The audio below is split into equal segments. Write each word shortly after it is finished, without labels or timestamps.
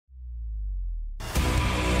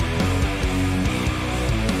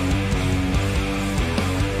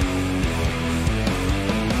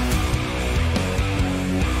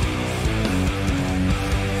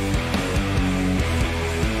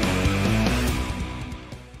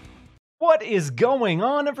What is going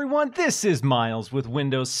on, everyone? This is Miles with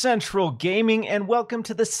Windows Central Gaming, and welcome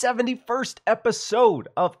to the 71st episode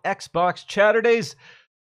of Xbox Chatterdays.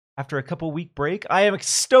 After a couple-week break, I am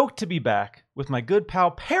stoked to be back with my good pal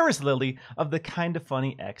Parris Lilly of the Kinda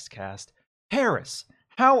Funny Xcast. Parris,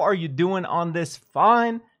 how are you doing on this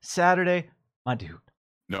fine Saturday, my dude?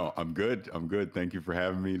 No, I'm good. I'm good. Thank you for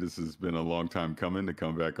having me. This has been a long time coming to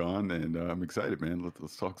come back on, and I'm excited, man.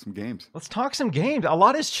 Let's talk some games. Let's talk some games. A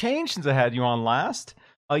lot has changed since I had you on last.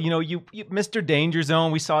 You Mr. Danger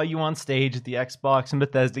Zone, we saw you on stage at the Xbox and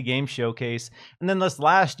Bethesda Game Showcase. And then this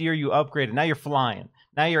last year, you upgraded. Now you're flying.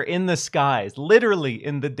 Now you're in the skies, literally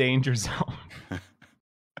in the Danger Zone.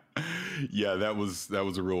 Yeah, that was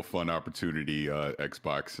a real fun opportunity.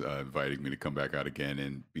 Xbox inviting me to come back out again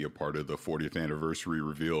and be a part of the 40th anniversary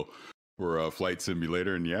reveal for Flight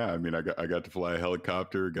Simulator. And yeah, I mean, I got to fly a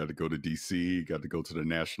helicopter, got to go to DC, got to go to the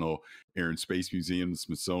National Air and Space Museum, the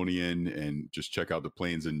Smithsonian, and just check out the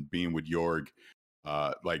planes. And being with Jorg,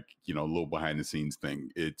 a little behind the scenes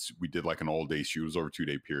thing. We did like an all day shoot. It was over a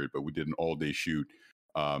 2-day period, but we did an all day shoot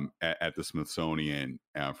at the Smithsonian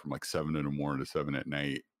from like 7 in the morning to 7 at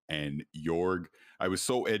night. And Jorg, I was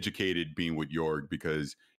so educated being with Jorg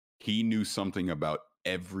because he knew something about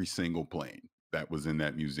every single plane that was in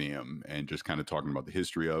that museum, and just kind of talking about the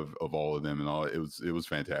history of all of them and all. It was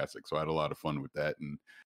fantastic. So I had a lot of fun with that, and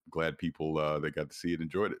I'm glad people that got to see it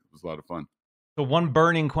enjoyed it. It was a lot of fun. So one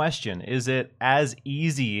burning question: is it as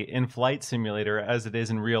easy in Flight Simulator as it is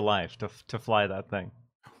in real life to fly that thing?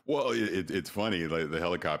 Well, it's funny, like the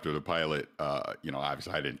helicopter, the pilot,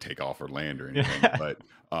 obviously I didn't take off or land or anything,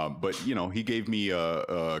 but he gave me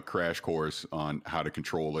a crash course on how to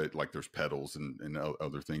control it. Like there's pedals and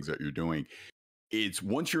other things that you're doing. It's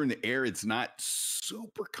once you're in the air, it's not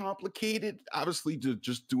super complicated, obviously,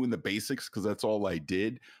 just doing the basics, because that's all I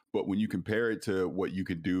did. But when you compare it to what you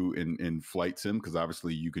could do in Flight Sim, because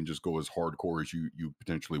obviously you can just go as hardcore as you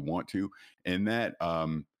potentially want to. And that,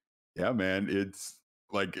 yeah, man, it's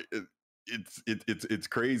like it's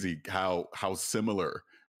crazy how similar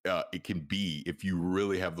it can be if you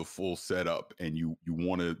really have the full setup and you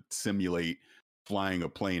want to simulate flying a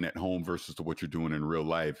plane at home versus to what you're doing in real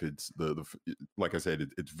life. It's like I said,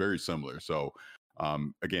 it's very similar. So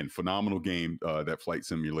again, phenomenal game that Flight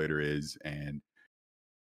Simulator is, and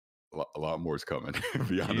a lot more is coming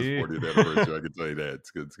beyond this 40th anniversary. I can tell you that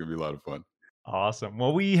it's gonna be a lot of fun. Awesome.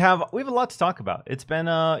 Well, we have a lot to talk about. It's been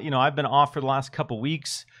I've been off for the last couple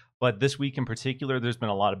weeks, but this week in particular, there's been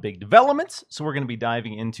a lot of big developments. So we're going to be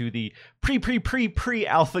diving into the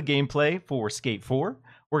pre-alpha gameplay for Skate 4.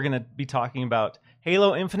 We're going to be talking about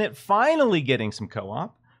Halo Infinite finally getting some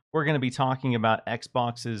co-op. We're going to be talking about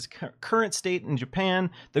Xbox's current state in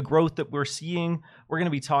Japan, the growth that we're seeing. We're going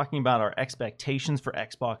to be talking about our expectations for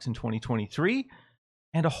Xbox in 2023.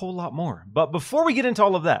 And a whole lot more. But before we get into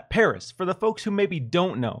all of that, Parris, for the folks who maybe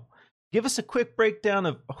don't know, give us a quick breakdown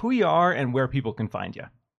of who you are and where people can find you.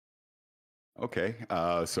 Okay,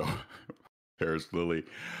 so Parris Lilly.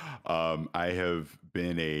 I have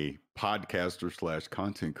been a podcaster /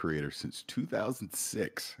 content creator since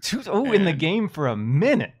 2006. In the game for a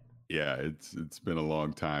minute. Yeah, it's been a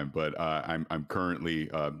long time, but I'm currently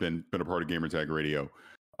been a part of Gamertag Radio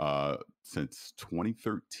since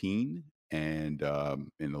 2013. And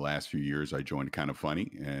in the last few years, I joined Kinda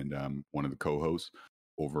Funny, and I'm one of the co-hosts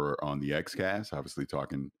over on the Xcast, obviously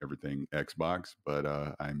talking everything Xbox. But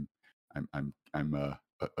I'm a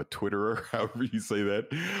Twitterer, however you say that.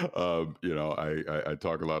 I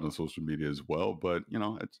talk a lot on social media as well. But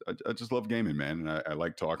I just love gaming, man, and I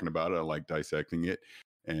like talking about it. I like dissecting it,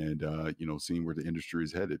 and seeing where the industry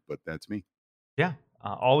is headed. But that's me. Yeah.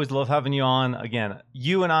 Always love having you on. Again,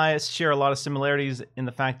 you and I share a lot of similarities in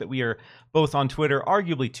the fact that we are both on Twitter,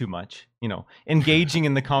 arguably too much, engaging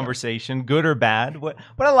in the conversation, good or bad. But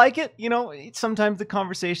I like it. Sometimes the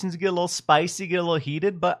conversations get a little spicy, get a little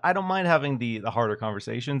heated, but I don't mind having the harder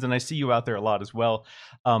conversations. And I see you out there a lot as well,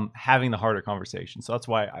 having the harder conversations. So that's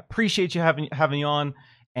why I appreciate you having you on.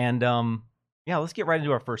 And let's get right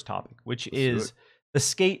into our first topic, which is the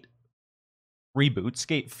Skate reboot,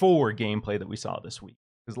 Skate 4 gameplay that we saw this week.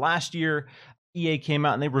 Because last year, EA came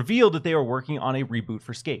out and they revealed that they were working on a reboot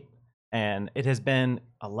for Skate. And it has been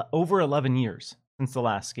over 11 years since the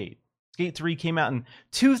last Skate. Skate 3 came out in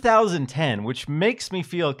 2010, which makes me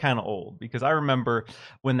feel kind of old, because I remember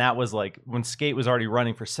when when Skate was already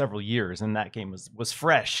running for several years and that game was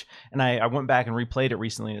fresh. And I went back and replayed it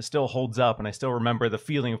recently, and it still holds up, and I still remember the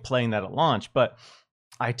feeling of playing that at launch. But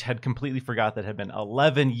I had completely forgot that it had been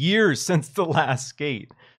 11 years since the last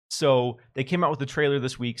Skate. So they came out with a trailer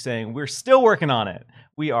this week saying, we're still working on it.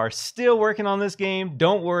 We are still working on this game.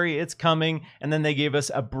 Don't worry, it's coming. And then they gave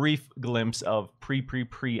us a brief glimpse of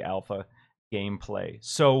pre-alpha gameplay.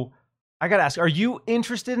 So I got to ask, are you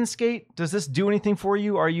interested in Skate? Does this do anything for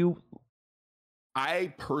you? Are you?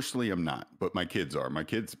 I personally am not, but my kids are. My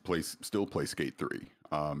kids still play Skate 3.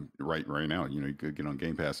 Right now, you could get on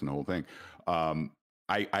Game Pass and the whole thing.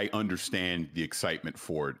 I understand the excitement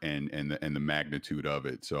for it and the magnitude of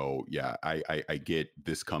it. So yeah, I get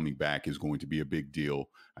this coming back is going to be a big deal.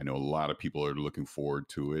 I know a lot of people are looking forward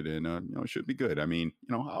to it, and it should be good. I mean,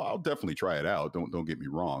 I'll definitely try it out. Don't get me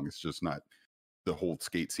wrong. It's just not the whole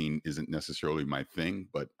skate scene isn't necessarily my thing,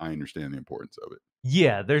 but I understand the importance of it.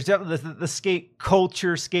 Yeah, there's definitely the skate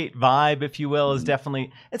culture, skate vibe, if you will, is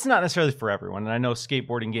definitely, it's not necessarily for everyone. And I know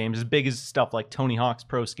skateboarding games, as big as stuff like Tony Hawk's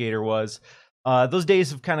Pro Skater was, those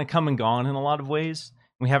days have kind of come and gone in a lot of ways.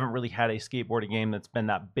 We haven't really had a skateboarding game that's been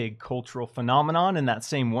that big cultural phenomenon in that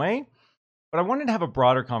same way. But I wanted to have a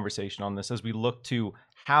broader conversation on this as we look to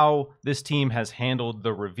how this team has handled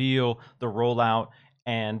the reveal, the rollout,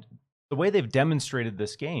 and the way they've demonstrated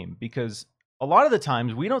this game. Because a lot of the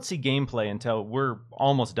times we don't see gameplay until we're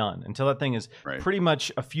almost done, until that thing is Right. pretty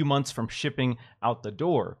much a few months from shipping out the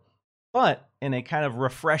door. But in a kind of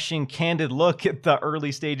refreshing, candid look at the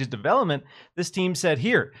early stages development, this team said,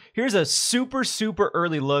 here's a super, super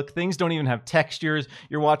early look. Things don't even have textures.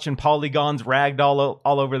 You're watching polygons ragged all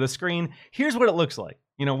over the screen. Here's what it looks like.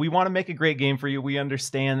 We want to make a great game for you. We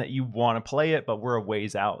understand that you want to play it, but we're a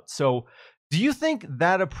ways out. So do you think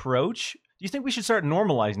that approach, do you think we should start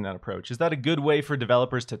normalizing that approach? Is that a good way for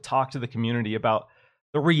developers to talk to the community about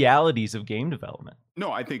the realities of game development?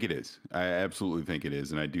 No, I think it is. I absolutely think it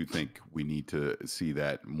is, and I do think we need to see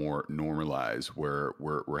that more normalized, where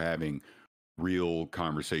we're having real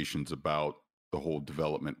conversations about the whole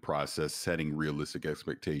development process, setting realistic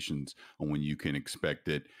expectations on when you can expect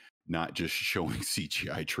it, not just showing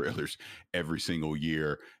CGI trailers every single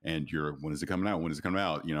year. And when is it coming out? When is it coming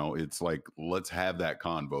out? It's like, let's have that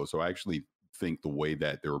convo. So I actually think the way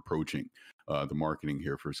that they're approaching the marketing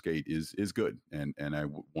here for Skate is good, and I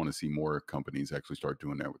want to see more companies actually start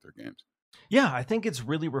doing that with their games. Yeah, I think it's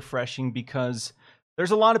really refreshing because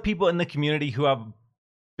there's a lot of people in the community who have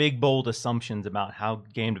big, bold assumptions about how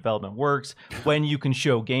game development works, when you can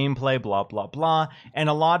show gameplay, blah, blah, blah. And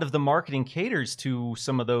a lot of the marketing caters to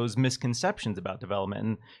some of those misconceptions about development.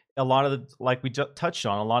 And a lot of like we just touched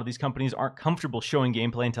on, a lot of these companies aren't comfortable showing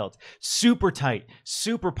gameplay until it's super tight,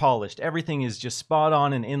 super polished. Everything is just spot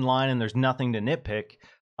on and in line, and there's nothing to nitpick.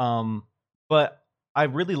 But I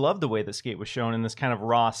really love the way that Skate was shown in this kind of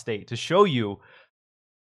raw state to show you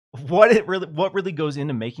what really goes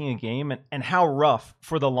into making a game, and how rough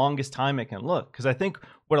for the longest time it can look. Because I think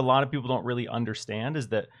what a lot of people don't really understand is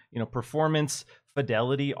that performance,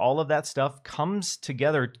 fidelity, all of that stuff comes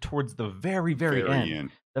together towards the very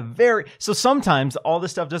end. So sometimes all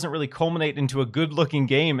this stuff doesn't really culminate into a good looking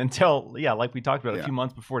game until, like we talked about, a few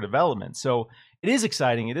months before development. So it is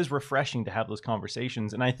exciting, it is refreshing to have those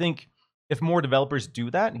conversations, and I think if more developers do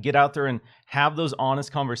that and get out there and have those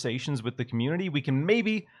honest conversations with the community, we can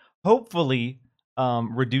maybe hopefully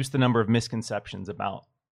reduce the number of misconceptions about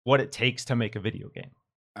what it takes to make a video game.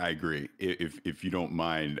 I agree. If you don't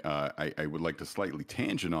mind, I would like to slightly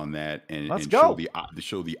tangent on that and go.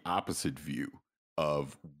 show the opposite view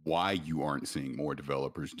of why you aren't seeing more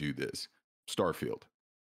developers do this. Starfield.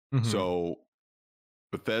 So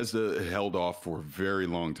Bethesda held off for a very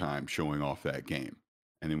long time showing off that game.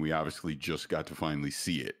 And then we obviously just got to finally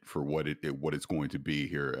see it for what it's going to be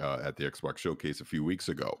here at the Xbox Showcase a few weeks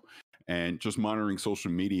ago. And just monitoring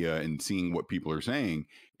social media and seeing what people are saying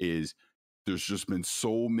is there's just been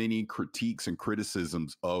so many critiques and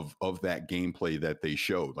criticisms of that gameplay that they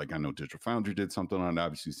showed. Like, I know Digital Foundry did something on it.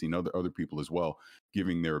 Obviously seen other people as well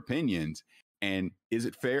giving their opinions. And is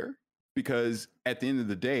it fair? Because at the end of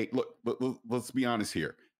the day, look, let's be honest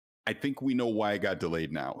here. I think we know why it got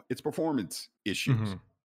delayed now. It's performance issues.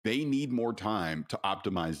 They need more time to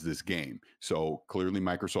optimize this game. So clearly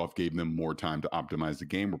Microsoft gave them more time to optimize the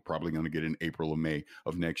game. We're probably going to get it in April or May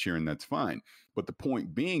of next year, and that's fine. But the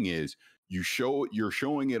point being is you're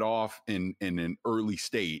showing it off in an early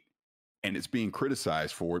state, and it's being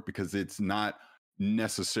criticized for it because it's not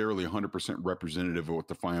necessarily 100% representative of what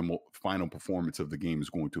the final performance of the game is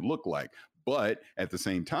going to look like. But at the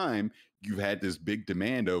same time, you've had this big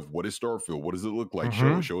demand of, what is Starfield? What does it look like?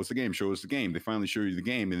 Show us the game. Show us the game. They finally show you the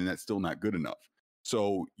game, and then that's still not good enough.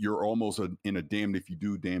 So you're almost in a damned if you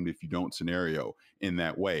do, damned if you don't scenario in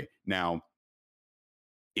that way. Now,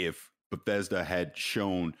 if Bethesda had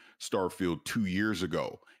shown Starfield 2 years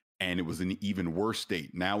ago and it was in an even worse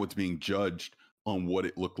state, now it's being judged on what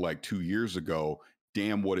it looked like 2 years ago,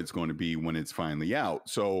 damn what it's going to be when it's finally out.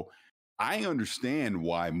 So I understand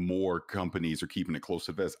why more companies are keeping it close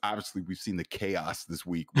to the vest. Obviously, we've seen the chaos this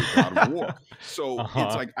week with God of War. So it's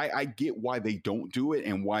Uh-huh. like I get why they don't do it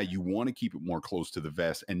and why you want to keep it more close to the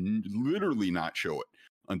vest and literally not show it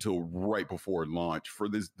until right before launch for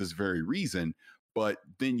this very reason. But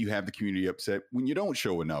then you have the community upset when you don't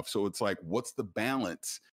show enough. So it's like, what's the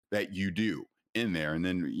balance that you do in there? And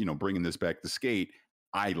then, bringing this back to skate,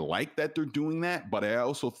 I like that they're doing that, but I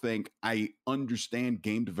also think I understand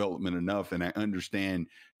game development enough and I understand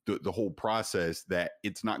the whole process that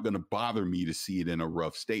it's not going to bother me to see it in a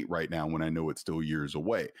rough state right now when I know it's still years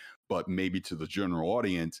away. But maybe to the general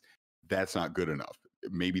audience, that's not good enough.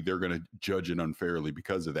 Maybe they're going to judge it unfairly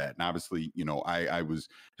because of that. And obviously, I was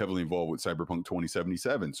heavily involved with Cyberpunk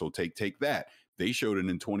 2077. So take that. They showed it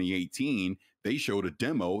in 2018. They showed a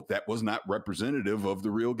demo that was not representative of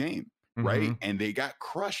the real game, right? Mhm. And they got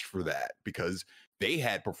crushed for that because they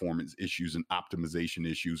had performance issues and optimization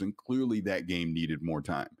issues. And clearly that game needed more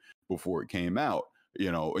time before it came out.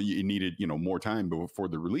 It needed, more time before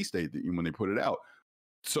the release date when they put it out.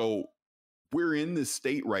 So we're in this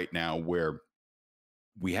state right now where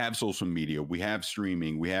we have social media, we have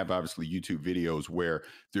streaming, we have obviously YouTube videos where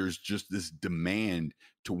there's just this demand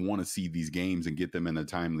to want to see these games and get them in a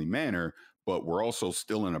timely manner. But we're also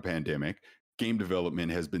still in a pandemic. Game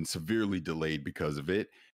development has been severely delayed because of it.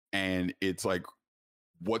 And it's like,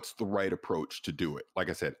 what's the right approach to do it? Like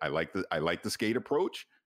I said, I like the skate approach,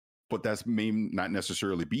 but that's may not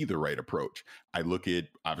necessarily be the right approach. I look at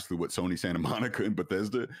obviously what Sony Santa Monica and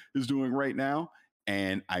Bethesda is doing right now,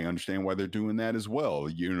 and I understand why they're doing that as well.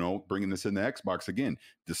 Bringing this in the Xbox again,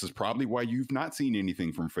 this is probably why you've not seen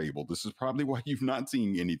anything from Fable. This is probably why you've not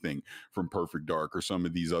seen anything from Perfect Dark or some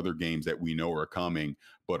of these other games that we know are coming,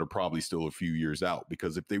 but are probably still a few years out.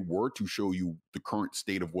 Because if they were to show you the current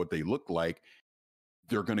state of what they look like,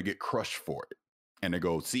 they're going to get crushed for it. And they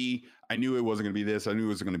go, see, I knew it wasn't going to be this. I knew it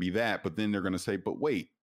was going to be that. But then they're going to say, but wait,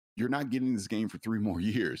 you're not getting this game for 3 more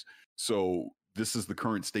years. So this is the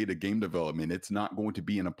current state of game development. It's not going to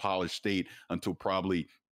be in a polished state until probably,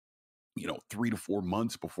 3 to 4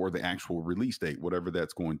 months before the actual release date, whatever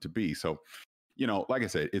that's going to be. So, like I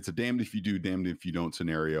said, it's a damned if you do, damned if you don't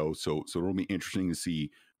scenario. So it'll be interesting to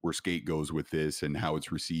see where Skate goes with this and how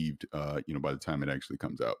it's received, by the time it actually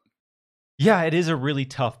comes out. Yeah, it is a really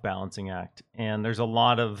tough balancing act. And there's a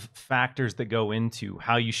lot of factors that go into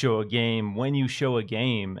how you show a game, when you show a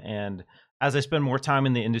game. And as I spend more time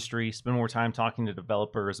in the industry, spend more time talking to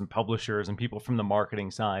developers and publishers and people from the marketing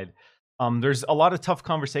side, there's a lot of tough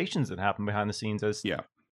conversations that happen behind the scenes as Yeah.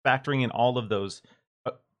 factoring in all of those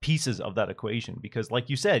pieces of that equation. Because, like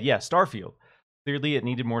you said, yeah, Starfield, clearly it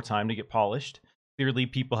needed more time to get polished. Clearly,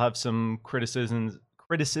 people have some criticisms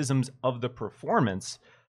of the performance.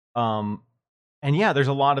 Um, and yeah, there's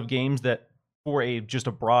a lot of games that for a just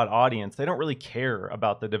a broad audience, they don't really care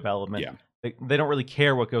about the development. Yeah. They don't really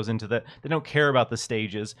care what goes into that. They don't care about the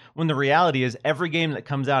stages. When the reality is every game that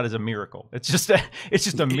comes out is a miracle. It's just a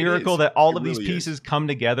It miracle is. that all It of these really is. pieces come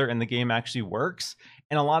together and the game actually works.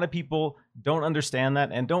 And a lot of people don't understand that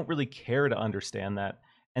and don't really care to understand that.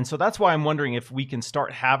 And so that's why I'm wondering if we can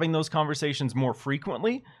start having those conversations more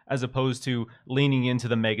frequently as opposed to leaning into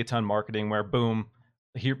the megaton marketing where boom,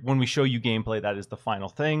 here when we show you gameplay that is the final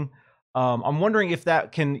thing. I'm wondering if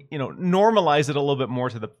that can normalize it a little bit more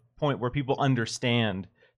to the point where people understand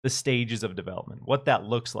the stages of development, what that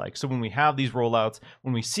looks like. So when we have these rollouts,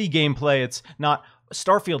 when we see gameplay, it's not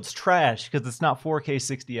Starfield's trash because it's not 4K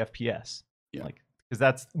 60 FPS. Yeah. Like, because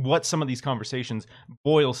that's what some of these conversations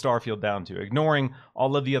boil Starfield down to, ignoring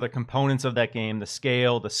all of the other components of that game, the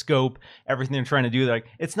scale, the scope, everything they're trying to do. Like,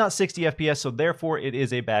 it's not 60 FPS, so therefore it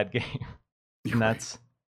is a bad game. You're And right.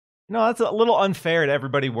 that's a little unfair to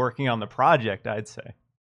everybody working on the project, I'd say.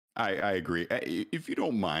 I agree. If you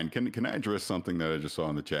don't mind, can I address something that I just saw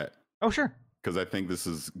in the chat? Oh, sure. Because I think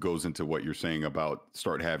this goes into what you're saying about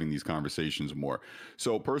start having these conversations more.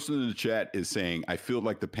 So, a person in the chat is saying, I feel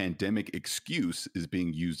like the pandemic excuse is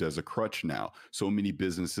being used as a crutch now. So many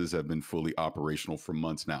businesses have been fully operational for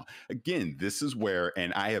months now. Again, this is where,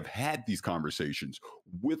 and I have had these conversations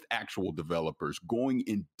with actual developers going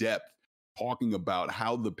in depth, talking about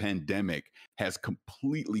how the pandemic has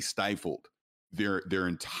completely stifled their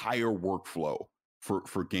entire workflow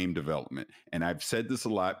for game development. And I've said this a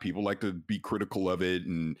lot. People like to be critical of it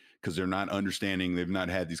and because they're not understanding, they've not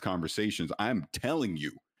had these conversations. I'm telling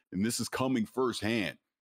you, and this is coming firsthand,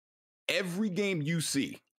 every game you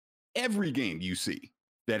see, every game you see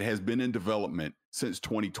that has been in development since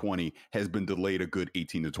 2020 has been delayed a good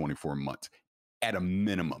 18 to 24 months at a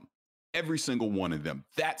minimum. Every single one of them.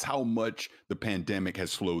 That's how much the pandemic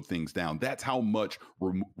has slowed things down. That's how much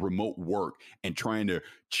remote work and trying to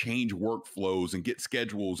change workflows and get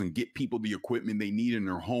schedules and get people the equipment they need in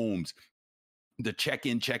their homes, the check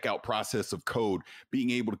in, check out process of code, being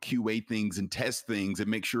able to QA things and test things and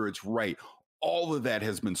make sure it's right. All of that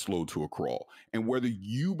has been slowed to a crawl. And whether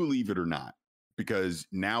you believe it or not, because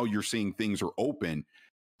now you're seeing things are open,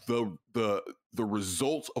 the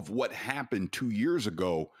results of what happened 2 years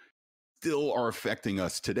ago still are affecting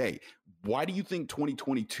us today. Why do you think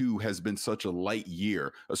 2022 has been such a light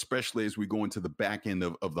year, especially as we go into the back end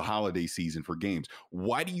of the holiday season for games?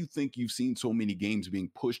 Why do you think you've seen so many games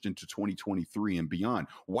being pushed into 2023 and beyond?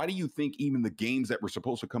 Why do you think even the games that were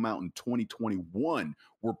supposed to come out in 2021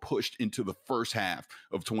 were pushed into the first half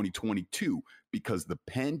of 2022? Because the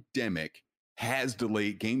pandemic has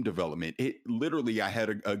delayed game development. It literally, I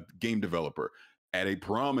had a game developer at a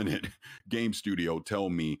prominent game studio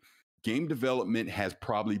tell me game development has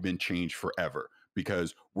probably been changed forever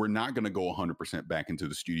because we're not going to go 100% back into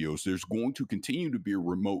the studios. There's going to continue to be a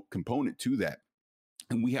remote component to that.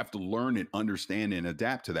 And we have to learn and understand and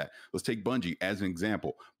adapt to that. Let's take Bungie as an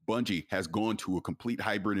example. Bungie has gone to a complete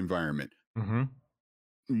hybrid environment. Mm-hmm.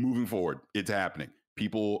 Moving forward, it's happening.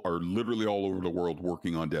 People are literally all over the world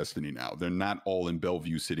working on Destiny now. They're not all in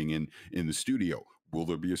Bellevue sitting in the studio. Will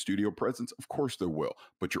there be a studio presence? Of course there will.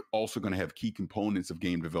 But you're also going to have key components of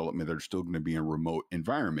game development that are still going to be in a remote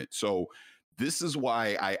environment. So this is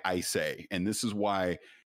why I say, and this is why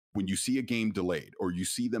when you see a game delayed or you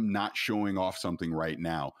see them not showing off something right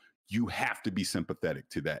now, you have to be sympathetic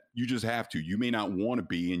to that. You just have to. You may not want to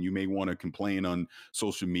be, and you may want to complain on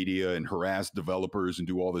social media and harass developers and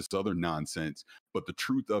do all this other nonsense. But the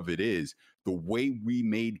truth of it is, the way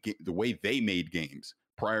the way they made games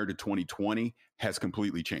prior to 2020 has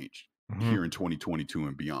completely changed here in 2022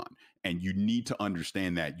 and beyond. And you need to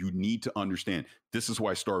understand that. You need to understand this is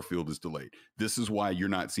why Starfield is delayed. This is why you're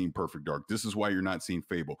not seeing Perfect Dark. This is why you're not seeing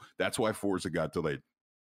Fable. That's why Forza got delayed.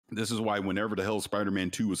 This is why whenever the hell Spider-Man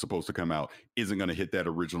 2 was supposed to come out, isn't going to hit that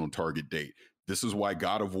original target date. This is why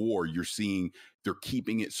God of War, you're seeing they're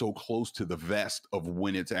keeping it so close to the vest of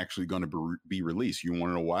when it's actually going to be released. You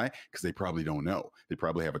want to know why? Because they probably don't know. They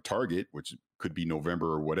probably have a target, which could be November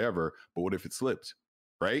or whatever. But what if it slips,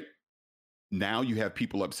 right? Now you have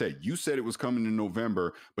people upset. You said it was coming in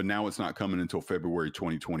November, but now it's not coming until February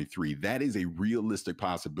 2023. That is a realistic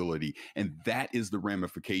possibility. And that is the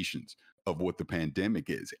ramifications of what the pandemic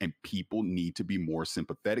is. And people need to be more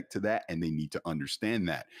sympathetic to that. And they need to understand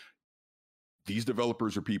that. These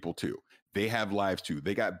developers are people too. They have lives too.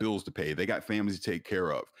 They got bills to pay. They got families to take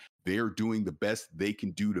care of. They're doing the best they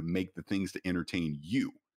can do to make the things to entertain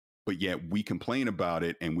you. But yet we complain about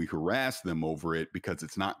it and we harass them over it because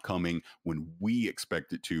it's not coming when we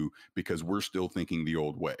expect it to, because we're still thinking the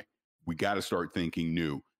old way. We got to start thinking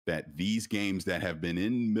new, that these games that have been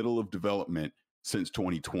in middle of development since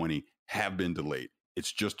 2020 have been delayed.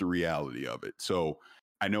 It's just a reality of it. So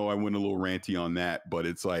I know I went a little ranty on that, but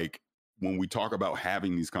it's like when we talk about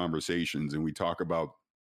having these conversations and we talk about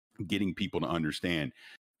getting people to understand,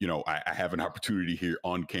 you know, I have an opportunity here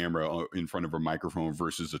on camera in front of a microphone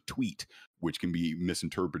versus a tweet, which can be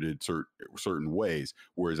misinterpreted certain ways.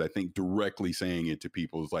 Whereas I think directly saying it to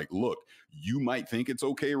people is like, look, you might think it's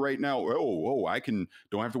okay right now. Oh,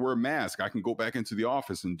 don't have to wear a mask. I can go back into the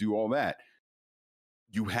office and do all that.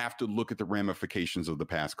 You have to look at the ramifications of the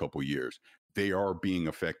past couple of years. They are being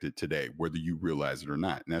affected today, whether you realize it or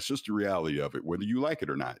not. And that's just the reality of it, whether you like it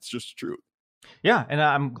or not. It's just the truth. Yeah, and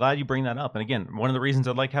I'm glad you bring that up. And again, one of the reasons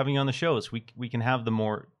I like having you on the show is we can have the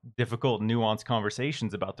more difficult, nuanced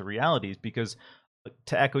conversations about the realities. Because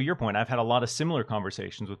to echo your point, I've had a lot of similar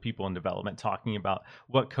conversations with people in development talking about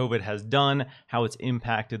what COVID has done, how it's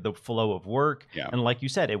impacted the flow of work, and like you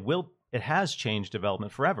said, it has changed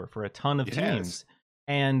development forever for a ton of teams,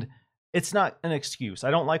 and it's not an excuse.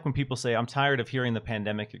 I don't like when people say I'm tired of hearing the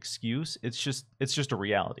pandemic excuse. It's just a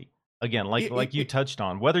reality. Again, like you touched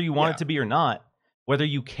on, whether you want it to be or not, whether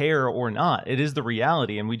you care or not, it is the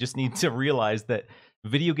reality. And we just need to realize that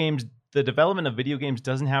the development of video games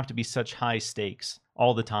doesn't have to be such high stakes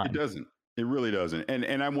all the time. It doesn't. It really doesn't.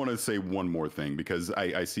 And I want to say one more thing, because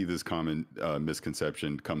I see this common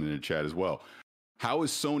misconception coming in the chat as well. How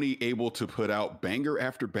is Sony able to put out banger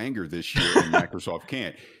after banger this year and Microsoft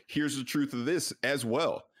can't? Here's the truth of this as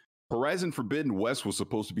well. Horizon Forbidden West was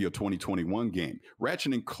supposed to be a 2021 game.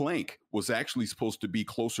 Ratchet and Clank was actually supposed to be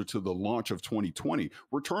closer to the launch of 2020.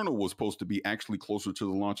 Returnal was supposed to be actually closer to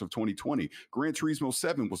the launch of 2020. Gran Turismo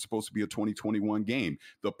 7 was supposed to be a 2021 game.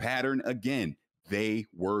 The pattern, again, they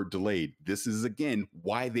were delayed. This is, again,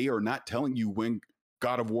 why they are not telling you when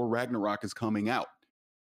God of War Ragnarok is coming out.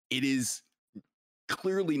 it is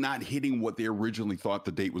clearly not hitting what they originally thought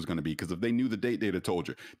the date was going to be. Because if they knew the date, they'd have told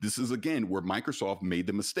you. This is again where Microsoft made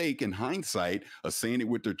the mistake in hindsight of saying it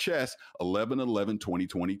with their chest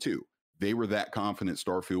 11/11/2022. They were that confident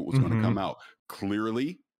Starfield was going to Hmm. come out.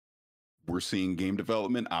 Clearly, we're seeing game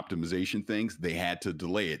development, optimization things. They had to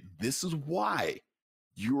delay it. This is why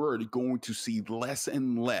you're going to see less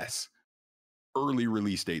and less early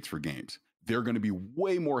release dates for games. They're going to be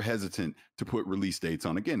way more hesitant to put release dates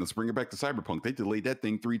on. Again, let's bring it back to Cyberpunk. They delayed that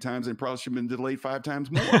thing 3 times and probably should have been delayed 5 times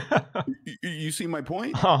more. You see my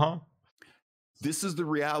point? Uh-huh. This is the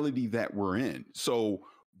reality that we're in. So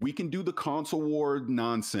we can do the console war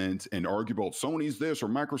nonsense and argue about Sony's this or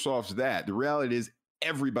Microsoft's that. The reality is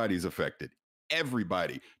everybody's affected.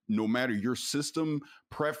 Everybody, no matter your system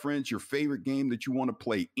preference, your favorite game that you want to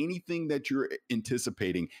play, anything that you're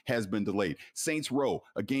anticipating has been delayed. Saints Row,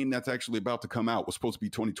 a game that's actually about to come out, was supposed to be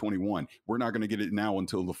 2021. We're not going to get it now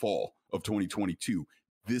until the fall of 2022.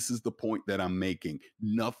 This is the point that I'm making.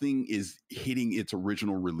 Nothing is hitting its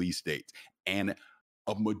original release date. And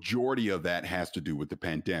a majority of that has to do with the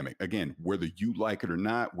pandemic. Again, whether you like it or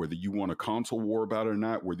not, whether you want a console war about it or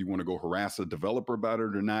not, whether you want to go harass a developer about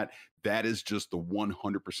it or not, that is just the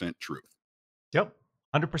 100% truth. Yep.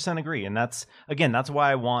 100% agree. And that's, again, that's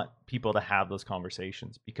why I want people to have those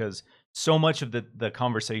conversations, because so much of the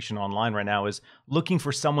conversation online right now is looking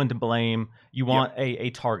for someone to blame. You want a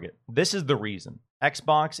target. This is the reason.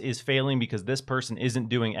 Xbox is failing because this person isn't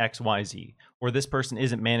doing XYZ, or this person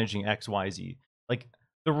isn't managing XYZ. Like,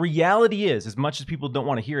 the reality is, as much as people don't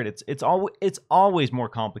want to hear it, it's always more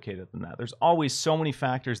complicated than that. There's always so many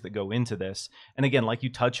factors that go into this. And again, like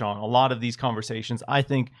you touch on, a lot of these conversations, I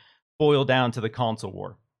think, boil down to the console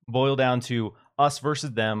war, boil down to us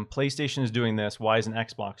versus them. PlayStation is doing this. Why isn't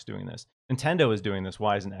Xbox doing this? Nintendo is doing this.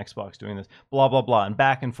 Why isn't Xbox doing this? Blah, blah, blah, and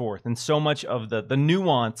back and forth. And so much of the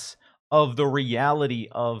nuance of the reality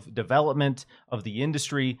of development of the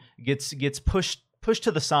industry gets pushed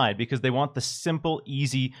to the side because they want the simple,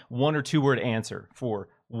 easy 1 or 2 word answer for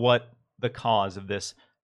what the cause of this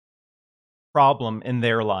problem in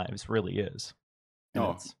their lives really is. And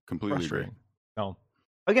Oh, it's completely agree. frustrating. So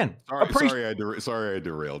again, Sorry, I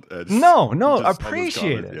derailed. no, Just all those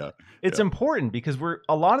appreciate comments. it. Yeah, It's yeah. important because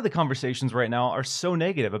a lot of the conversations right now are so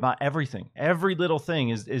negative about everything. Every little thing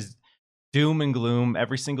is doom and gloom.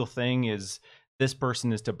 Every single thing is this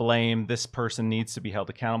person is to blame. This person needs to be held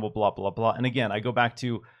accountable, blah, blah, blah. And again, I go back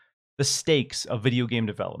to the stakes of video game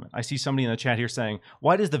development. I see somebody in the chat here saying,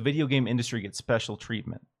 why does the video game industry get special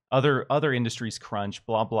treatment? Other industries crunch,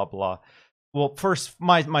 blah, blah, blah. Well, first,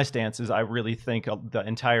 my stance is I really think the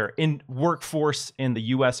entire workforce in the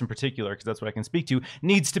U.S. in particular, because that's what I can speak to,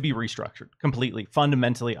 needs to be restructured completely.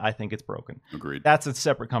 Fundamentally, I think it's broken. Agreed. That's a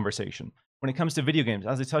separate conversation. When it comes to video games,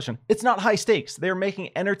 as I touched on, it's not high stakes. They're making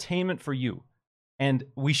entertainment for you. And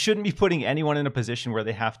we shouldn't be putting anyone in a position where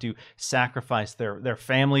they have to sacrifice their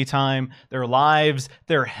family time, their lives,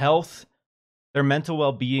 their health, their mental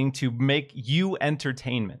well-being to make you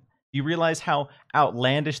entertainment. Do you realize how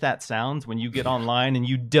outlandish that sounds when you get online and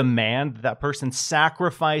you demand that person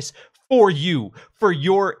sacrifice for you, for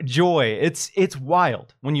your joy? It's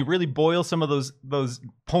wild. When you really boil some of those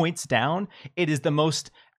points down, it is the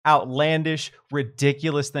most outlandish,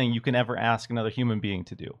 ridiculous thing you can ever ask another human being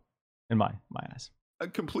to do, in my eyes. I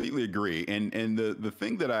completely agree. And the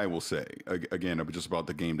thing that I will say again, just about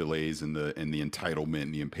the game delays and the entitlement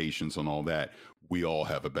and the impatience and all that, we all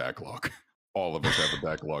have a backlog. All of us have a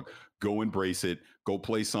backlog. Go embrace it. Go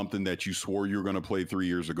play something that you swore you were going to play 3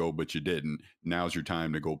 years ago, but you didn't. Now's your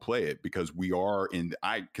time to go play it, because we are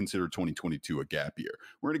I consider 2022 a gap year.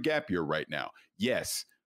 We're in a gap year right now. Yes,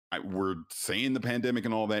 we're saying the pandemic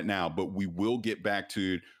and all that now, but we will get back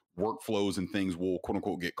to workflows and things will quote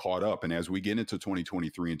unquote get caught up. And as we get into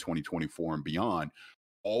 2023 and 2024 and beyond,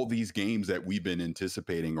 all these games that we've been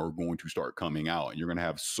anticipating are going to start coming out, and you're going to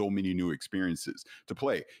have so many new experiences to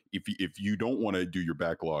play. If you don't want to do your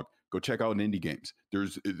backlog, go check out indie games.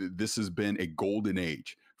 This has been a golden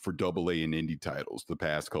age for AA and indie titles the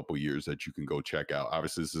past couple years that you can go check out.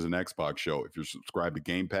 Obviously, this is an Xbox show. If you're subscribed to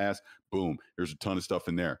Game Pass, boom, there's a ton of stuff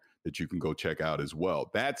in there that you can go check out as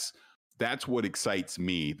well. That's what excites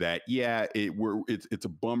me. That it's a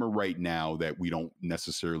bummer right now that we don't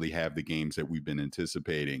necessarily have the games that we've been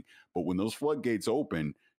anticipating. But when those floodgates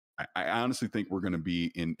open, I honestly think we're going to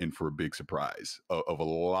be in for a big surprise of a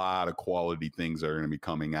lot of quality things that are going to be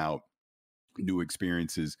coming out, new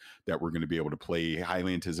experiences that we're going to be able to play,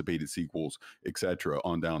 highly anticipated sequels, etc.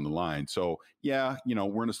 on down the line. So yeah,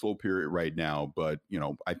 we're in a slow period right now, but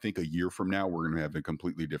I think a year from now we're going to have a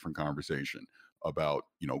completely different conversation about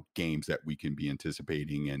games that we can be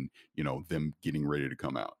anticipating and them getting ready to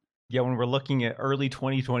come out. Yeah, when we're looking at early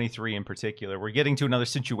 2023 in particular, we're getting to another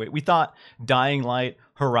situation. We thought Dying Light,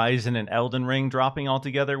 Horizon, and Elden Ring dropping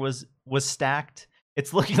altogether was stacked.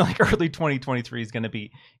 It's looking like early 2023 is going to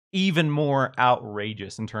be even more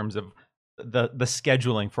outrageous in terms of the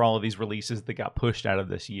scheduling for all of these releases that got pushed out of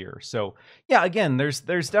this year. So yeah, again, there's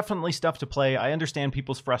definitely stuff to play. I understand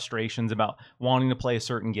people's frustrations about wanting to play a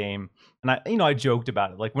certain game, and I joked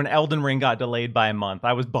about it. Like when Elden Ring got delayed by a month,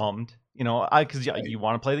 I was bummed. Because Right. you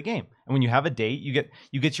want to play the game, and when you have a date, you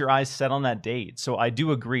get your eyes set on that date. So I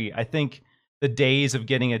do agree. I think the days of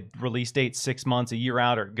getting a release date 6 months, a year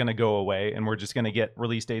out are going to go away, and we're just going to get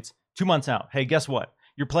release dates 2 months out. Hey, guess what?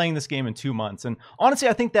 You're playing this game in 2 months, and honestly,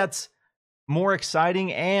 I think that's more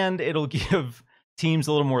exciting, and it'll give teams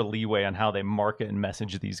a little more leeway on how they market and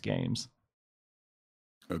message these games.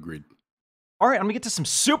 Agreed. All right, I'm gonna get to some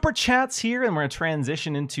super chats here, and we're gonna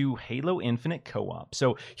transition into Halo Infinite co-op.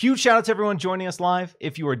 So huge shout out to everyone joining us live.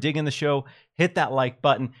 If you are digging the show, hit that like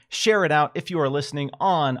button, share it out. If you are listening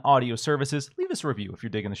on audio services, leave us a review if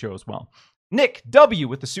you're digging the show as well. Nick W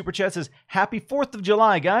with the super chat says, "Happy 4th of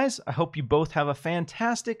July, guys. I hope you both have a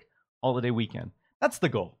fantastic holiday weekend." That's the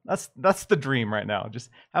goal. That's the dream right now.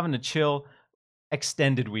 Just having a chill,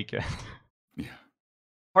 extended weekend. Yeah.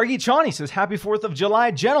 Hargi Chani says, "Happy 4th of July,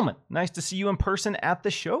 gentlemen. Nice to see you in person at the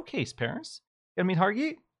showcase, Parris." Gonna meet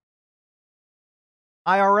Hargi?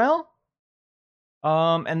 IRL?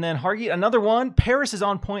 And then Hargi, another one. Paris is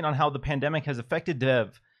on point on how the pandemic has affected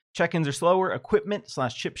dev. Check-ins are slower,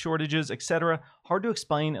 equipment/chip shortages, etc. Hard to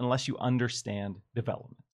explain unless you understand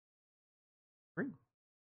development. Agreed.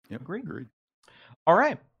 Yep. Agreed. Agreed. All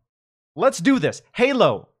right. Let's do this.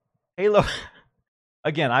 Halo.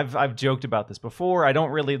 Again, I've joked about this before. I don't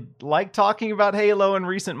really like talking about Halo in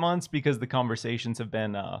recent months because the conversations have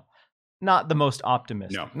been not the most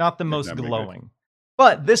optimistic, No, not the they've most not been good. glowing.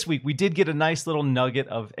 But this week we did get a nice little nugget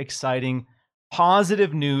of exciting,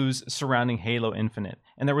 positive news surrounding Halo Infinite.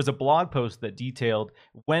 And there was a blog post that detailed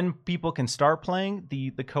when people can start playing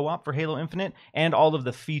the co-op for Halo Infinite and all of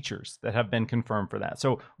the features that have been confirmed for that.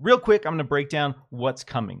 So real quick, I'm going to break down what's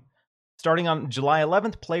coming. Starting on July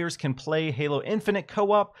 11th, players can play Halo Infinite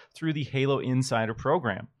co-op through the Halo Insider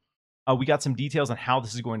program. We got some details on how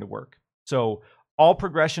this is going to work. So all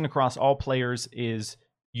progression across all players is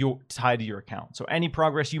tied to your account. So any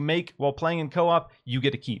progress you make while playing in co-op, you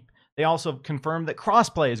get to keep. They also confirmed that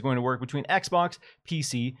crossplay is going to work between Xbox,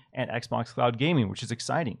 PC, and Xbox Cloud Gaming, which is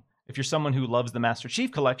exciting. If you're someone who loves the Master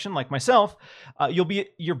Chief Collection, like myself,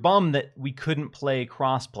 you're bummed that we couldn't play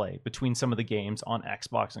crossplay between some of the games on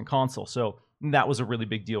Xbox and console. So that was a really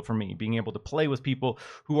big deal for me, being able to play with people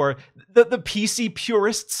who are the PC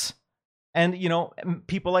purists. And,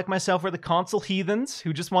 people like myself are the console heathens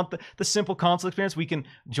who just want the simple console experience. We can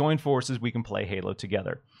join forces. We can play Halo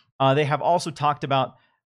together. They have also talked about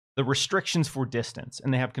the restrictions for distance,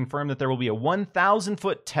 and they have confirmed that there will be a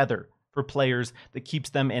 1,000-foot tether for players that keeps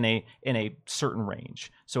them in a certain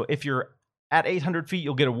range. So if you're at 800 feet,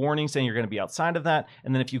 you'll get a warning saying you're going to be outside of that.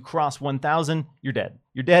 And then if you cross 1,000, you're dead.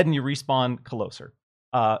 You're dead and you respawn closer.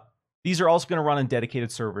 These are also going to run on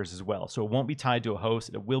dedicated servers as well. So it won't be tied to a host.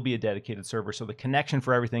 It will be a dedicated server. So the connection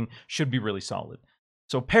for everything should be really solid.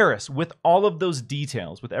 So Parris, with all of those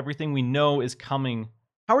details, with everything we know is coming,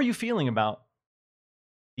 how are you feeling about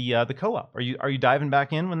the co-op? Are you diving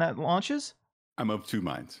back in when that launches? I'm of two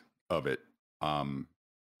minds of it. I'm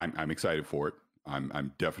excited for it.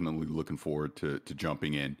 I'm definitely looking forward to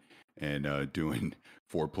jumping in and doing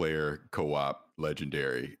 4-player co-op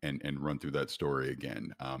legendary and run through that story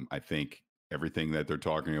again. I think everything that they're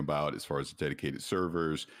talking about as far as the dedicated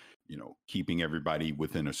servers, keeping everybody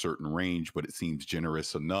within a certain range, but it seems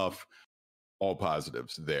generous enough. All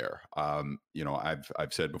positives there.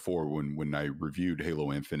 I've said before when I reviewed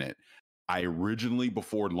Halo Infinite, I originally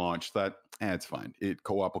before launch thought, it's fine.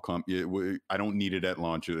 Co-op will come. I don't need it at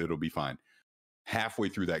launch. It'll be fine. Halfway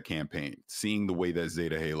through that campaign, seeing the way that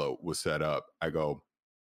Zeta Halo was set up, I go,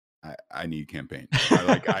 I need campaign.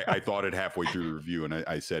 I thought it halfway through the review, and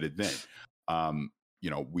I said it then.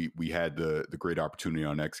 We had the great opportunity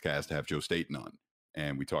on XCast to have Joe Staten on,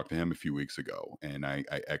 and we talked to him a few weeks ago, and I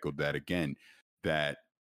echoed that again, that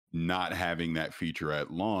not having that feature at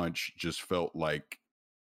launch just felt like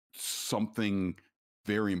something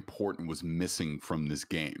very important was missing from this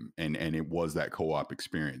game, and it was that co-op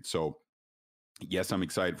experience. So yes, I'm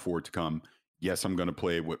excited for it to come. Yes, I'm going to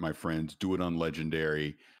play it with my friends, do it on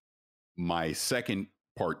legendary. My second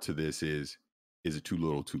part to this is it too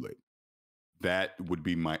little too late? That would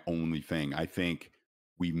be my only thing. I think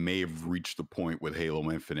we may have reached the point with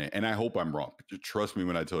Halo Infinite, and I hope I'm wrong. Trust me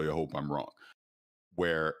when I tell you I hope I'm wrong,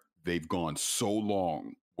 where they've gone so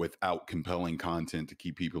long without compelling content to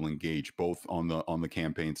keep people engaged, both on the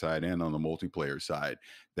campaign side and on the multiplayer side.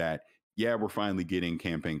 That yeah, we're finally getting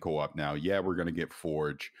campaign co-op now. Yeah, we're going to get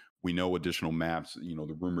Forge. We know additional maps. You know,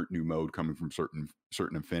 the rumored new mode coming from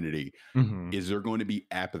certain Affinity. Hmm. Is there going to be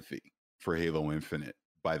apathy for Halo Infinite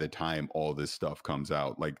by the time all this stuff comes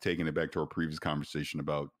out? Like taking it back to our previous conversation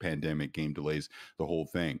about pandemic, game delays, the whole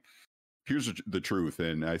thing. Here's the truth,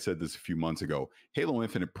 and I said this a few months ago. Halo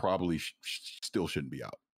Infinite probably still shouldn't be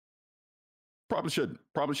out. Probably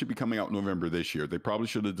should be coming out November this year. They probably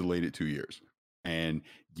should have delayed it 2 years. And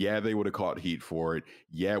yeah, they would have caught heat for it.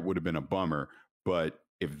 Yeah, it would have been a bummer. But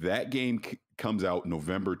if that game comes out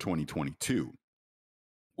November 2022,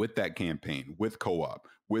 with that campaign, with co-op,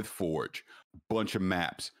 with Forge, bunch of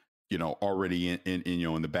maps, you know, already in you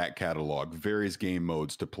know, in the back catalog, various game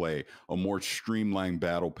modes to play, a more streamlined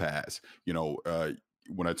battle pass. You know,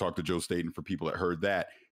 when I talked to Joe Staten, for people that heard that,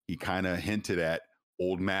 he kind of hinted at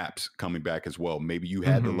old maps coming back as well. Maybe you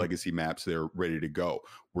had the Hmm. legacy maps there ready to go,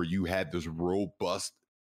 where you had this robust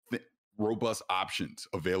options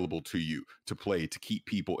available to you to play to keep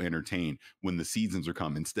people entertained when the seasons are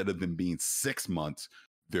coming, instead of them being 6 months.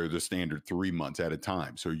 They're the standard 3 months at a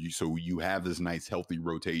time. So you have this nice healthy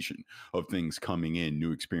rotation of things coming in,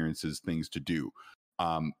 new experiences, things to do.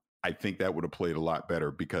 um I think that would have played a lot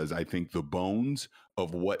better, because I think the bones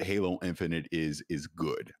of what Halo Infinite is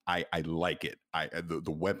good. I like it.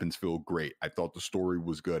 The weapons feel great. I thought the story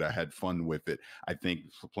was good. I had fun with it. I think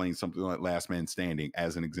playing something like Last Man Standing,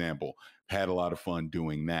 as an example, had a lot of fun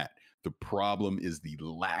doing that. The problem is the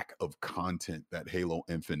lack of content that Halo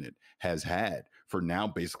Infinite has had for now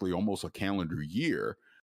basically almost a calendar year.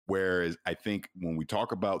 Whereas I think when we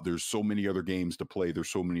talk about there's so many other games to play, there's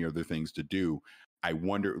so many other things to do. I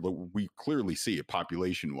wonder, we clearly see it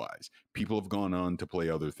population wise. People have gone on to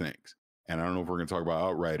play other things. And I don't know if we're going to talk about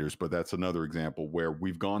Outriders, but that's another example where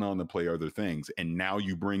we've gone on to play other things. And now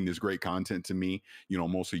you bring this great content to me, you know,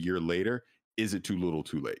 almost a year later. Is it too little,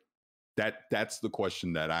 too late? That's the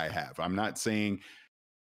question that I have. I'm not saying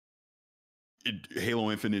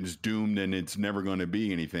Halo Infinite is doomed and it's never going to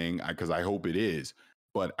be anything, because I hope it is.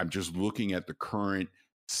 But I'm just looking at the current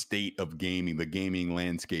state of gaming, the gaming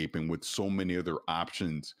landscape, and with so many other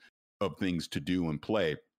options of things to do and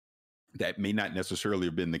play, that may not necessarily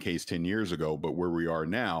have been the case 10 years ago, but where we are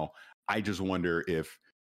now, I just wonder if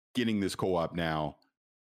getting this co op now,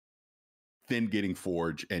 then getting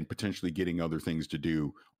Forge, and potentially getting other things to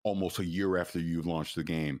do almost a year after you've launched the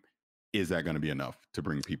game, is that going to be enough to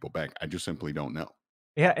bring people back? I just simply don't know.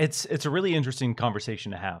 Yeah, it's a really interesting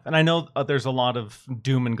conversation to have, and I know there's a lot of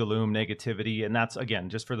doom and gloom, negativity, and that's again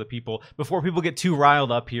just for the people. Before people get too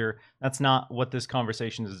riled up here, that's not what this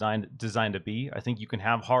conversation is designed to be. I think you can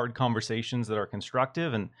have hard conversations that are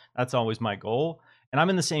constructive, and that's always my goal. And I'm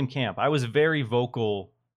in the same camp. I was very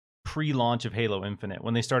vocal pre-launch of Halo Infinite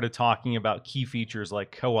when they started talking about key features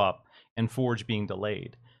like co-op and Forge being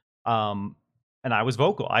delayed. Um, and I was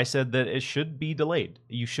vocal. I said that it should be delayed.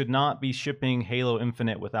 You should not be shipping Halo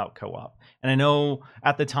Infinite without co-op. And I know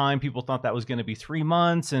at the time people thought that was going to be 3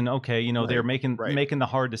 months, and okay, you know, they're Right. making Right. making the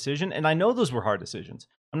hard decision. And I know those were hard decisions.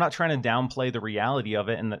 I'm not trying to downplay the reality of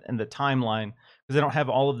it and the timeline, because I don't have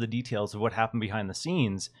all of the details of what happened behind the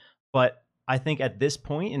scenes. But I think at this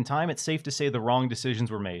point in time, it's safe to say the wrong decisions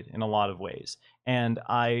were made in a lot of ways. And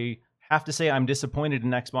I have to say I'm disappointed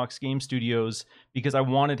in Xbox Game Studios, because I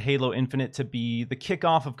wanted Halo Infinite to be the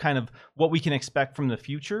kickoff of kind of what we can expect from the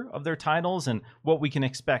future of their titles and what we can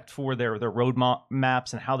expect for their road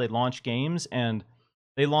maps and how they launch games. And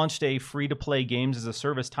they launched a free-to-play games as a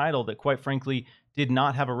service title that, quite frankly, did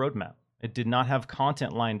not have a roadmap. It did not have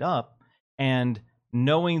content lined up. And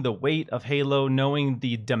knowing the weight of Halo, knowing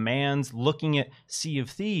the demands, looking at Sea of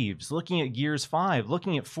Thieves, looking at Gears 5,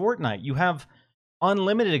 looking at Fortnite, you have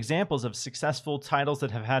unlimited examples of successful titles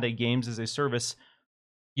that have had a games as a service,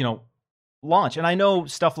 you know, launch. And I know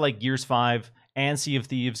stuff like Gears 5 and Sea of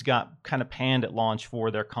Thieves got kind of panned at launch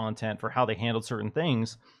for their content, for how they handled certain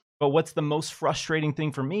things. But what's the most frustrating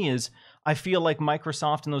thing for me is I feel like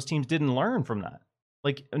Microsoft and those teams didn't learn from that.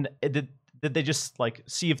 Like, did they just, like,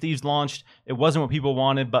 Sea of Thieves launched, it wasn't what people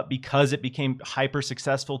wanted, but because it became hyper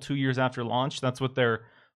successful 2 years after launch, that's what they're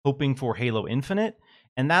hoping for Halo Infinite.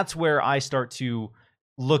 And that's where I start to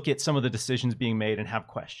look at some of the decisions being made and have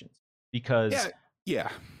questions, because Yeah.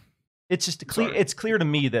 Yeah. it's just clear. Sorry. It's clear to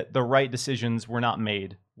me that the right decisions were not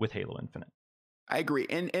made with Halo Infinite. I agree.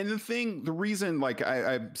 And the reason, like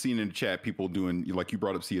I've seen in the chat, people doing, like you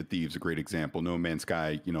brought up Sea of Thieves, a great example. No Man's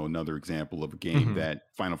Sky, you know, another example of a game. Hmm. That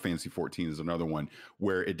Final Fantasy 14 is another one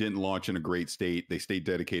where it didn't launch in a great state. They stayed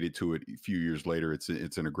dedicated to it. A few years later, it's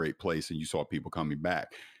in a great place, and you saw people coming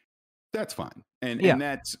back. That's fine. Yeah, And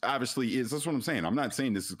that's obviously is that's what I'm saying. I'm not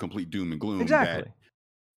saying this is complete doom and gloom that exactly.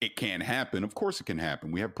 it can happen. Of course it can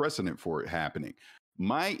happen. We have precedent for it happening.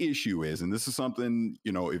 My issue is, and this is something,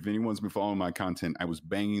 if anyone's been following my content, I was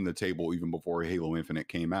banging the table even before Halo Infinite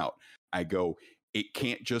came out. I go, it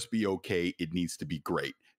can't just be okay. It needs to be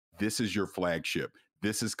great. This is your flagship.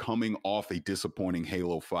 This is coming off a disappointing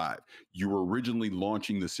Halo 5. You were originally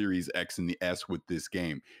launching the Series X and the S with this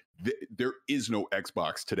game. There is no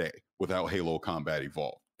Xbox today without Halo Combat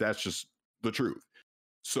Evolved. That's just the truth.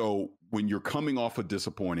 So when you're coming off a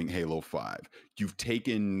disappointing Halo 5, you've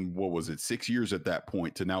taken, what was it, 6 years at that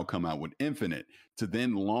point to now come out with Infinite, to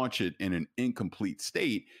then launch it in an incomplete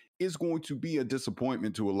state is going to be a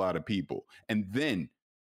disappointment to a lot of people. And then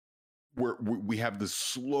we have this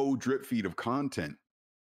slow drip feed of content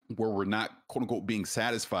where we're not quote unquote being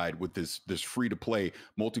satisfied with this free to play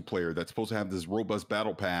multiplayer that's supposed to have this robust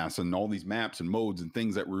battle pass and all these maps and modes and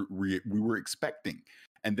things that we were expecting.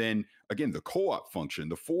 And then again, the co-op function,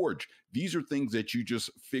 the Forge, these are things that you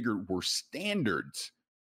just figured were standards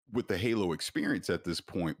with the Halo experience at this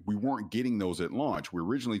point. We weren't getting those at launch. We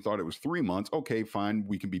originally thought it was 3 months. Okay, fine,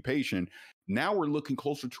 we can be patient. Now we're looking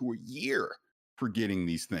closer to a year for getting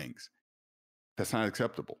these things. That's not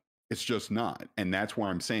acceptable. It's just not. And that's why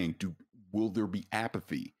I'm saying, will there be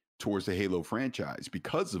apathy towards the Halo franchise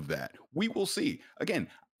because of that? We will see. Again,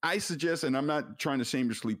 I suggest, and I'm not trying to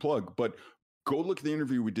shamelessly plug, but go look at the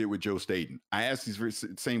interview we did with Joe Staten. I asked these very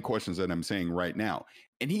same questions that I'm saying right now,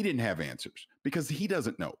 and he didn't have answers because he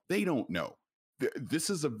doesn't know. They don't know. This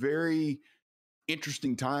is a very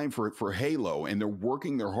interesting time for Halo, and they're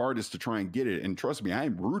working their hardest to try and get it. And trust me, I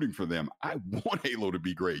am rooting for them. I want Halo to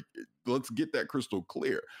be great. Let's get that crystal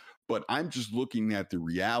clear. But I'm just looking at the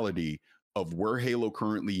reality of where Halo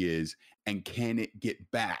currently is, and can it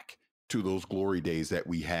get back to those glory days that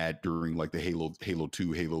we had during like the Halo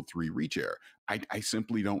 2, Halo 3 Reach era? I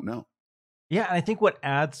simply don't know. Yeah, and I think what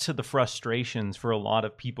adds to the frustrations for a lot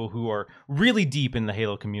of people who are really deep in the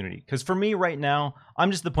Halo community, because for me right now,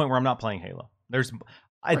 I'm just at the point where I'm not playing Halo.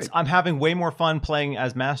 Right. I'm having way more fun playing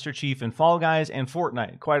as Master Chief in Fall Guys and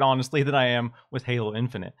Fortnite, quite honestly, than I am with Halo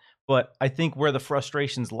Infinite. But I think where the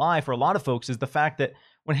frustrations lie for a lot of folks is the fact that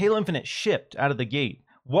when Halo Infinite shipped out of the gate,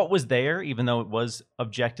 what was there, even though it was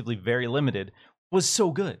objectively very limited, was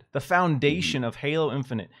so good. The Mhm. foundation of Halo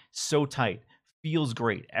Infinite, so tight, feels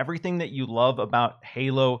great. Everything that you love about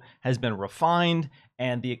Halo has been refined,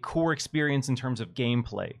 and the core experience in terms of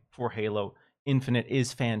gameplay for Halo Infinite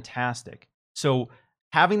is fantastic. So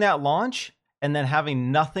having that launch and then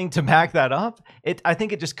having nothing to back that up, I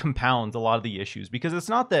think it just compounds a lot of the issues, because it's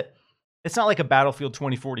not like a Battlefield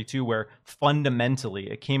 2042 where fundamentally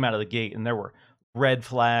it came out of the gate and there were red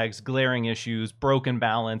flags, glaring issues, broken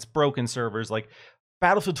balance, broken servers. Like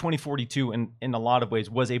Battlefield 2042 in a lot of ways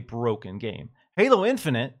was a broken game. Halo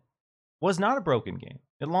Infinite was not a broken game.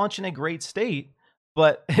 It launched in a great state,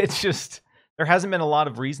 but it's just there hasn't been a lot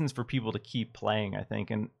of reasons for people to keep playing, I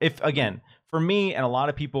think. And if Right. again, for me and a lot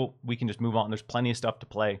of people, we can just move on. There's plenty of stuff to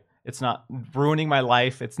play. It's not ruining my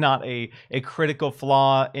life. It's not a critical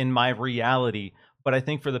flaw in my reality. But I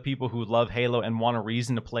think for the people who love Halo and want a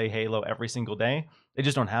reason to play Halo every single day, they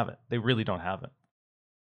just don't have it. They really don't have it.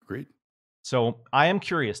 Great. So I am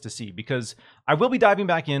curious to see, because I will be diving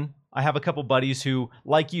back in. I have a couple buddies who,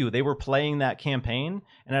 like you, they were playing that campaign,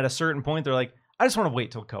 and at a certain point, they're like, I just want to wait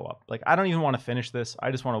till co-op. Like, I don't even want to finish this. I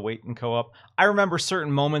just want to wait in co-op. I remember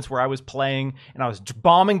certain moments where I was playing and I was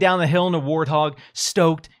bombing down the hill in a Warthog,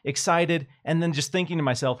 stoked, excited, and then just thinking to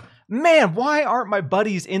myself, man, why aren't my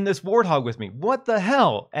buddies in this Warthog with me? What the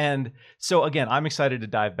hell? And so, again, I'm excited to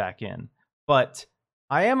dive back in. But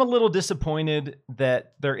I am a little disappointed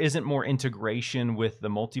that there isn't more integration with the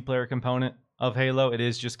multiplayer component of Halo. It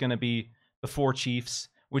is just going to be the four chiefs,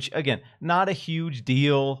 which again, not a huge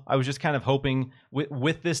deal. I was just kind of hoping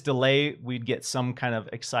with this delay, we'd get some kind of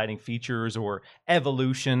exciting features or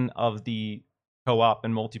evolution of the co-op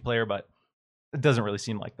and multiplayer, but it doesn't really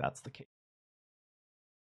seem like that's the case.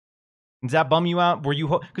 Does that bum you out? Were you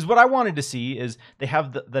because what I wanted to see is they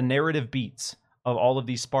have the narrative beats of all of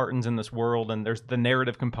these Spartans in this world, and there's the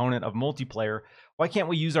narrative component of multiplayer. Why can't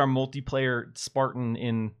we use our multiplayer Spartan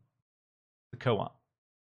in the co-op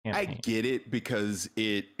I campaign? get it because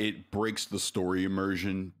it breaks the story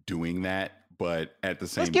immersion doing that, but at the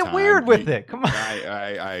Let's same get time, weird with it. Come on.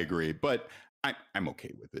 I agree, but I'm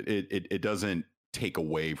okay with it. It doesn't take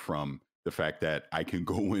away from the fact that I can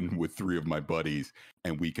go in with three of my buddies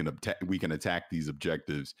and we can attack these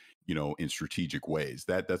objectives, in strategic ways.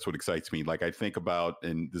 That's what excites me. Like I think about,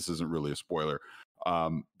 and this isn't really a spoiler,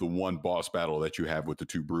 the one boss battle that you have with the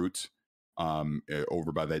two brutes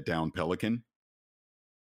over by that down pelican.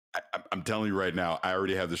 I'm telling you right now, I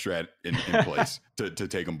already have the strat in place to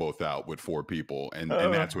take them both out with 4 people. And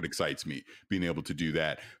that's what excites me, being able to do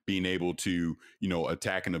that, being able to,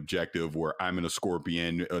 attack an objective where I'm in a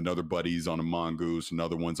Scorpion, another buddy's on a Mongoose,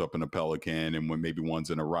 another one's up in a Pelican, and when maybe one's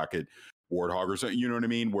in a Rocket Warthog or something, you know what I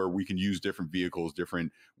mean? Where we can use different vehicles,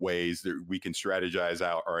 different ways that we can strategize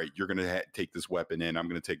out. All right, you're going to take this weapon in. I'm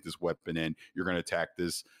going to take this weapon in. You're going to attack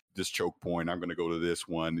this choke point. I'm going to go to this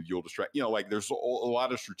one. You'll distract, like there's a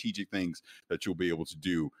lot of strategic things that you'll be able to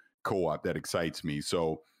do co-op that excites me.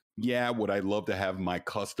 So yeah, would I love to have my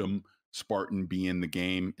custom Spartan be in the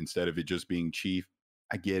game instead of it just being Chief?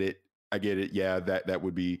 I get it. Yeah, that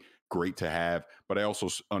would be great to have. But I also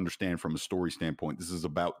understand from a story standpoint, this is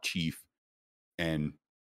about Chief. And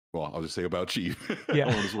well, I'll just say about Chief. Yeah. I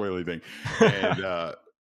don't want to spoil anything. And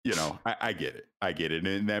I get it.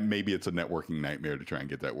 And that maybe it's a networking nightmare to try and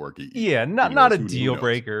get that working. Yeah, not a deal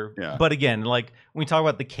breaker. Yeah. But again, like when we talk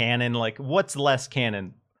about the canon, like what's less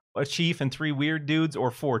canon? A chief and 3 weird dudes or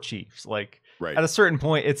 4 chiefs? Like right. At a certain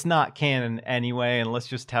point, it's not canon anyway, and let's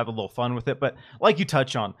just have a little fun with it. But like you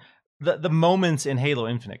touch on, the moments in Halo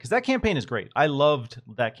Infinite, because that campaign is great. I loved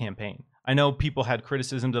that campaign. I know people had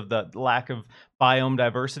criticisms of the lack of biome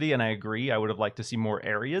diversity, and I agree. I would have liked to see more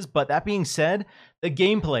areas. But that being said, the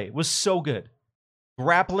gameplay was so good.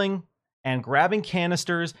 Grappling and grabbing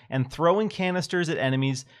canisters and throwing canisters at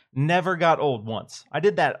enemies never got old once. I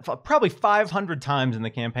did that probably 500 times in the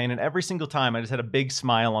campaign, and every single time I just had a big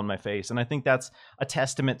smile on my face. And I think that's a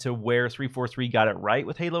testament to where 343 got it right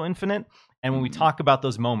with Halo Infinite. And when we talk about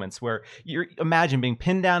those moments where you're imagine being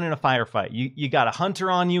pinned down in a firefight, you got a hunter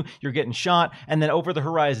on you, you're getting shot, and then over the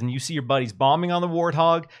horizon you see your buddies bombing on the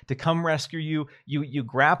Warthog to come rescue you. You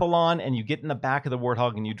grapple on and you get in the back of the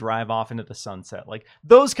Warthog and you drive off into the sunset. Like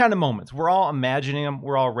those kind of moments, we're all imagining them,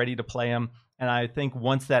 we're all ready to play them, and I think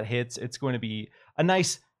once that hits, it's going to be a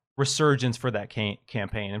nice resurgence for that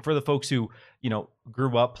campaign. And for the folks who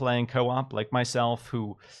grew up playing co-op like myself,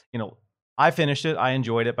 who I finished it, I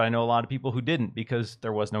enjoyed it, but I know a lot of people who didn't because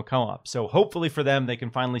there was no co-op. So hopefully for them, they can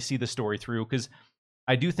finally see the story through, because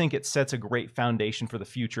I do think it sets a great foundation for the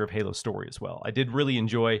future of Halo story as well. I did really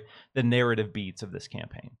enjoy the narrative beats of this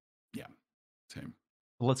campaign. Yeah, same.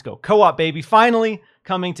 Let's go. Co-op, baby. Finally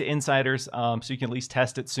coming to Insiders, so you can at least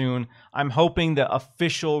test it soon. I'm hoping the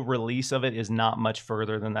official release of it is not much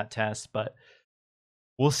further than that test, but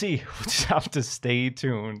we'll see. We'll just have to stay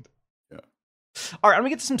tuned. All right, I'm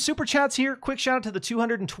going to get to some super chats here. Quick shout out to the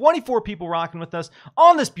 224 people rocking with us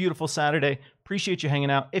on this beautiful Saturday. Appreciate you hanging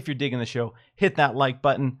out. If you're digging the show, hit that like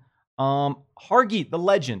button. Hargeet, the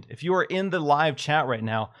legend, if you are in the live chat right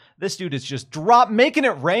now, this dude is just making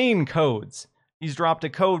it rain codes. He's dropped a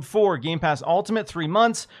code for Game Pass Ultimate, 3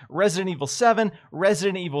 months, Resident Evil 7,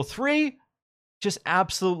 Resident Evil 3. Just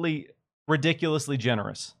absolutely ridiculously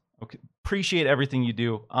generous. Okay, appreciate everything you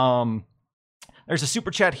do. There's a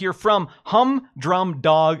super chat here from Humdrum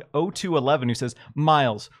Dog 0211 who says,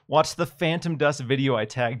 Miles, watch the Phantom Dust video I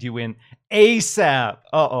tagged you in ASAP.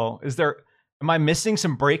 Am I missing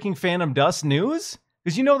some breaking Phantom Dust news?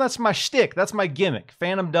 Because that's my shtick, that's my gimmick,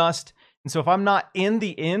 Phantom Dust. And so if I'm not in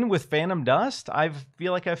the inn with Phantom Dust, I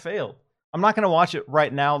feel like I failed. I'm not going to watch it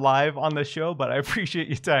right now live on the show, but I appreciate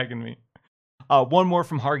you tagging me. One more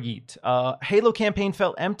from Hargeet. Halo campaign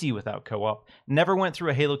felt empty without co-op. Never went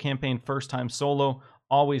through a Halo campaign first time solo.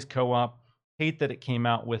 Always co-op. Hate that it came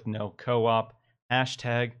out with no co-op.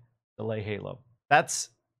 Hashtag delay Halo.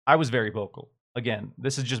 I was very vocal. Again,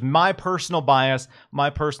 this is just my personal bias,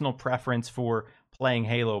 my personal preference for playing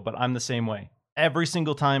Halo, but I'm the same way. Every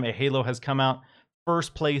single time a Halo has come out,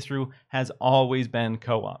 first playthrough has always been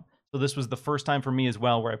co-op. So this was the first time for me as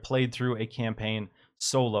well where I played through a campaign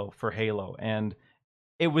solo for Halo, and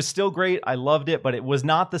it was still great. I loved it, but it was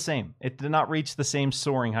not the same. It did not reach the same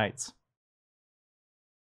soaring heights.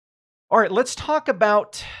 All right, let's talk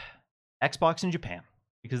about Xbox in Japan,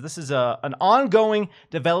 because this is an ongoing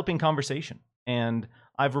developing conversation, and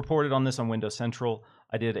I've reported on this on Windows Central.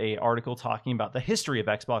 I did an article talking about the history of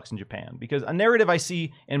Xbox in Japan, because a narrative I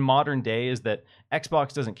see in modern day is that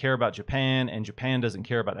Xbox doesn't care about Japan and Japan doesn't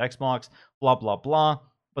care about Xbox, blah, blah, blah.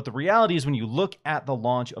 But the reality is when you look at the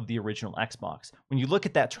launch of the original Xbox, when you look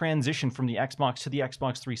at that transition from the Xbox to the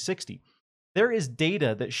Xbox 360, there is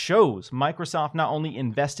data that shows Microsoft not only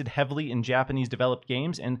invested heavily in Japanese developed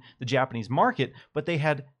games and the Japanese market, but they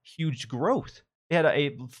had huge growth. They had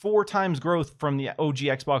a 4 times growth from the OG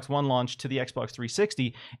Xbox One launch to the Xbox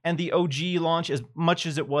 360, and the OG launch, as much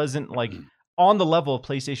as it wasn't like on the level of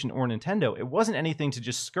PlayStation or Nintendo, it wasn't anything to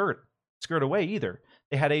just skirt away either.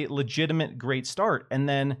 They had a legitimate great start, and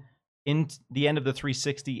then in the end of the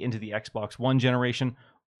 360 into the Xbox One generation,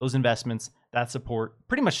 those investments, that support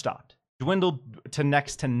pretty much stopped, dwindled to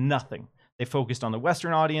next to nothing. They focused on the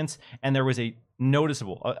Western audience, and there was a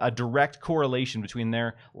noticeable, a direct correlation between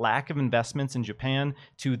their lack of investments in Japan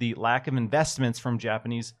to the lack of investments from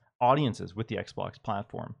Japanese audiences with the Xbox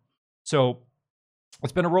platform. So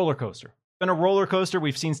it's been a roller coaster.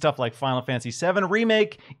 We've seen stuff like Final Fantasy VII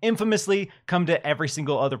Remake infamously come to every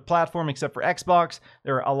single other platform except for Xbox.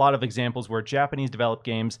 There are a lot of examples where Japanese developed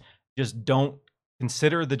games just don't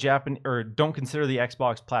consider the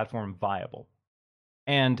Xbox platform viable.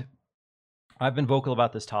 And I've been vocal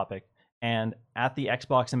about this topic. And at the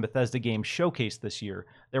Xbox and Bethesda Games Showcase this year,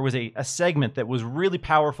 there was a segment that was really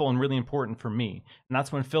powerful and really important for me. And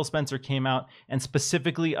that's when Phil Spencer came out and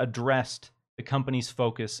specifically addressed the company's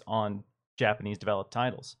focus on Japanese developed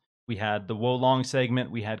titles. We had the Wolong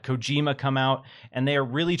segment, we had Kojima come out, and they are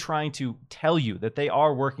really trying to tell you that they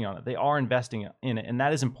are working on it. They are investing in it. And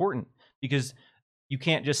that is important because you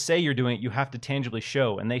can't just say you're doing it, you have to tangibly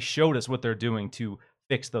show. And they showed us what they're doing to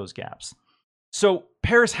fix those gaps. So,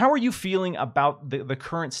 Parris, how are you feeling about the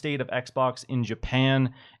current state of Xbox in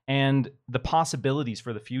Japan and the possibilities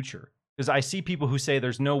for the future? Because I see people who say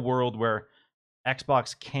there's no world where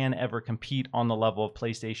Xbox can ever compete on the level of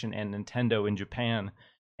PlayStation and Nintendo in Japan.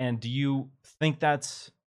 And do you think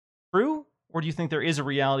that's true? Or do you think there is a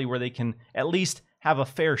reality where they can at least have a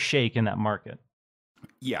fair shake in that market?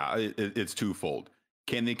 Yeah, it's twofold.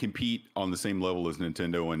 Can they compete on the same level as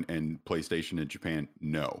Nintendo and PlayStation in Japan?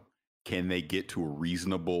 No. Can they get to a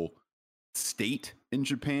reasonable state in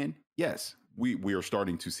Japan? Yes, we are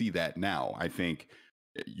starting to see that now. I think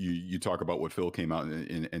you talk about what Phil came out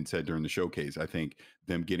and said during the showcase. I think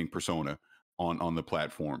them getting Persona on the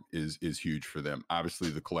platform is huge for them. Obviously,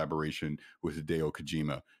 the collaboration with Hideo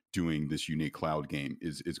Kojima doing this unique cloud game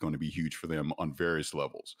is going to be huge for them on various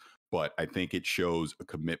levels. But I think it shows a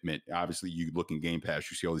commitment. Obviously, you look in Game Pass,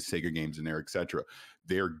 you see all these Sega games in there, etc.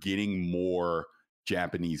 They're getting more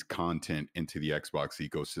Japanese content into the Xbox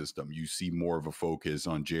ecosystem. You see more of a focus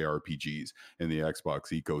on JRPGs in the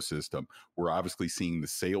Xbox ecosystem. We're obviously seeing the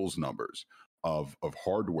sales numbers of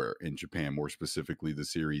hardware in Japan, more specifically the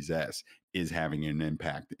Series S, is having an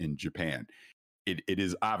impact in Japan. It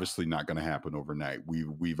is obviously not going to happen overnight.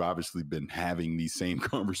 We've obviously been having these same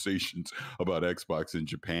conversations about Xbox in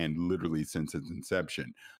Japan literally since its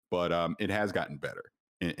inception, but it has gotten better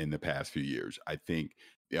in the past few years. I think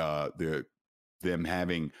them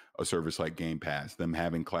having a service like Game Pass, them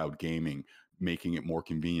having cloud gaming, making it more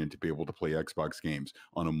convenient to be able to play Xbox games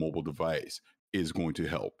on a mobile device is going to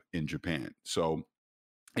help in Japan. So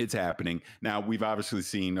it's happening. Now, we've obviously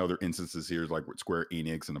seen other instances here, like with Square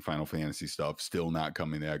Enix and the Final Fantasy stuff, still not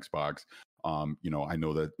coming to Xbox. I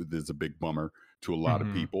know that there's a big bummer to a lot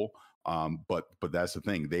of people, but that's the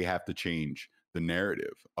thing. They have to change the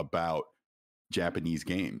narrative about Japanese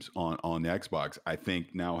games on Xbox. I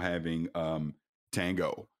think now having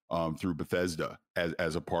Tango through Bethesda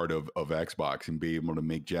as a part of Xbox and be able to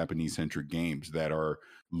make Japanese centric games that are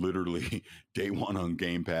literally day one on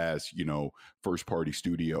Game Pass, first party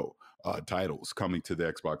studio titles coming to the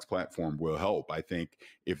Xbox platform will help. I think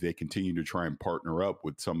if they continue to try and partner up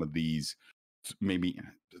with some of these, maybe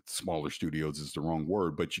smaller studios is the wrong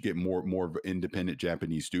word, but you get more of independent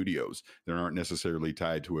Japanese studios that aren't necessarily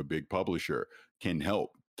tied to a big publisher, can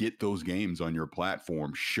help get those games on your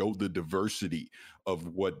platform, show the diversity of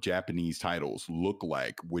what Japanese titles look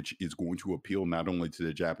like, which is going to appeal not only to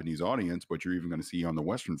the Japanese audience, but you're even going to see on the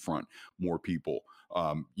Western front more people,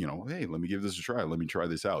 hey, let me give this a try. Let me try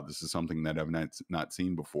this out. This is something that I've not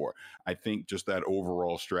seen before. I think just that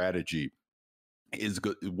overall strategy is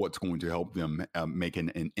what's going to help them make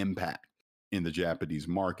an impact in the Japanese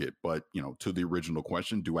market. But, to the original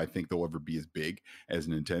question, do I think they'll ever be as big as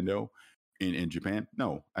Nintendo in Japan?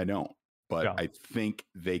 No, I don't. But yeah, I think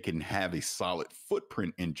they can have a solid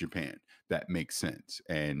footprint in Japan that makes sense.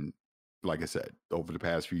 And like I said, over the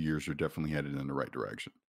past few years, they're definitely headed in the right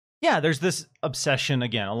direction. Yeah, there's this obsession,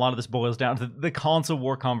 again, a lot of this boils down to the console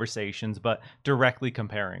war conversations, but directly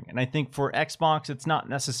comparing. And I think for Xbox, it's not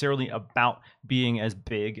necessarily about being as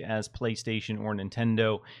big as PlayStation or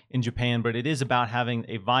Nintendo in Japan, but it is about having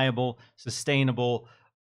a viable, sustainable,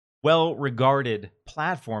 well-regarded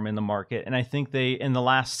platform in the market. And I think in the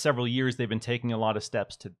last several years, they've been taking a lot of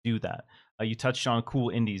steps to do that. You touched on cool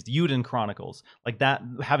indies, Yuden Chronicles, like that,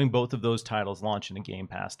 having both of those titles launch in a Game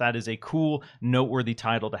Pass. That is a cool, noteworthy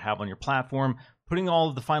title to have on your platform. putting all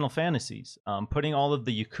of the Final Fantasies, putting all of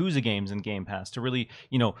the Yakuza games in Game Pass to really,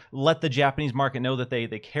 let the Japanese market know that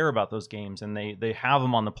they care about those games and they have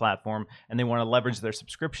them on the platform and they want to leverage their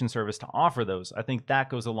subscription service to offer those. I think that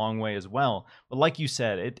goes a long way as well. But like you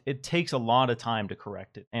said, it takes a lot of time to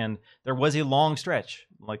correct it. And there was a long stretch,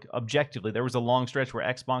 like objectively, there was a long stretch where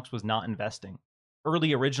Xbox was not investing.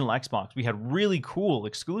 Early original Xbox, we had really cool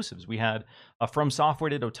exclusives. We had From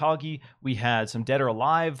Software did Otage. We had some Dead or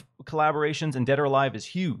Alive collaborations, and Dead or Alive is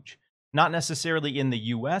huge. Not necessarily in the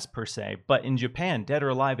US per se, but in Japan, Dead or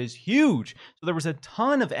Alive is huge. So there was a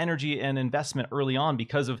ton of energy and investment early on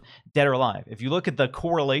because of Dead or Alive. If you look at the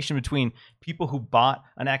correlation between people who bought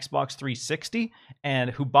an Xbox 360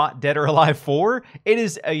 and who bought Dead or Alive 4, it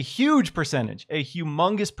is a huge percentage, a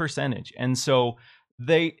humongous percentage. And so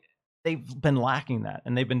they've been lacking that,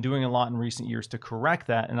 and they've been doing a lot in recent years to correct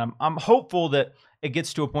that. And I'm hopeful that it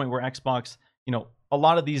gets to a point where Xbox, a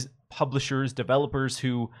lot of these publishers, developers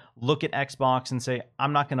who look at Xbox and say,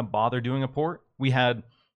 I'm not going to bother doing a port. We had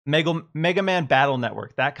Mega Man Battle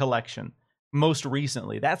Network, that collection, most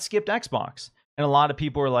recently, that skipped Xbox. And a lot of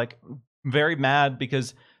people are like very mad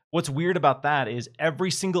because what's weird about that is every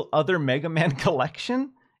single other Mega Man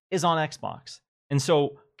collection is on Xbox. And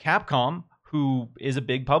so Capcom, who is a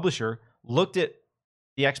big publisher, looked at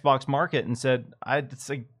the Xbox market and said, it's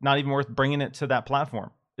like not even worth bringing it to that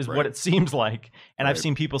platform, is what it seems like. And I've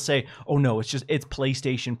seen people say, oh no, it's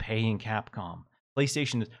PlayStation paying Capcom.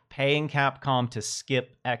 PlayStation is paying Capcom to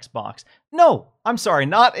skip Xbox. No, I'm sorry,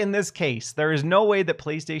 not in this case. There is no way that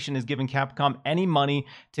PlayStation is giving Capcom any money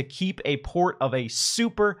to keep a port of a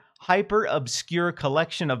super hyper obscure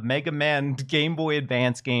collection of Mega Man Game Boy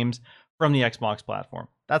Advance games from the Xbox platform.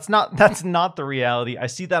 That's not the reality. I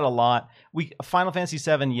see that a lot. Final Fantasy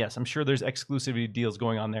VII, yes, I'm sure there's exclusivity deals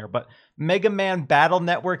going on there, but Mega Man Battle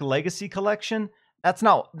Network Legacy Collection, that's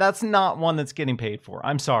not one that's getting paid for.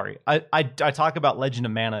 I'm sorry. I talk about Legend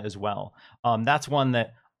of Mana as well. That's one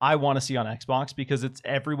that I want to see on Xbox because it's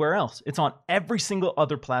everywhere else. It's on every single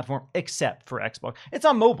other platform except for Xbox. It's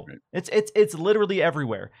on mobile. It's literally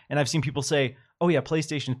everywhere. And I've seen people say, oh yeah,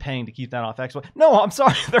 PlayStation's paying to keep that off Xbox. No, I'm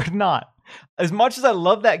sorry, they're not. As much as I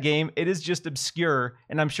love that game, it is just obscure,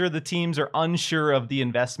 and I'm sure the teams are unsure of the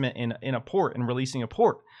investment in a port and releasing a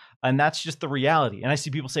port. And that's just the reality. And I see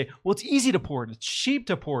people say, well, it's easy to port, it's cheap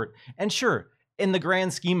to port. And sure, in the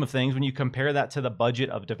grand scheme of things, when you compare that to the budget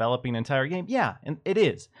of developing an entire game, yeah, and it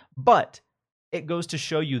is. But it goes to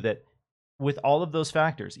show you that with all of those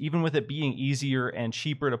factors, even with it being easier and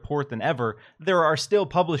cheaper to port than ever, there are still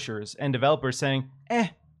publishers and developers saying,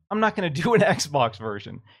 I'm not going to do an Xbox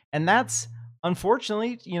version. And that's,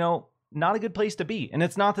 unfortunately, not a good place to be. And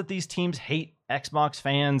it's not that these teams hate Xbox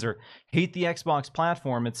fans or hate the Xbox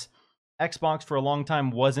platform. It's Xbox for a long time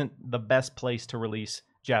wasn't the best place to release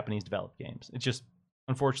Japanese developed games. It just,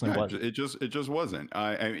 unfortunately, wasn't. It just wasn't.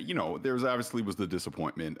 There's obviously was the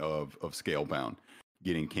disappointment of Scalebound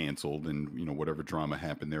getting canceled and whatever drama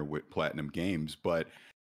happened there with Platinum Games, but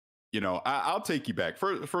I'll take you back.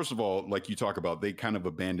 First of all, like you talk about, they kind of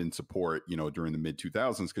abandoned support, during the mid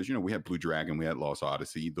 2000s because we had Blue Dragon, we had Lost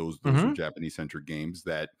Odyssey. Those were Japanese centric games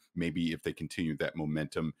that maybe if they continued that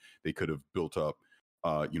momentum, they could have built up,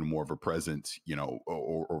 more of a presence,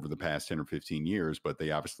 over the past 10 or 15 years. But they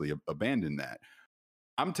obviously abandoned that.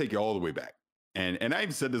 I'm taking all the way back, and I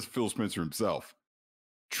even said this to Phil Spencer himself.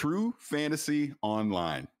 True Fantasy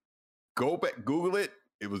Online. Go back, Google it.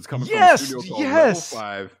 It was coming from a studio called Level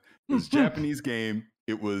 5. It was a Japanese game.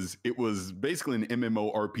 It was basically an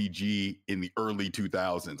MMORPG in the early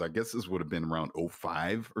 2000s. I guess this would have been around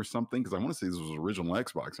 05 or something, because I want to say this was original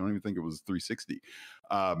Xbox. I don't even think it was 360.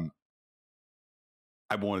 I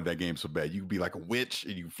wanted that game so bad. You could be like a witch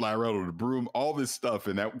and you fly around with a broom, all this stuff.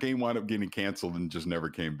 And that game wound up getting canceled and just never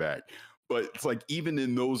came back. But it's like, even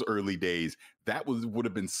in those early days, that would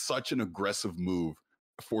have been such an aggressive move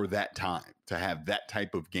for that time to have that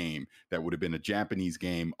type of game that would have been a Japanese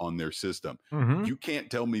game on their system. You can't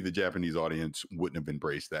tell me the Japanese audience wouldn't have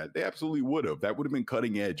embraced that. They absolutely would have. That would have been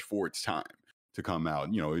cutting edge for its time to come out.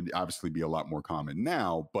 It'd obviously be a lot more common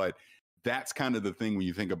now, but that's kind of the thing when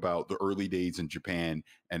you think about the early days in Japan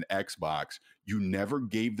and Xbox. You never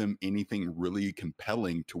gave them anything really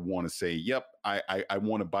compelling to want to say, yep, I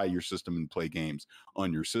want to buy your system and play games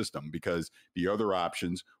on your system, because the other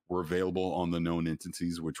options were available on the known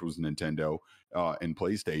entities, which was Nintendo and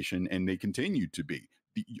PlayStation, and they continued to be.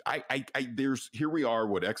 Here we are,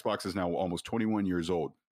 what Xbox is now almost 21 years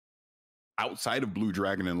old. Outside of Blue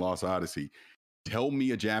Dragon and Lost Odyssey, tell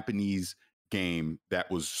me a Japanese game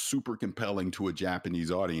that was super compelling to a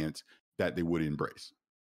Japanese audience that they would embrace.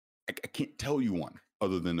 I can't tell you one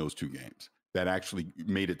other than those two games that actually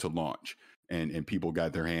made it to launch. and people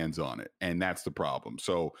got their hands on it, and that's the problem.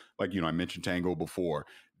 So, like, I mentioned Tango before.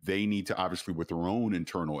 They need to, obviously, with their own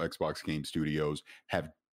internal Xbox game studios, have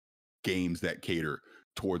games that cater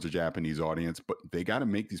towards a Japanese audience, but they got to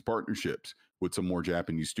make these partnerships with some more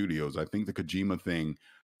Japanese studios. I think the Kojima thing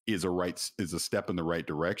is a step in the right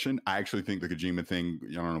direction. I actually think the Kojima thing,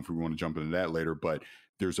 I don't know if we want to jump into that later, but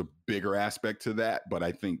there's a bigger aspect to that. But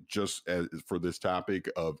I think, just as for this topic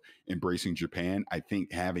of embracing Japan, I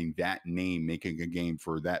think having that name, making a game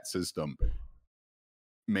for that system,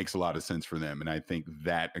 makes a lot of sense for them. And I think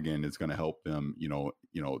that, again, is going to help them,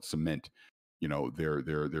 cement,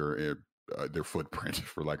 their footprint,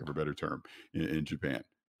 for lack of a better term, in Japan.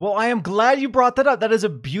 Well, I am glad you brought that up. That is a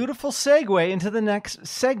beautiful segue into the next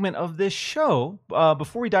segment of this show.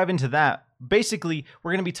 Before we dive into that, basically,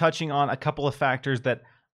 we're going to be touching on a couple of factors that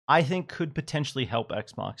I think could potentially help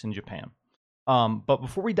Xbox in Japan. But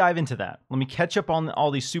before we dive into that, let me catch up on all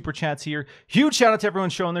these super chats here. Huge shout out to everyone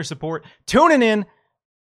showing their support, tuning in,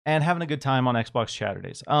 and having a good time on Xbox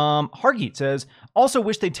Chatterdays. Hargeet says, also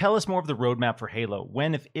wish they'd tell us more of the roadmap for Halo.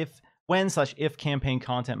 When/if campaign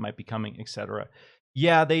content might be coming, etc.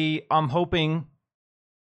 Yeah, I'm hoping,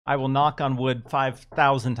 I will knock on wood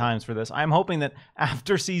 5,000 times for this. I'm hoping that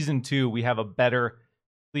after Season 2, we have a better,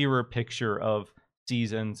 clearer picture of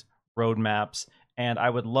seasons, roadmaps, and I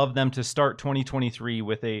would love them to start 2023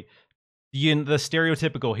 with the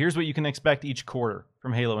stereotypical, here's what you can expect each quarter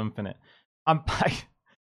from Halo Infinite.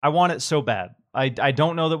 I want it so bad. I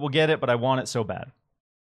don't know that we'll get it, but I want it so bad.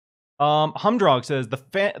 Humdrog says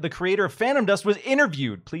the creator of Phantom Dust was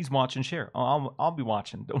interviewed. Please watch and share. I'll be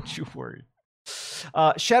watching. Don't you worry.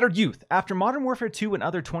 Shattered Youth. After Modern Warfare 2 and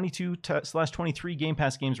other 22/23 Game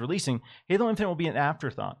Pass games releasing, Halo Infinite will be an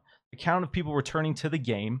afterthought. The count of people returning to the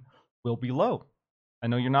game will be low. I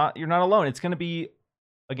know you're not alone. It's going to be,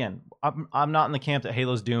 again, I'm not in the camp that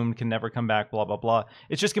Halo's doomed, can never come back, blah, blah, blah.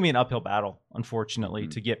 It's just going to be an uphill battle, unfortunately,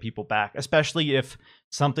 to get people back, especially if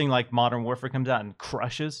something like Modern Warfare comes out and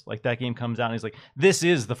crushes, like that game comes out and he's like, this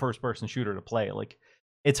is the first-person shooter to play. Like,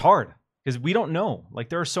 it's hard because we don't know. Like,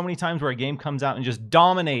 there are so many times where a game comes out and just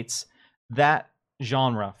dominates that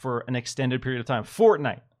genre for an extended period of time.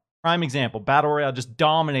 Fortnite, prime example. Battle Royale just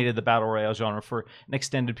dominated the Battle Royale genre for an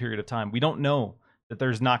extended period of time. We don't know that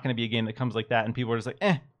there's not going to be a game that comes like that and people are just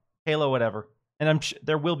like, Halo, whatever. And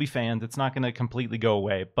there will be fans. It's not going to completely go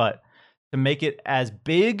away. But to make it as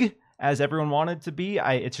big as everyone wanted it to be,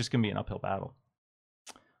 it's just going to be an uphill battle.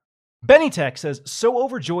 Benny Tech says, so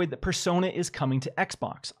overjoyed that Persona is coming to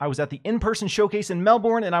Xbox. I was at the in-person showcase in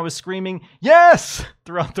Melbourne and I was screaming, yes,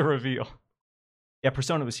 throughout the reveal. Yeah,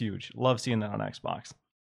 Persona was huge. Love seeing that on Xbox.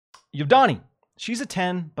 Yvdani, she's a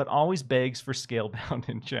 10, but always begs for Scalebound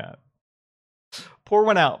in chat. Pour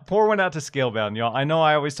one out to Scalebound, y'all. I know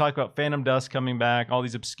I always talk about Phantom Dust coming back, all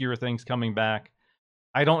these obscure things coming back.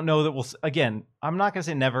 I don't know that again, I'm not going to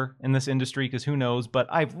say never in this industry because who knows, but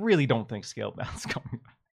I really don't think Scalebound's coming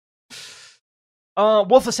back.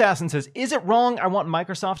 Wolf Assassin says, is it wrong I want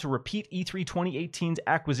Microsoft to repeat E3 2018's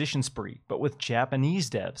acquisition spree, but with Japanese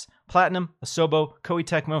devs? Platinum, Asobo, Koei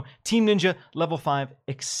Tecmo, Team Ninja, Level 5,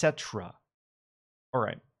 etc. All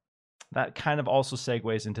right. That kind of also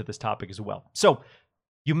segues into this topic as well. So,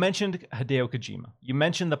 you mentioned Hideo Kojima. You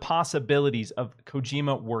mentioned the possibilities of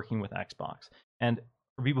Kojima working with Xbox. And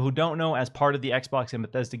for people who don't know, as part of the Xbox and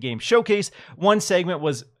Bethesda Game Showcase, one segment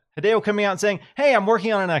was Hideo coming out and saying, hey, I'm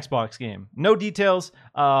working on an Xbox game. No details.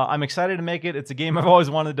 I'm excited to make it. It's a game I've always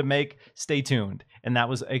wanted to make. Stay tuned. And that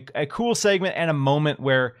was a cool segment and a moment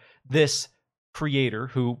where this creator,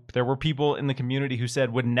 who there were people in the community who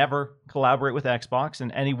said would never collaborate with Xbox in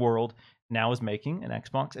any world, now is making an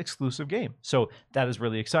Xbox exclusive game. So that is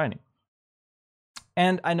really exciting.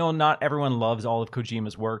 And I know not everyone loves all of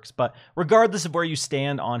Kojima's works, but regardless of where you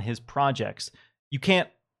stand on his projects, you can't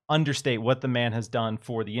understate what the man has done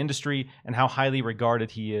for the industry and how highly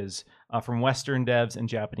regarded he is from Western devs and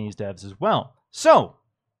Japanese devs as well. So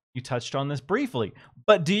you touched on this briefly,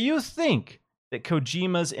 but do you think that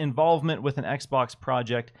Kojima's involvement with an Xbox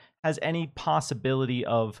project has any possibility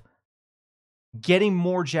of getting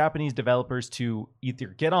more Japanese developers to either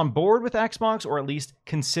get on board with Xbox or at least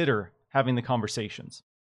consider having the conversations?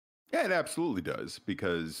 Yeah, it absolutely does,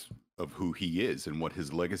 because of who he is and what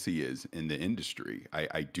his legacy is in the industry.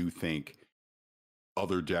 I do think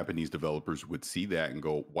other Japanese developers would see that and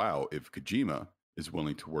go, wow, if Kojima is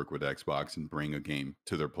willing to work with Xbox and bring a game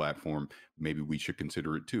to their platform, maybe we should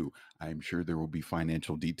consider it too. I'm sure there will be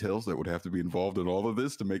financial details that would have to be involved in all of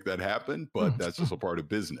this to make that happen, but that's just a part of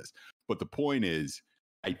business. But the point is,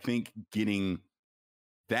 I think getting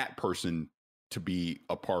that person to be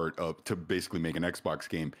a part of, to basically make an Xbox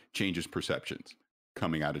game, changes perceptions.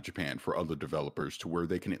 coming out of Japan for other developers to where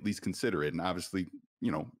they can at least consider it. And obviously,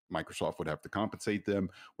 Microsoft would have to compensate them,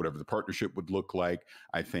 whatever the partnership would look like.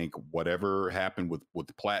 I think whatever happened with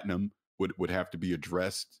the Platinum would have to be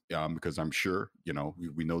addressed, because I'm sure,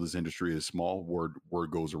 we know this industry is small.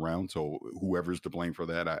 Word goes around. So whoever's to blame for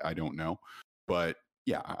that, I don't know. But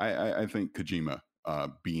yeah, I think Kojima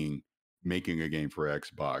making a game for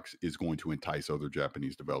Xbox is going to entice other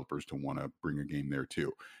Japanese developers to want to bring a game there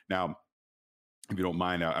too. Now, if you don't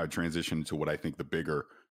mind, I transition to what I think the bigger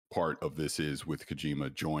part of this is with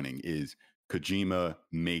Kojima joining is Kojima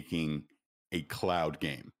making a cloud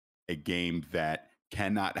game, a game that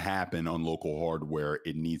cannot happen on local hardware.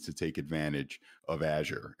 It needs to take advantage of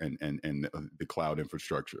Azure and the cloud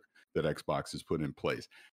infrastructure that Xbox has put in place.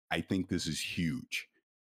 I think this is huge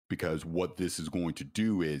because what this is going to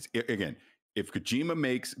do is, again, if Kojima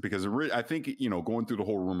makes, because I think, going through the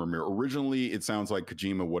whole rumor mill, originally it sounds like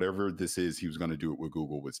Kojima, whatever this is, he was going to do it with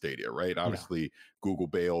Google with Stadia, right? Obviously, Google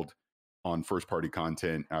bailed on first party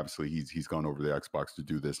content. Obviously, he's gone over to the Xbox to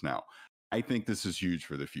do this now. I think this is huge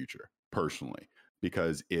for the future, personally,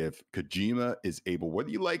 because if Kojima is able, whether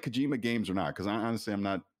you like Kojima games or not, because honestly, I'm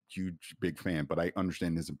not a huge, big fan, but I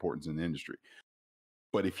understand his importance in the industry.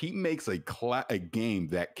 But if he makes a game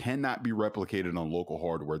that cannot be replicated on local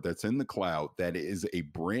hardware, that's in the cloud, that is a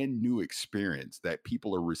brand new experience that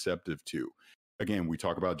people are receptive to. Again, we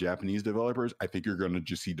talk about Japanese developers. I think you're going to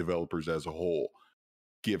just see developers as a whole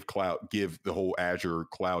give the whole Azure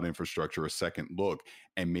cloud infrastructure a second look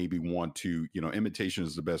and maybe want to, imitation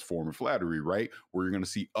is the best form of flattery, right? Where you're going to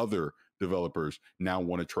see other developers now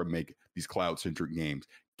want to try to make these cloud-centric games.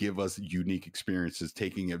 Give us unique experiences,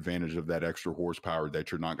 taking advantage of that extra horsepower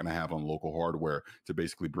that you're not going to have on local hardware to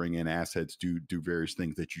basically bring in assets, do various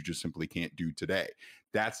things that you just simply can't do today.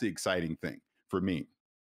 That's the exciting thing for me.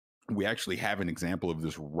 We actually have an example of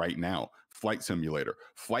this right now. Flight Simulator.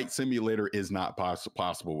 Flight Simulator is not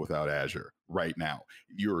possible without Azure right now.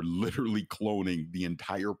 You're literally cloning the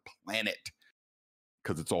entire planet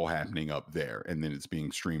because it's all happening up there, and then it's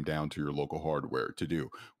being streamed down to your local hardware to do.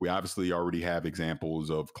 We obviously already have examples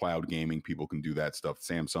of cloud gaming. People can do that stuff.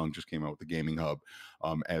 Samsung just came out with the gaming hub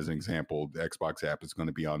as an example. The Xbox app is going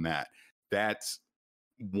to be on that. That's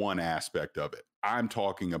one aspect of it. I'm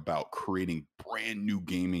talking about creating brand new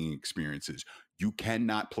gaming experiences. You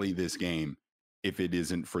cannot play this game if it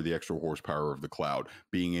isn't for the extra horsepower of the cloud,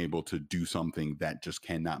 being able to do something that just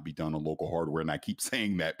cannot be done on local hardware. And I keep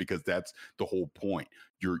saying that because that's the whole point.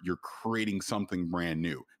 You're creating something brand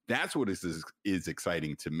new. That's what is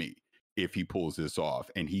exciting to me if he pulls this off,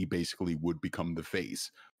 and he basically would become the face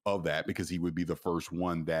of that because he would be the first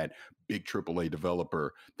one, that big AAA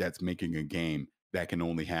developer that's making a game that can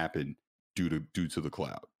only happen due to the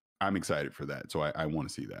cloud. I'm excited for that. So I want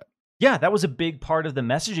to see that. Yeah, that was a big part of the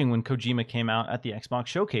messaging when Kojima came out at the Xbox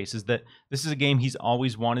showcase, is that this is a game he's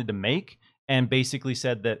always wanted to make, and basically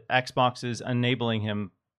said that Xbox is enabling him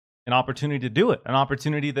an opportunity to do it, an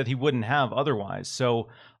opportunity that he wouldn't have otherwise. So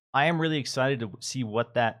I am really excited to see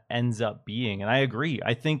what that ends up being. And I agree.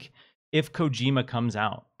 I think if Kojima comes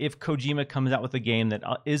out with a game that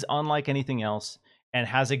is unlike anything else and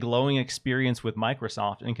has a glowing experience with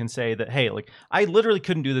Microsoft and can say that, hey, like, I literally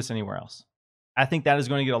couldn't do this anywhere else, I think that is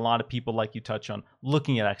going to get a lot of people, like you touch on,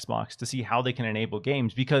 looking at Xbox to see how they can enable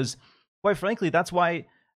games, because quite frankly, that's why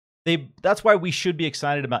we should be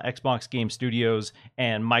excited about Xbox Game Studios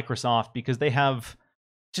and Microsoft, because they have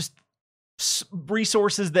just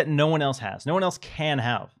resources that no one else has. No one else can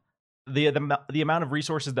have. The amount of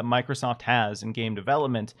resources that Microsoft has in game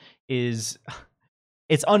development it's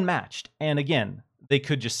unmatched. And again, they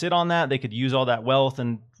could just sit on that. They could use all that wealth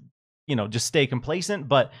and just stay complacent.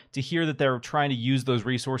 But to hear that they're trying to use those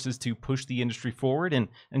resources to push the industry forward and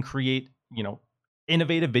create,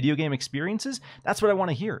 innovative video game experiences, that's what I want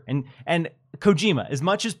to hear. And Kojima, as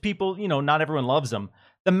much as people, not everyone loves him,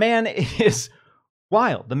 the man is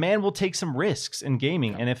wild. The man will take some risks in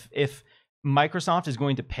gaming. And if Microsoft is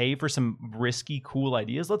going to pay for some risky, cool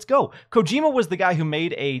ideas, let's go. Kojima was the guy who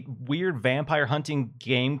made a weird vampire hunting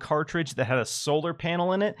game cartridge that had a solar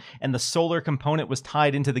panel in it, and the solar component was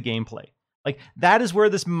tied into the gameplay. Like, that is where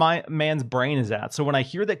this man's brain is at. So when I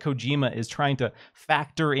hear that Kojima is trying to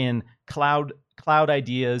factor in cloud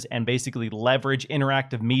ideas and basically leverage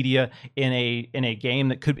interactive media in a game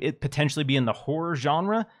that could potentially be in the horror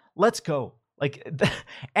genre, let's go. Like,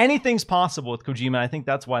 anything's possible with Kojima. I think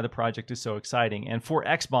that's why the project is so exciting. And for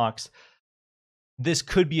Xbox, this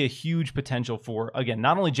could be a huge potential for, again,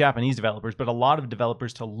 not only Japanese developers, but a lot of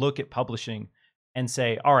developers to look at publishing and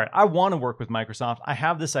say, all right, I want to work with Microsoft. I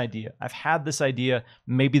have this idea. I've had this idea.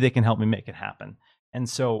 Maybe they can help me make it happen. And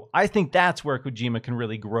so I think that's where Kojima can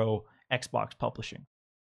really grow Xbox publishing.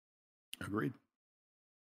 Agreed.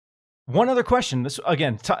 One other question. This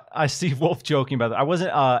again, I see Wolf joking about that. I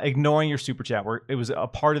wasn't ignoring your super chat. It was a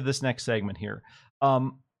part of this next segment here.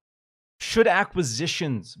 Should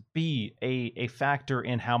acquisitions be a factor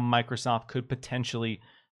in how Microsoft could potentially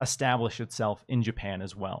establish itself in Japan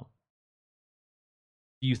as well?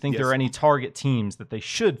 Do you think there are any target teams that they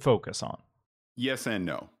should focus on? Yes and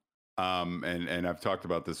no. And I've talked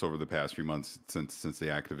about this over the past few months since the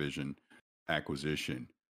Activision acquisition.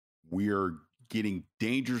 We are getting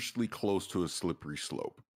dangerously close to a slippery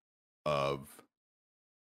slope of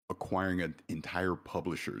acquiring an entire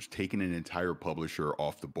publishers, taking an entire publisher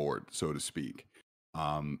off the board, so to speak.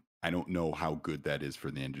 I don't know how good that is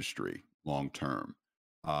for the industry long term.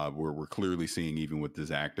 We're clearly seeing, even with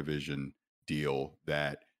this Activision deal,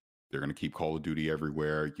 that they're going to keep Call of Duty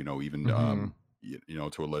everywhere. Even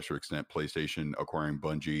to a lesser extent, PlayStation acquiring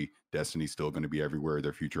Bungie, Destiny's still going to be everywhere.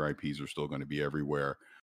 Their future IPs are still going to be everywhere.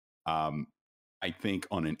 I think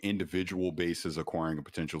on an individual basis, acquiring a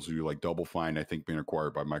potential studio like Double Fine, I think being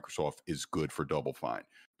acquired by Microsoft is good for Double Fine,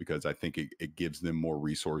 because I think it gives them more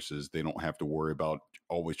resources. They don't have to worry about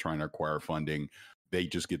always trying to acquire funding. They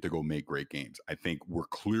just get to go make great games. I think we're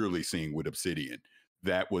clearly seeing with Obsidian,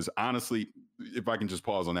 that was honestly, if I can just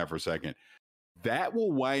pause on that for a second, that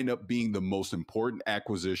will wind up being the most important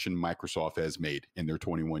acquisition Microsoft has made in their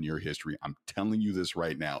 21-year history. I'm telling you this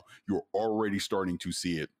right now. You're already starting to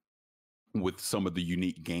see it with some of the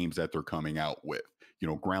unique games that they're coming out with.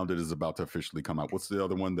 Grounded is about to officially come out. What's the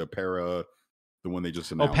other one? The one they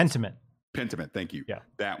just announced. Pentiment. Pentiment, thank you. Yeah.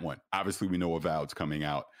 That one. Obviously, we know Avowed's coming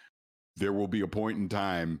out. There will be a point in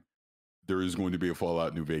time, there is going to be a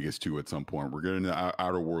Fallout New Vegas 2 at some point. We're getting to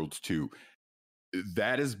Outer Worlds 2.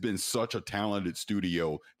 That has been such a talented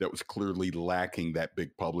studio that was clearly lacking that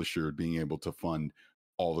big publisher being able to fund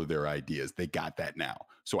all of their ideas. They got that now.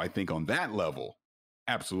 So I think on that level,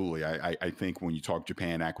 absolutely. I think when you talk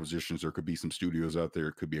Japan acquisitions, there could be some studios out there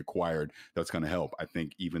that could be acquired that's going to help. I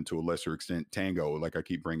think even to a lesser extent, Tango, like I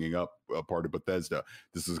keep bringing up, a part of Bethesda,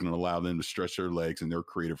 this is going to allow them to stretch their legs and their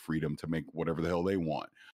creative freedom to make whatever the hell they want.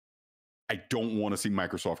 I don't want to see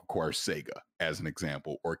Microsoft acquire Sega, as an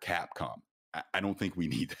example, or Capcom. I don't think we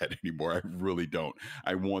need that anymore. I really don't.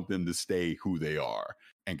 I want them to stay who they are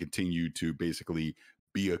and continue to basically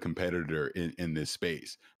be a competitor in this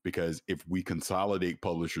space, because if we consolidate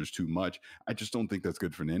publishers too much, I just don't think that's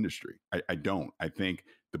good for the industry. I don't. I think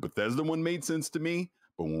the Bethesda one made sense to me,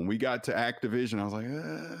 but when we got to Activision, I was like,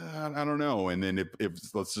 I don't know. And then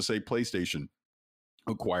if let's just say PlayStation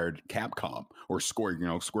acquired Capcom or Square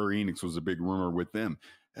Enix was a big rumor with them.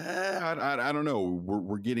 I don't know.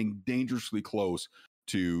 We're getting dangerously close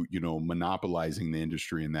to, monopolizing the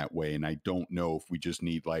industry in that way. And I don't know if we just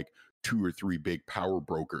need like 2 or 3 big power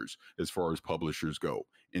brokers as far as publishers go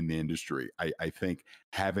in the industry. I think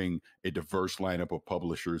having a diverse lineup of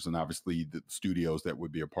publishers, and obviously the studios that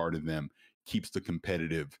would be a part of them, keeps the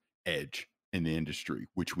competitive edge in the industry,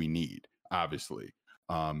 which we need, obviously.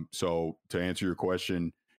 So to answer your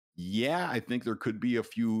question, yeah, I think there could be a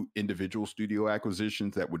few individual studio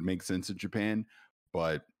acquisitions that would make sense in Japan,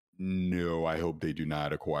 but no, I hope they do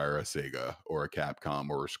not acquire a Sega or a Capcom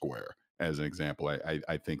or a Square, as an example.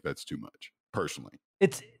 I think that's too much, personally.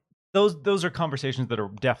 It's those are conversations that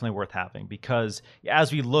are definitely worth having, because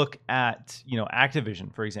as we look at,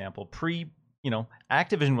 Activision, for example,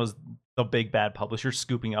 Activision was the big bad publisher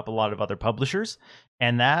scooping up a lot of other publishers,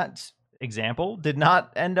 and that example did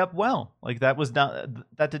not end up well. Like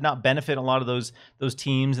that did not benefit a lot of those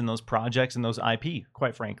teams and those projects and those IP,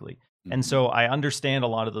 quite frankly. Mm-hmm. And so I understand a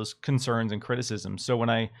lot of those concerns and criticisms. So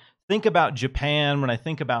when I think about Japan, when I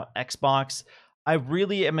think about Xbox, I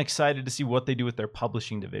really am excited to see what they do with their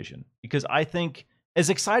publishing division, because I think, as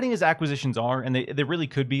exciting as acquisitions are, and they really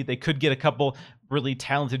could be, they could get a couple really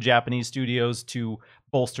talented Japanese studios to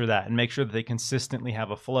bolster that and make sure that they consistently have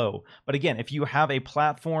a flow. But again, if you have a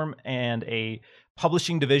platform and a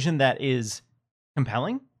publishing division that is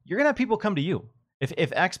compelling, you're going to have people come to you.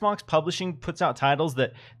 If Xbox Publishing puts out titles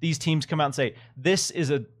that these teams come out and say, this is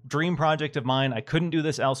a dream project of mine, I couldn't do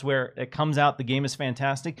this elsewhere, it comes out, the game is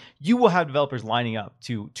fantastic, you will have developers lining up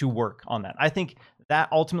to work on that. I think that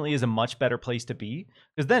ultimately is a much better place to be,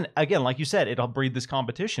 because then, again, like you said, it'll breed this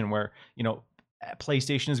competition where,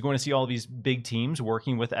 PlayStation is going to see all these big teams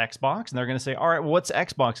working with Xbox, and they're going to say, all right, well, what's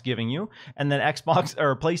Xbox giving you? And then Xbox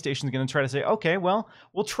or PlayStation is going to try to say, okay, well,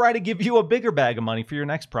 we'll try to give you a bigger bag of money for your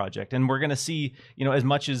next project. And we're going to see, as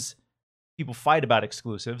much as people fight about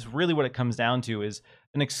exclusives, really what it comes down to is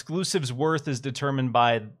an exclusive's worth is determined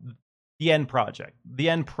by the end project,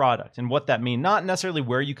 the end product, and what that means, not necessarily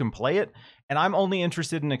where you can play it. And I'm only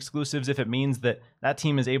interested in exclusives if it means that that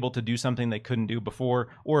team is able to do something they couldn't do before,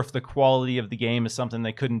 or if the quality of the game is something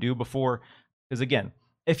they couldn't do before. Because again,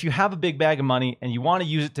 if you have a big bag of money and you want to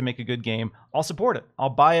use it to make a good game, I'll support it. I'll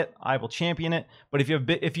buy it. I will champion it. But if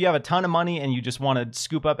you have a ton of money and you just want to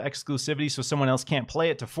scoop up exclusivity so someone else can't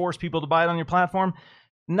play it to force people to buy it on your platform,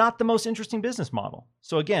 not the most interesting business model.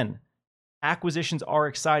 So again, acquisitions are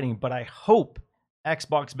exciting, but I hope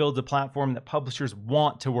Xbox builds a platform that publishers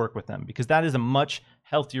want to work with them, because that is a much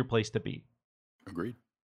healthier place to be. Agreed.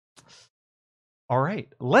 All right,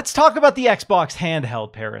 let's talk about the Xbox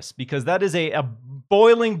handheld, Parris, because that is a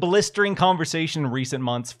boiling, blistering conversation in recent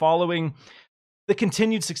months following the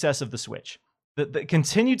continued success of the Switch. The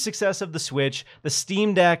continued success of the Switch, the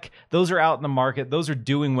Steam Deck, those are out in the market. Those are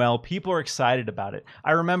doing well. People are excited about it.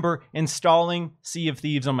 I remember installing Sea of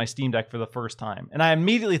Thieves on my Steam Deck for the first time, and I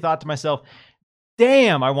immediately thought to myself,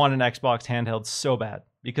 damn, I want an Xbox handheld so bad.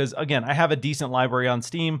 Because again, I have a decent library on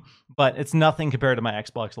Steam, but it's nothing compared to my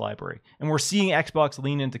Xbox library. And we're seeing Xbox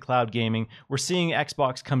lean into cloud gaming. We're seeing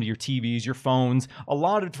Xbox come to your TVs, your phones, a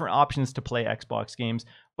lot of different options to play Xbox games,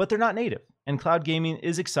 but they're not native. And cloud gaming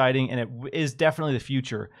is exciting, and it is definitely the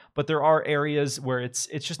future. But there are areas where it's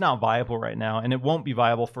just not viable right now, and it won't be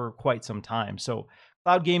viable for quite some time. So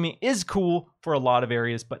cloud gaming is cool for a lot of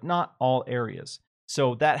areas, but not all areas.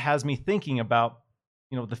 So that has me thinking about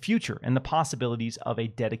the future and the possibilities of a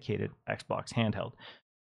dedicated Xbox handheld.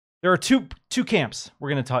 There are two camps we're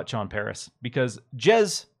going to touch on, Parris, because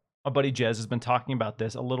Jez, my buddy Jez, has been talking about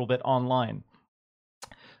this a little bit online.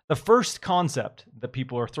 The first concept that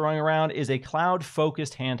people are throwing around is a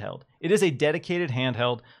cloud-focused handheld. It is a dedicated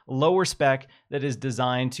handheld, lower spec, that is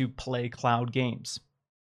designed to play cloud games.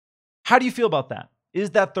 How do you feel about that? Is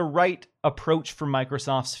that the right approach for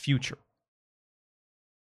Microsoft's future?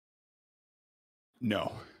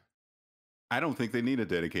 No, I don't think they need a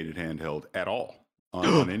dedicated handheld at all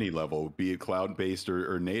on any level, be it cloud-based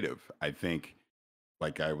or native. I think,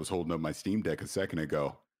 like I was holding up my Steam Deck a second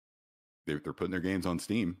ago, they're putting their games on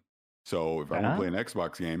Steam. So if I want to play an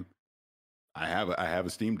Xbox game, I have a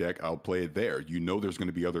Steam Deck. I'll play it there. There's going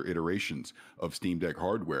to be other iterations of Steam Deck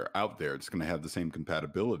hardware out there. It's going to have the same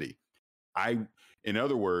compatibility. In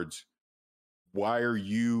other words, why are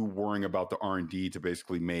you worrying about the R&D to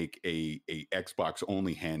basically make a Xbox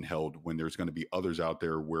only handheld when there's going to be others out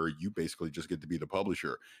there where you basically just get to be the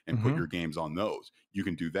publisher and put your games on those? You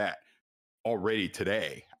can do that. Already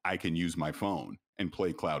today, I can use my phone and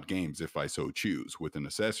play cloud games if I so choose with an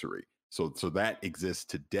accessory. So that exists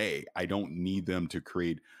today. I don't need them to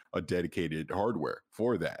create a dedicated hardware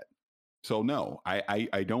for that. So no,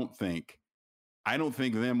 I don't think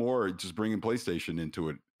them or just bringing PlayStation into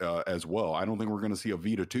it as well. I don't think we're going to see a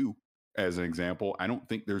Vita 2 as an example. I don't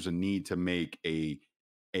think there's a need to make an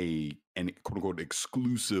quote unquote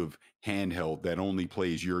exclusive handheld that only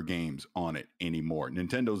plays your games on it anymore.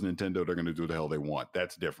 Nintendo's Nintendo. They're going to do the hell they want.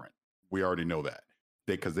 That's different. We already know that.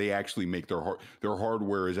 Because they actually make their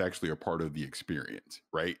hardware is actually a part of the experience,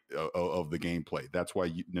 right? Of the gameplay. That's why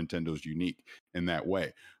Nintendo's unique in that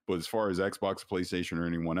way. But as far as Xbox, PlayStation, or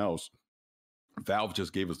anyone else, Valve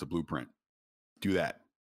just gave us the blueprint. Do that.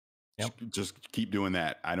 Yep. Just keep doing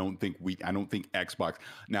that. I don't think Xbox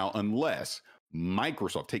now, unless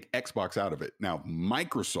Microsoft, take Xbox out of it. Now,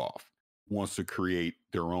 Microsoft wants to create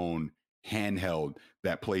their own handheld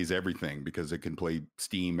that plays everything because it can play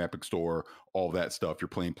Steam, Epic Store, all that stuff. You're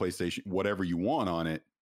playing PlayStation, whatever you want on it.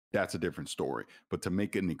 That's a different story. But to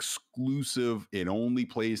make it an exclusive, it only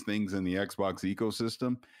plays things in the Xbox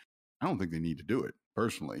ecosystem, I don't think they need to do it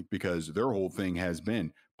personally, because their whole thing has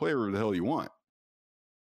been play whatever the hell you want.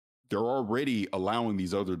 They're already allowing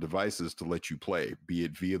these other devices to let you play, be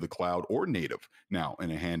it via the cloud or native now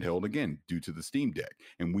in a handheld, again, due to the Steam Deck.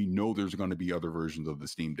 And we know there's going to be other versions of the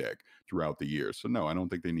Steam Deck throughout the year. So no, I don't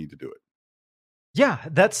think they need to do it. Yeah,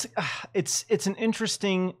 it's an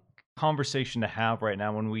interesting conversation to have right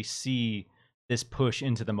now when we see this push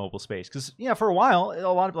into the mobile space. Because for a while,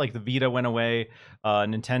 a lot of like the Vita went away.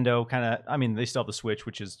 Nintendo they still have the Switch,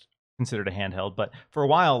 which is considered a handheld, but for a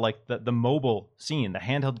while, like the mobile scene, the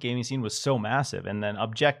handheld gaming scene was so massive, and then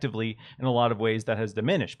objectively in a lot of ways that has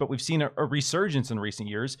diminished. But we've seen a resurgence in recent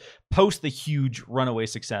years post the huge runaway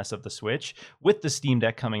success of the Switch, with the Steam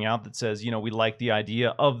Deck coming out that says, we like the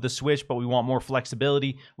idea of the Switch, but we want more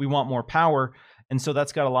flexibility, we want more power. And so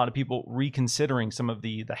that's got a lot of people reconsidering some of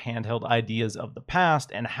the handheld ideas of the past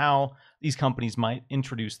and how these companies might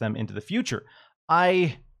introduce them into the future.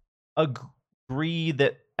 I agree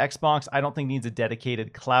that Xbox, I don't think, needs a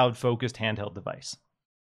dedicated cloud-focused handheld device.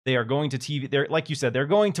 They are going to TV. They're, like you said, they're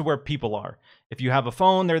going to where people are. If you have a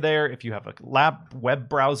phone, they're there. If you have a web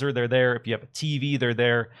browser, they're there. If you have a TV, they're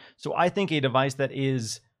there. So I think a device that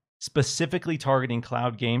is specifically targeting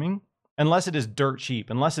cloud gaming, unless it is dirt cheap,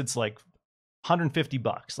 unless it's like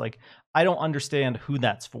 $150, like I don't understand who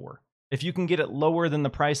that's for. If you can get it lower than the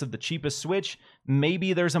price of the cheapest Switch,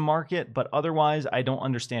 maybe there's a market, but otherwise I don't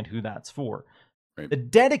understand who that's for. Right. The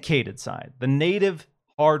dedicated side, the native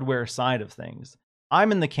hardware side of things,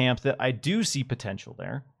 I'm in the camp that I do see potential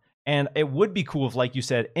there. And it would be cool if, like you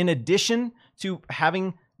said, in addition to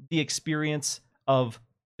having the experience of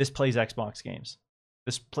this plays Xbox games,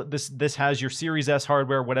 this has your Series S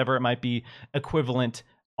hardware, whatever it might be, equivalent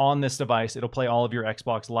on this device. It'll play all of your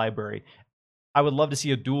Xbox library. I would love to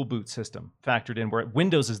see a dual boot system factored in where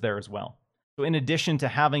Windows is there as well. So in addition to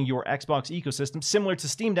having your Xbox ecosystem, similar to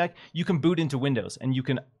Steam Deck, you can boot into Windows and you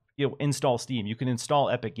can install Steam, you can install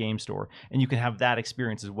Epic Game Store, and you can have that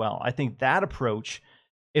experience as well. I think that approach,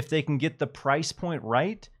 if they can get the price point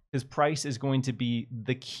right, because price is going to be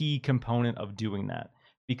the key component of doing that.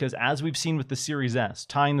 Because as we've seen with the Series S,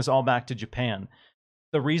 tying this all back to Japan,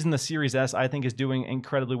 the reason the Series S, I think, is doing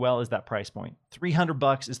incredibly well is that price point.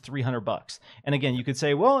 $300 is $300. And again, you could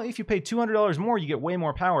say, well, if you pay $200 more, you get way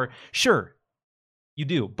more power. Sure, you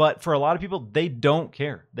do. But for a lot of people, they don't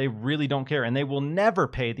care. They really don't care. And they will never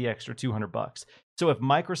pay the extra $200. So if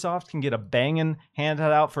Microsoft can get a banging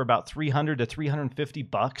handheld out for about $300 to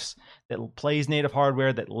 $350 that plays native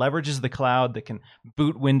hardware, that leverages the cloud, that can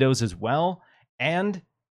boot Windows as well, and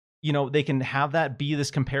they can have that be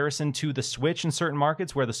this comparison to the Switch in certain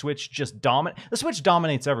markets where the Switch just the Switch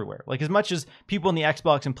dominates everywhere. Like, as much as people in the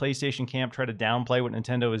Xbox and PlayStation camp try to downplay what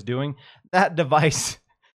Nintendo is doing, that device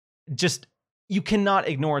just, you cannot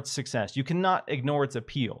ignore its success. You cannot ignore its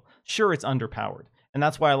appeal. Sure, it's underpowered. And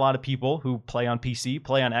that's why a lot of people who play on PC,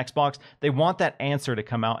 play on Xbox, they want that answer to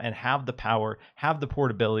come out and have the power, have the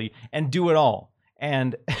portability, and do it all.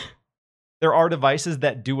 And there are devices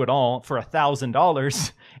that do it all for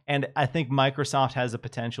 $1,000. And I think Microsoft has the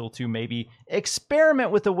potential to maybe experiment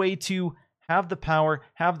with a way to have the power,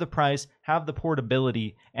 have the price, have the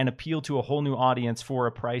portability, and appeal to a whole new audience for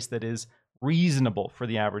a price that is reasonable for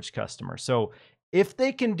the average customer. So if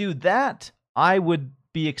they can do that, I would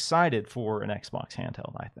be excited for an Xbox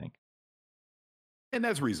handheld, I think. And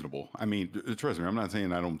that's reasonable. I mean, trust me, I'm not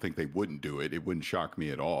saying I don't think they wouldn't do it. It wouldn't shock me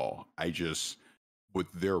at all. I just,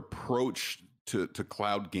 with their approach to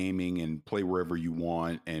cloud gaming and play wherever you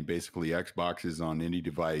want, and basically Xbox is on any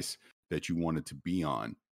device that you want it to be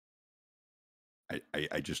on,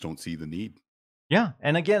 I just don't see the need. Yeah.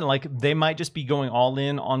 And again, like, they might just be going all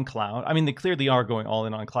in on cloud. I mean, they clearly are going all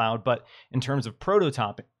in on cloud, but in terms of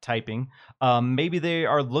prototyping, maybe they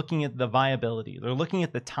are looking at the viability. They're looking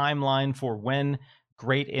at the timeline for when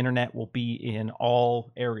great internet will be in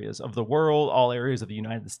all areas of the world, all areas of the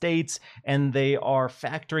United States, and they are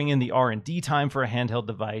factoring in the R&D time for a handheld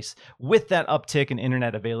device with that uptick in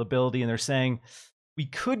internet availability. And they're saying, we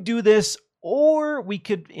could do this, or we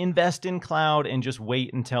could invest in cloud and just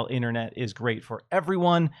wait until internet is great for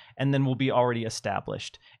everyone, and then we'll be already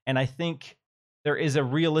established. And I think there is a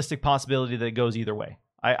realistic possibility that it goes either way.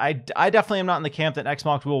 I definitely am not in the camp that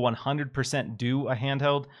Xbox will 100% do a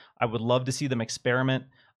handheld. I would love to see them experiment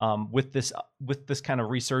with this kind of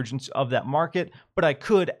resurgence of that market, but I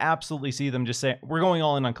could absolutely see them just say, we're going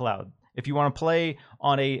all in on cloud. If you want to play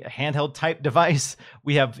on a handheld type device,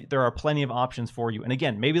 there are plenty of options for you. And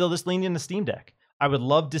again, maybe they'll just lean into Steam Deck. I would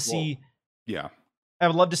love to see. Well, yeah. I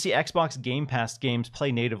would love to see Xbox Game Pass games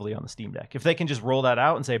play natively on the Steam Deck. If they can just roll that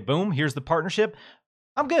out and say, boom, here's the partnership,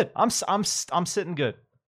 I'm good. I'm sitting good.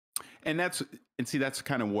 And that's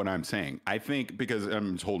kind of what I'm saying. I think, because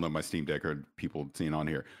I'm just holding up my Steam Deck, or people seeing on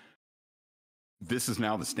here, this is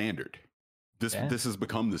now the standard. This has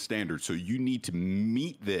become the standard. So you need to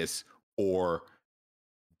meet this or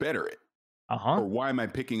better it. Or why am I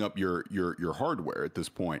picking up your hardware at this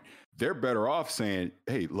point? They're better off saying,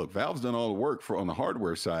 hey, look, Valve's done all the work on the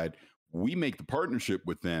hardware side. We make the partnership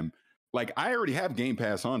with them. Like, I already have Game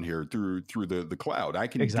Pass on here through the cloud. I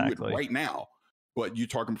can do it right now. But you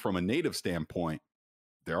talking from a native standpoint,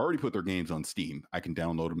 they already put their games on Steam. I can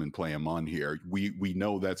download them and play them on here. We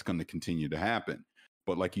know that's going to continue to happen.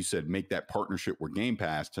 But like you said, make that partnership with Game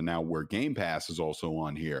Pass to now where Game Pass is also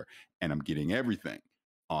on here, and I'm getting everything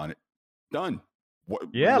on it. Done.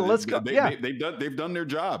 Let's go. They've done their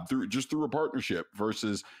job through a partnership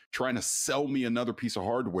versus trying to sell me another piece of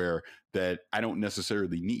hardware that I don't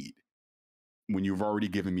necessarily need, when you've already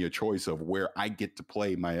given me a choice of where I get to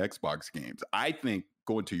play my Xbox games. I think,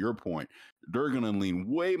 going to your point, they're going to lean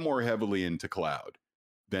way more heavily into cloud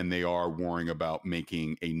than they are worrying about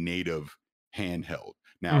making a native handheld.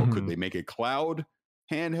 Now, could Hmm. they make a cloud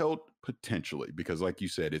handheld? Potentially, because like you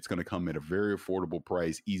said, it's going to come at a very affordable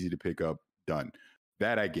price, easy to pick up, done.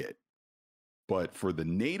 That I get. But for the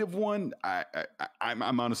native one,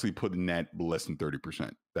 I'm honestly putting that less than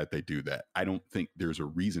 30% that they do that. I don't think there's a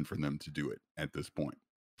reason for them to do it at this point.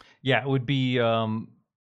 Yeah, it would be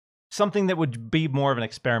something that would be more of an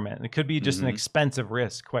experiment. It could be just an Mm-hmm. expensive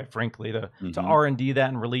risk, quite frankly, to Mm-hmm. R&D that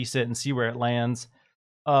and release it and see where it lands.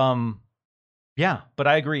 Um, yeah, but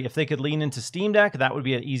I agree. If they could lean into Steam Deck, that would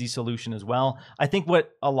be an easy solution as well. I think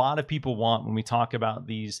what a lot of people want when we talk about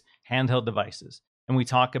these handheld devices and we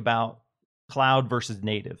talk about cloud versus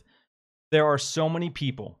native, there are so many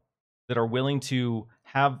people that are willing to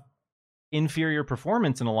have inferior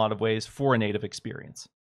performance in a lot of ways for a native experience.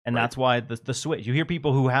 And Right. that's why the Switch. You hear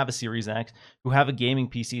people who have a Series X, who have a gaming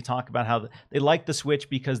PC, talk about how they like the Switch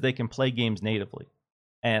because they can play games natively.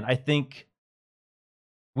 And I think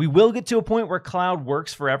we will get to a point where cloud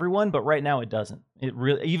works for everyone, but right now it doesn't. It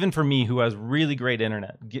really, even for me who has really great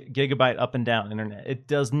internet, gigabyte up and down internet, it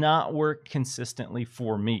does not work consistently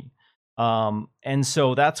for me. And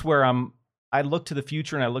so that's where I look to the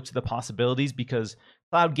future and I look to the possibilities, because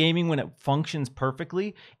cloud gaming, when it functions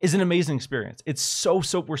perfectly, is an amazing experience. It's so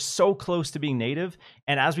we're so close to being native,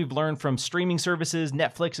 and as we've learned from streaming services,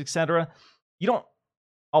 Netflix, etc., you don't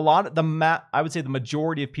a lot of I would say the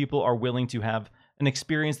majority of people are willing to have an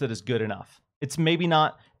experience that is good enough. It's maybe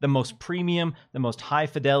not the most premium, the most high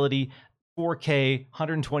fidelity 4K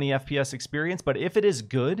 120 FPS experience, but if it is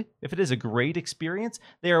good, if it is a great experience,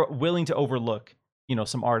 they are willing to overlook,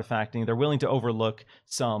 some artifacting. They're willing to overlook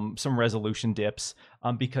some resolution dips,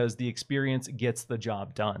 because the experience gets the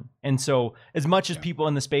job done. And so, as much as Yeah. people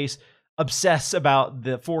in the space obsess about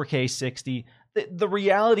the 4K 60, the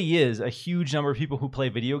reality is a huge number of people who play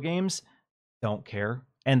video games don't care,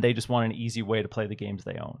 and they just want an easy way to play the games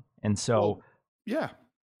they own. And so, Well, yeah,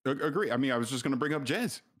 agree. I mean, I was just going to bring up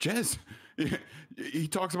Jez. Jez, he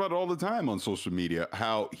talks about it all the time on social media,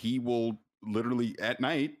 how he will literally at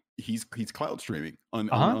night, he's cloud streaming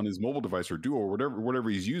uh-huh. on his mobile device or Duo or whatever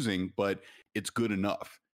he's using, but it's good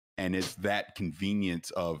enough. And it's that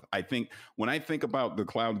convenience of, I think, when I think about the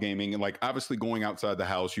cloud gaming, and like obviously going outside the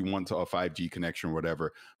house, you want a 5G connection or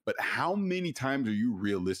whatever, but how many times are you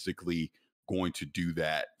realistically going to do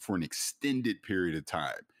that for an extended period of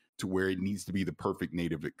time to where it needs to be the perfect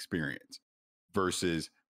native experience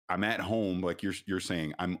versus I'm at home, like you're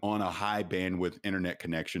saying, I'm on a high bandwidth internet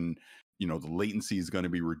connection. The latency is going to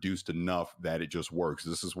be reduced enough that it just works.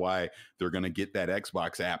 This is why they're going to get that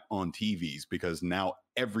Xbox app on TVs, because now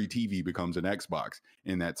every TV becomes an Xbox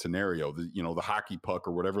in that scenario. The hockey puck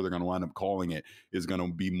or whatever they're going to wind up calling it is going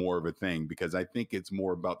to be more of a thing, because I think it's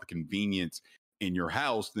more about the convenience in your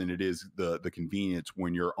house than it is the convenience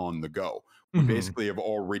when you're on the go. We Mhm. basically have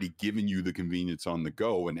already given you the convenience on the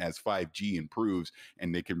go, and as 5G improves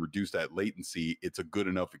and they can reduce that latency, it's a good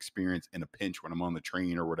enough experience in a pinch when I'm on the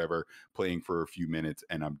train or whatever, playing for a few minutes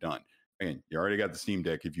and I'm done. And you already got the Steam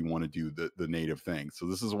Deck if you want to do the native thing. So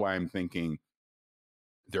this is why I'm thinking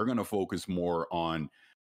they're going to focus more on,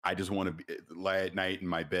 I just want to lie at night in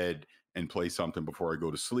my bed and play something before I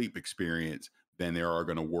go to sleep experience, than they are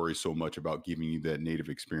going to worry so much about giving you that native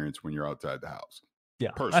experience when you're outside the house. Yeah, I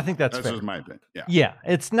think Personally, that's that's just fair. my opinion. Yeah. Yeah,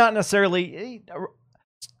 it's not necessarily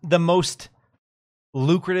the most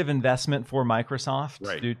lucrative investment for Microsoft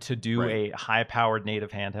Right. to do Right. a high-powered native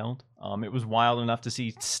handheld. It was wild enough to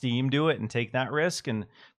see Steam do it and take that risk, and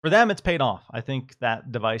for them, it's paid off. I think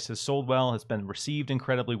that device has sold well, has been received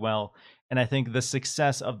incredibly well, and I think the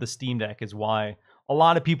success of the Steam Deck is why a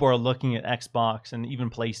lot of people are looking at Xbox and even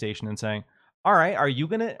PlayStation and saying, "All right, are you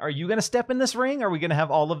gonna step in this ring? Are we gonna have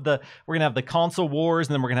we're gonna have the console wars,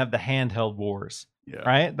 and then we're gonna have the handheld wars, Yeah.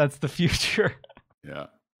 right? That's the future." Yeah.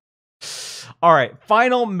 All right,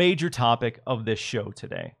 final major topic of this show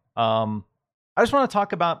today. I just want to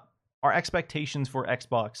talk about our expectations for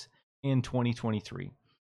Xbox in 2023.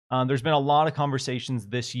 There's been a lot of conversations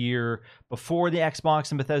this year before the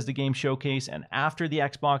Xbox and Bethesda Game Showcase and after the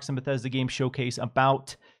Xbox and Bethesda Game Showcase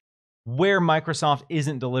about where Microsoft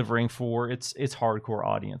isn't delivering for its hardcore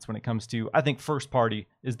audience when it comes to, I think, first party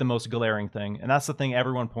is the most glaring thing, and that's the thing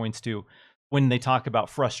everyone points to when they talk about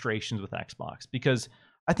frustrations with Xbox, because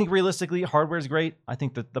I think realistically hardware is great. I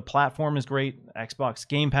think that the platform is great. Xbox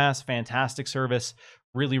Game Pass, fantastic service,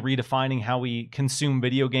 really redefining how we consume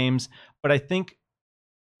video games. But I think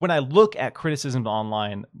when I look at criticisms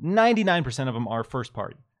online, 99% of them are first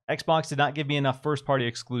party. Xbox did not give me enough first party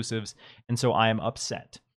exclusives, and so I am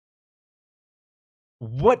upset.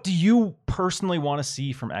 What do you personally want to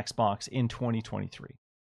see from Xbox in 2023?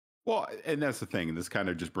 Well, and that's the thing. And this kind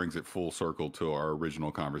of just brings it full circle to our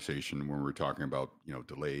original conversation when we were talking about,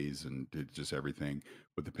 delays and just everything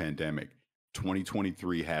with the pandemic.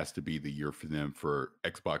 2023 has to be the year for them for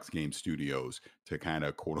Xbox Game Studios to kind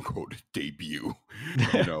of quote unquote debut.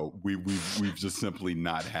 We've just simply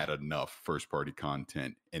not had enough first party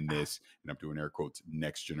content in this, and I'm doing air quotes,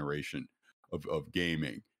 next generation of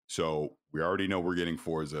gaming. So we already know we're getting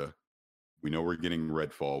Forza. We know we're getting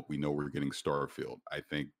Redfall. We know we're getting Starfield. I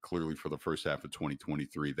think clearly for the first half of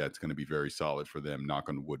 2023, that's going to be very solid for them. Knock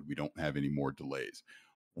on wood, we don't have any more delays.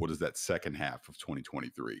 What does that second half of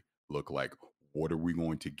 2023 look like? What are we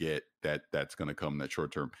going to get that's going to come that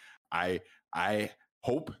short term? I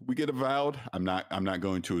hope we get Avowed. I'm not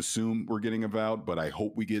going to assume we're getting Avowed, but I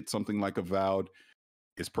hope we get something like Avowed.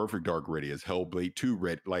 Is Perfect Dark ready? Is Hellblade 2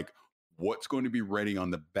 ready? Like, what's going to be ready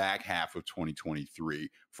on the back half of 2023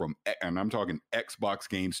 from, and I'm talking Xbox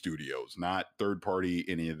Game Studios, not third party,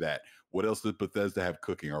 any of that. What else does Bethesda have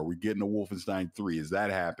cooking? Are we getting a Wolfenstein 3? Is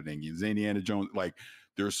that happening? Is Indiana Jones? Like,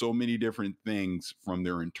 there's so many different things from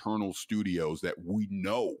their internal studios that we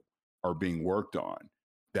know are being worked on.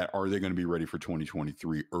 That are they going to be ready for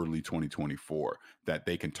 2023, early 2024, that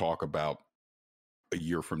they can talk about a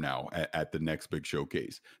year from now at the next big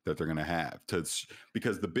showcase that they're going to have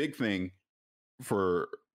because the big thing for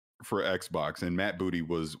Xbox, and Matt Booty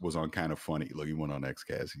was on Kind of Funny. Look, he went on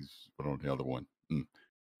XCast. He's put on the other one.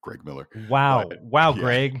 Greg Miller. Wow. But Wow, yeah,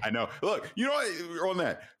 Greg. I know. Look, on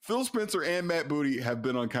that, Phil Spencer and Matt Booty have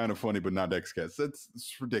been on Kind of Funny, but not XCast. That's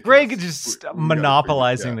ridiculous. Greg is just We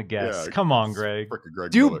monopolizing the yeah, guests. Come on, Greg. Freaking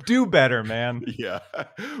Greg Do Miller. do better, man. Yeah.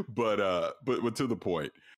 But to the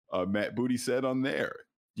point, Matt Booty said on there,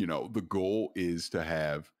 the goal is to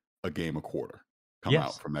have a game a quarter come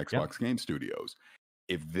out from Xbox Game Studios.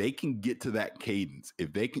 If they can get to that cadence,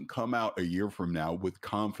 if they can come out a year from now with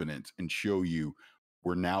confidence and show you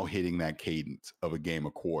we're now hitting that cadence of a game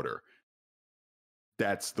a quarter,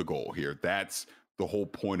 that's the goal here. That's the whole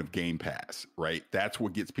point of Game Pass, right? That's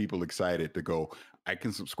what gets people excited to go, I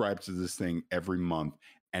can subscribe to this thing every month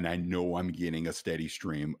and I know I'm getting a steady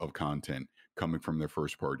stream of content coming from their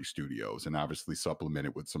first party studios, and obviously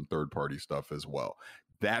supplemented with some third party stuff as well.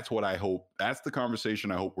 That's what I hope. That's the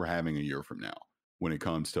conversation I hope we're having a year from now when it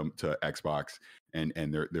comes to Xbox and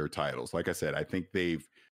their titles. Like I said, I think they've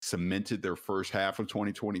cemented their first half of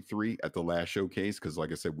 2023 at the last showcase because,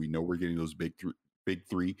 like I said, we know we're getting those big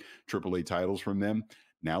three AAA titles from them.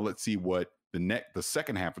 Now let's see what the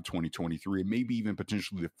second half of 2023, and maybe even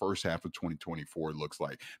potentially the first half of 2024 looks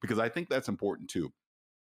like, because I think that's important too.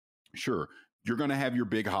 Sure, you're going to have your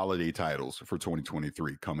big holiday titles for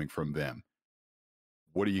 2023 coming from them.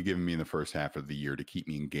 What are you giving me in the first half of the year to keep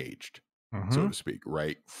me engaged, so to speak,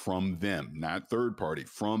 right? From them, not third party,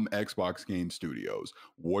 from Xbox Game Studios.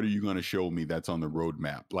 What are you going to show me that's on the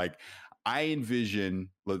roadmap? Like, I envision,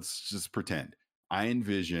 let's just pretend, I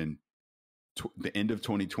envision the end of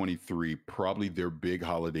 2023, probably their big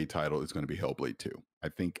holiday title is going to be Hellblade 2. I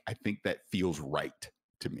think that feels right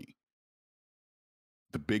to me.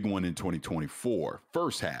 The big one in 2024,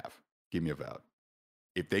 first half, give me Avowed.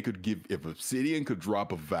 If Obsidian could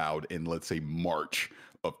drop Avowed in, let's say, March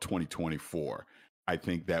of 2024, I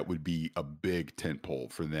think that would be a big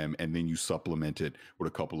tentpole for them. And then you supplement it with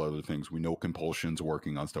a couple other things. We know Compulsion's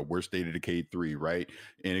working on stuff. We're State of Decay 3, right?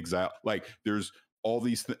 In Exile. Like, there's all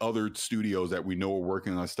these other studios that we know are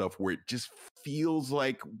working on stuff where it just feels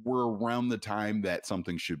like we're around the time that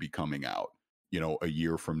something should be coming out, a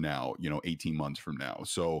year from now, 18 months from now.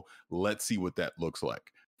 So let's see what that looks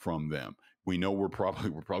like from them. We know we're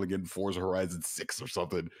probably getting Forza Horizon 6 or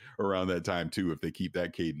something around that time too, if they keep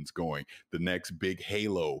that cadence going. The next big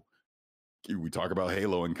Halo, we talk about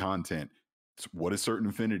Halo and content. What is Certain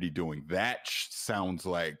Affinity doing? That sounds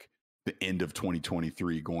like the end of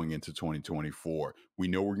 2023 going into 2024. We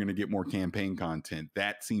know we're going to get more campaign content.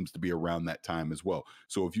 That seems to be around that time as well.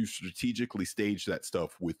 So if you strategically stage that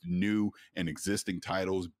stuff with new and existing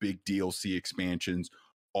titles, big DLC expansions,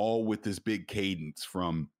 all with this big cadence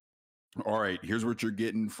from, all right, here's what you're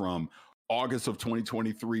getting from August of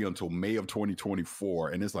 2023 until May of 2024.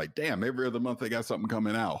 And it's like, damn, every other month they got something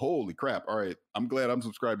coming out. Holy crap. All right, I'm glad I'm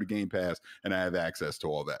subscribed to Game Pass and I have access to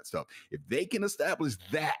all that stuff. If they can establish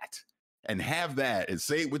that and have that and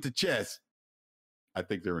say it with the chest, I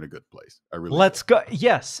think they're in a good place. I really Let's go.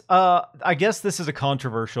 Yes. I guess this is a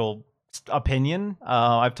controversial opinion.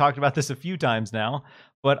 I've talked about this a few times now,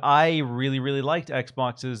 but I really, really liked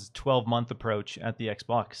Xbox's 12-month approach at the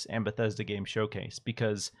Xbox and Bethesda Game Showcase,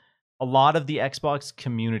 because a lot of the Xbox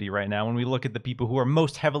community right now, when we look at the people who are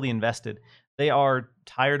most heavily invested, They are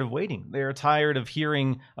tired of waiting. They are tired of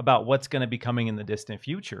hearing about what's going to be coming in the distant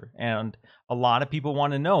future. And a lot of people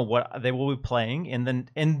want to know what they will be playing in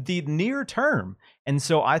the near term. And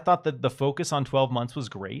so I thought that the focus on 12 months was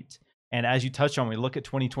great. And as you touched on, we look at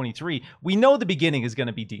 2023, we know the beginning is going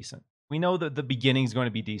to be decent. We know that the beginning is going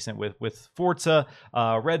to be decent with Forza,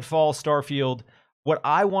 Redfall, Starfield. What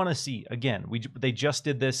I want to see, again, they just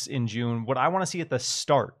did this in June. What I want to see at the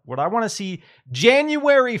start, what I want to see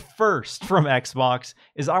January 1st from Xbox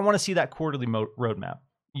is I want to see that quarterly roadmap.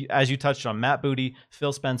 As you touched on, Matt Booty,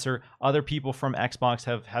 Phil Spencer, other people from Xbox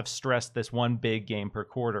have stressed this one big game per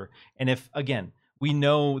quarter. And if, again, we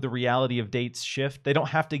know the reality of dates shift, they don't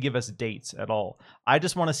have to give us dates at all. I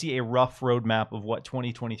just want to see a rough roadmap of what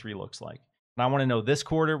 2023 looks like. And I want to know this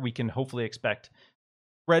quarter we can hopefully expect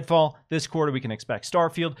Redfall. This quarter, we can expect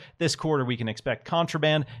Starfield. This quarter, we can expect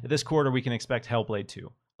Contraband. This quarter, we can expect Hellblade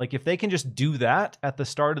 2. Like, if they can just do that at the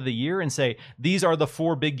start of the year and say, these are the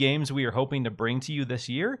 4 big games we are hoping to bring to you this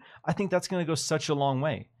year, I think that's going to go such a long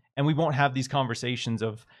way. And we won't have these conversations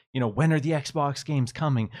of, when are the Xbox games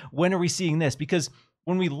coming? When are we seeing this? Because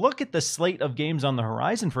when we look at the slate of games on the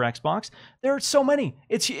horizon for Xbox, there are so many.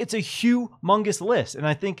 It's a humongous list. And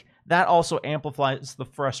I think that also amplifies the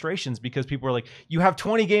frustrations because people are like, you have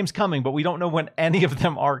 20 games coming, but we don't know when any of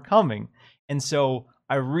them are coming. And so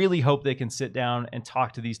I really hope they can sit down and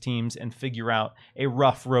talk to these teams and figure out a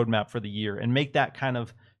rough roadmap for the year and make that kind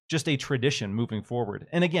of just a tradition moving forward.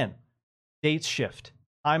 And again, dates shift,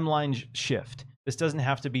 timelines shift. This doesn't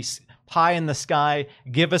have to be pie in the sky.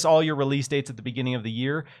 Give us all your release dates at the beginning of the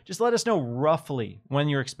year. Just let us know roughly when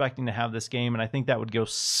you're expecting to have this game. And I think that would go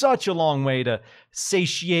such a long way to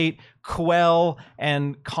satiate, quell,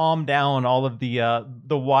 and calm down all of the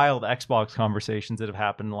wild Xbox conversations that have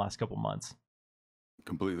happened in the last couple months.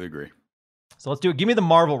 Completely agree. So let's do it. Give me the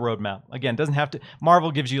Marvel roadmap. Again, doesn't have to.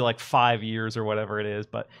 Marvel gives you like 5 years or whatever it is,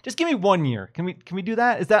 but just give me 1 year. Can we do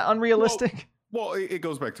that? Is that unrealistic? Well, it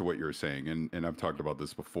goes back to what you were saying, and I've talked about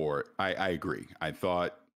this before. I agree. I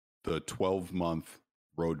thought the 12-month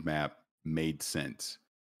roadmap made sense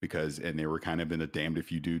because, and they were kind of in a damned if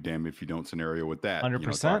you do, damned if you don't scenario with that.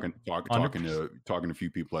 100%. Talking to a few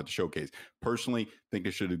people at the showcase. Personally, think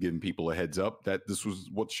I should have given people a heads up that this was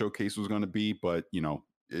what the showcase was going to be, but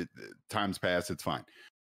time's passed. It's fine.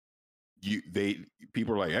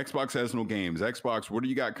 People are like, Xbox has no games. Xbox, what do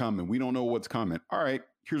you got coming? We don't know what's coming. All right,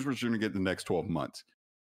 here's what you're going to get in the next 12 months.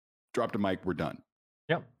 Drop the mic, we're done.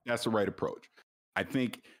 Yep. That's the right approach. I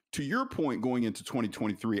think to your point, going into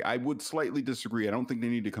 2023, I would slightly disagree. I don't think they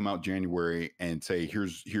need to come out January and say,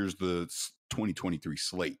 here's the 2023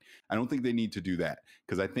 slate. I don't think they need to do that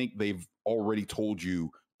because I think they've already told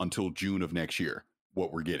you until June of next year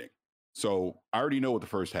what we're getting. So I already know what the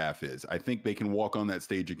first half is. I think they can walk on that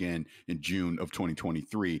stage again in June of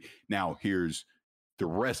 2023. Now, here's the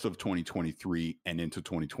rest of 2023 and into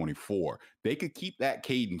 2024. They could keep that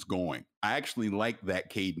cadence going. I actually like that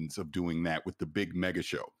cadence of doing that with the big mega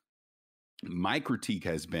show. My critique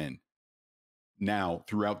has been now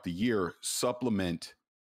throughout the year, supplement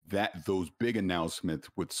those big announcements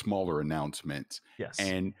with smaller announcements. Yes.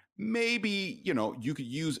 And maybe, you could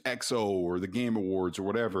use XO or the Game Awards or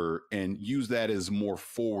whatever and use that as more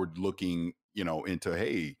forward looking, into,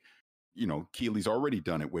 hey, Keely's already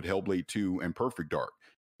done it with Hellblade 2 and Perfect Dark.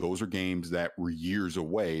 Those are games that were years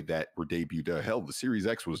away that were debuted. Hell, the Series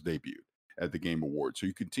X was debuted at the Game Awards. So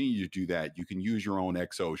you continue to do that. You can use your own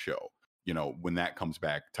XO show, when that comes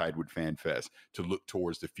back, tied with FanFest, to look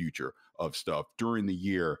towards the future of stuff during the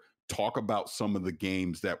year. Talk about some of the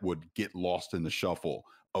games that would get lost in the shuffle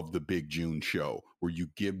of the big June show, where you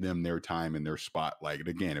give them their time and their spotlight. And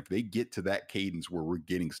again, if they get to that cadence where we're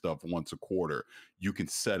getting stuff once a quarter, you can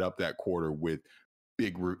set up that quarter with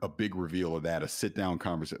a big reveal of that, a sit down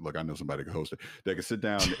conversation. Look, I know somebody can host it. They can sit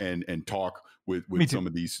down and talk with some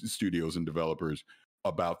of these studios and developers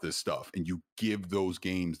about this stuff, and you give those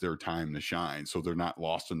games their time to shine so they're not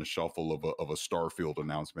lost in the shuffle of a Starfield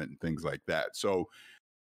announcement and things like that. So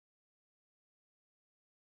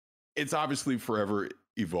it's obviously forever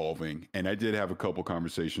evolving, and I did have a couple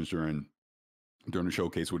conversations during the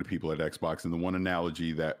showcase with the people at Xbox, and the one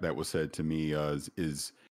analogy that was said to me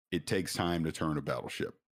is it takes time to turn a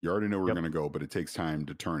battleship. You already know where we're going to go, but it takes time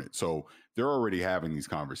to turn it. So they're already having these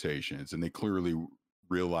conversations, and they clearly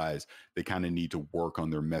realize they kind of need to work on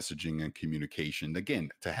their messaging and communication, again,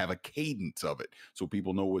 to have a cadence of it so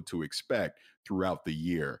people know what to expect throughout the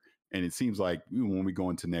year. And it seems like when we go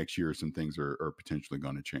into next year, some things are potentially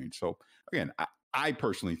going to change. So again, I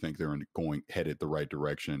personally think they're headed the right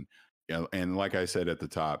direction. And like I said at the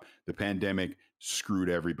top, the pandemic screwed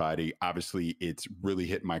everybody. Obviously, it's really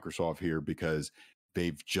hit Microsoft here because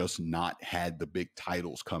they've just not had the big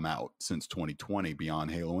titles come out since 2020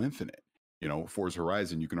 beyond Halo Infinite. You know, Forza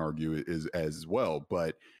Horizon, you can argue is as well,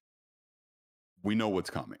 but we know what's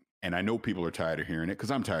coming. And I know people are tired of hearing it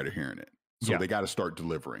because I'm tired of hearing it. So Yeah. they got to start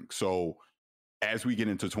delivering. So as we get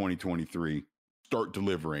into 2023, start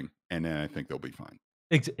delivering, and then I think they'll be fine.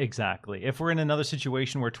 Exactly. If we're in another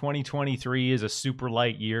situation where 2023 is a super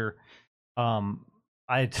light year,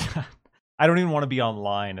 I I don't even want to be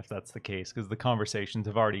online if that's the case, because the conversations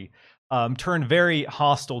have already turned very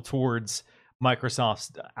hostile towards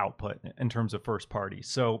Microsoft's output in terms of first party.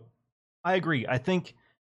 So I agree. I think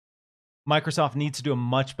Microsoft needs to do a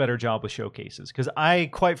much better job with showcases, because I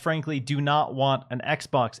quite frankly do not want an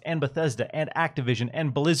Xbox and Bethesda and Activision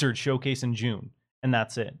and Blizzard showcase in June, and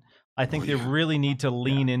that's it. I think they really need to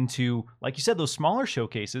lean into, like you said, those smaller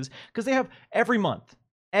showcases, because they have every month.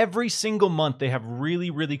 Every single month they have really,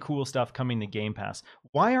 really cool stuff coming to Game Pass.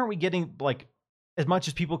 Why aren't we getting, like, as much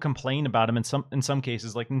as people complain about them in some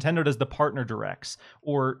cases, like Nintendo does the partner directs,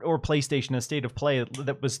 or PlayStation a State of Play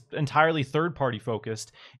that was entirely third party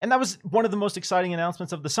focused, and that was one of the most exciting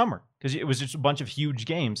announcements of the summer because it was just a bunch of huge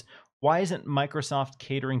games. Why isn't Microsoft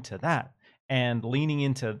catering to that and leaning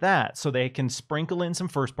into that so they can sprinkle in some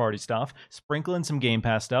first party stuff, sprinkle in some Game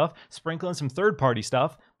Pass stuff, sprinkle in some third party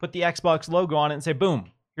stuff, put the Xbox logo on it, and say,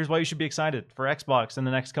 boom, here's why you should be excited for Xbox in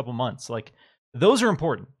the next couple months. Like, those are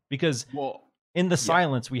important because in the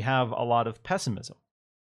silence, we have a lot of pessimism.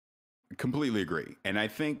 Completely agree. And I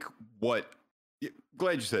think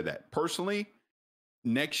glad you said that. Personally,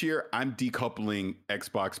 next year, I'm decoupling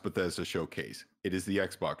Xbox Bethesda Showcase. It is the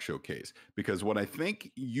Xbox Showcase. Because what I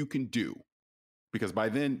think you can do, because by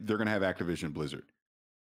then they're going to have Activision Blizzard.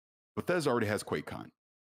 Bethesda already has QuakeCon.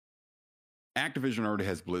 Activision already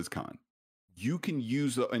has BlizzCon. You can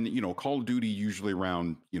use, and you know, Call of Duty usually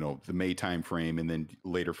around, you know, the May time frame, and then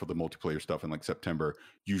later for the multiplayer stuff in like September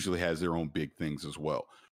usually has their own big things as well.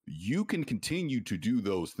 You can continue to do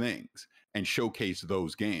those things and showcase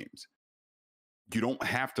those games. You don't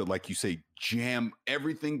have to, like you say, jam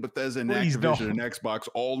everything Bethesda and Activision and Xbox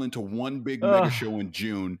all into one big mega show in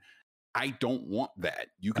June. I don't want that.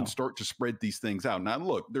 You can start to spread these things out. Now,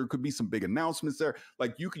 look, there could be some big announcements there.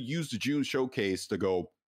 Like you could use the June showcase to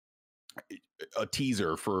go a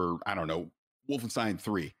teaser for, I don't know, Wolfenstein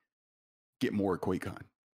 3. Get more at QuakeCon.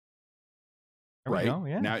 Right?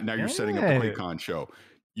 Now you're setting up the QuakeCon show.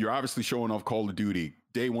 You're obviously showing off Call of Duty,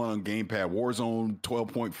 day one on Gamepad, Warzone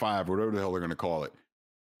 12.5, whatever the hell they're going to call it.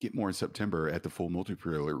 Get more in September at the full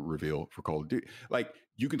multiplayer reveal for Call of Duty. Like,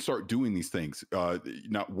 you can start doing these things.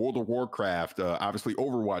 Now, World of Warcraft, obviously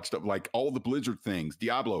Overwatch stuff, like all the Blizzard things,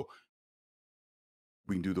 Diablo.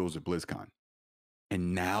 We can do those at BlizzCon.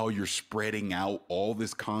 And now you're spreading out all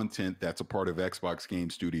this content that's a part of Xbox Game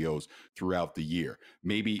Studios throughout the year.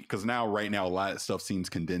 Maybe because right now, a lot of stuff seems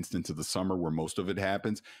condensed into the summer where most of it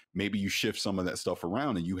happens. Maybe you shift some of that stuff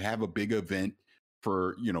around and you have a big event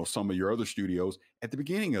for, you know, some of your other studios at the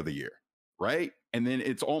beginning of the year, right? And then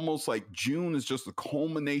it's almost like June is just the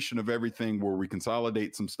culmination of everything where we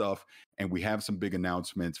consolidate some stuff and we have some big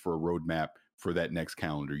announcements for a roadmap for that next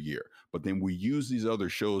calendar year. But then we use these other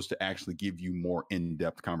shows to actually give you more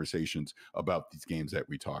in-depth conversations about these games that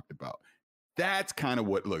we talked about. That's kind of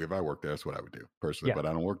what, look, if I worked there, that's what I would do personally, but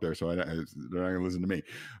I don't work there, so they're not going to listen to me.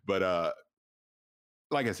 But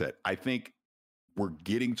like I said, I think we're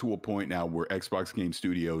getting to a point now where Xbox Game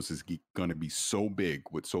Studios is going to be so big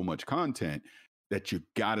with so much content that you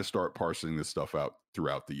got to start parsing this stuff out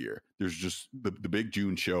throughout the year. There's just the big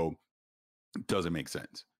June show doesn't make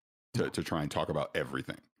sense to try and talk about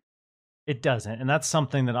everything. It doesn't. And that's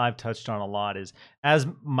something that I've touched on a lot is as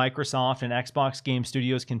Microsoft and Xbox Game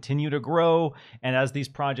Studios continue to grow and as these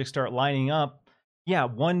projects start lining up, you're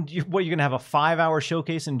going to have a 5-hour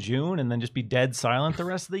showcase in June and then just be dead silent the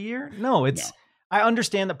rest of the year? No, I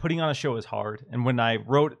understand that putting on a show is hard. And when I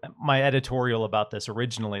wrote my editorial about this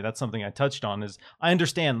originally, that's something I touched on is I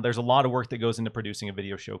understand there's a lot of work that goes into producing a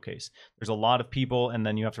video showcase. There's a lot of people, and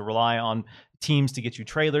then you have to rely on teams to get you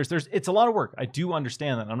trailers. It's a lot of work. I do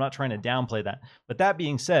understand that. I'm not trying to downplay that. But that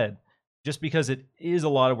being said, just because it is a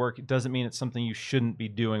lot of work, it doesn't mean it's something you shouldn't be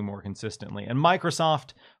doing more consistently. And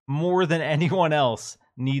Microsoft, more than anyone else,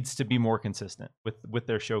 needs to be more consistent with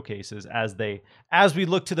their showcases as we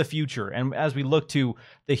look to the future and as we look to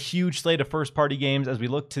the huge slate of first party games, as we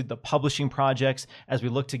look to the publishing projects, as we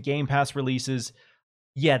look to Game Pass releases.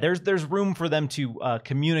 Yeah, there's room for them to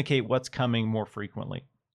communicate what's coming more frequently.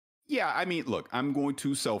 Yeah, I mean, look, I'm going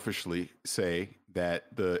to selfishly say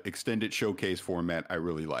that the extended showcase format I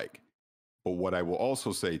really like. But what I will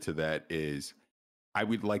also say to that is I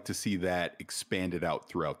would like to see that expanded out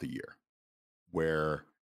throughout the year, where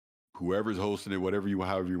whoever's hosting it, however you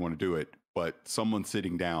want to do it, but someone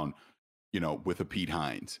sitting down, with a Pete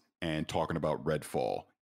Hines and talking about Redfall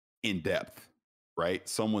in depth, right?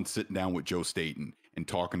 Someone sitting down with Joe Staten and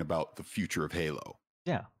talking about the future of Halo.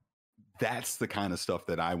 Yeah. That's the kind of stuff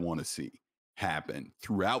that I want to see happen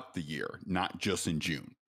throughout the year, not just in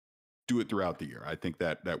June. Do it throughout the year. I think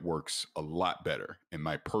that works a lot better, in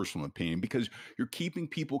my personal opinion, because you're keeping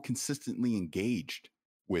people consistently engaged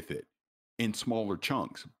with it in smaller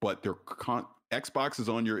chunks. But Xbox is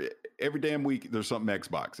on your every damn week. There's something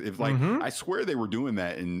Xbox. If like Mm-hmm. I swear they were doing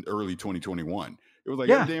that in early 2021. It was like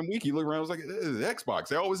every Yeah. damn week you look around. It was like this is Xbox.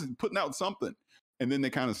 They always putting out something, and then they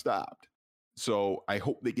kind of stopped. So I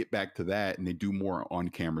hope they get back to that and they do more on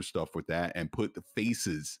camera stuff with that and put the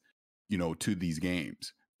faces, to these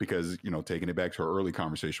games. Because, taking it back to our early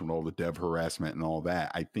conversation with all the dev harassment and all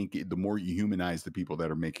that, I think the more you humanize the people that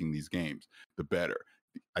are making these games, the better.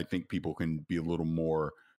 I think people can be a little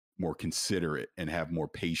more considerate and have more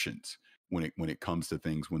patience when it comes to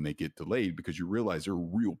things when they get delayed, because you realize there are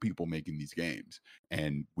real people making these games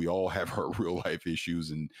and we all have our real life issues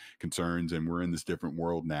and concerns, and we're in this different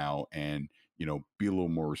world now, and be a little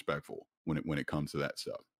more respectful when it comes to that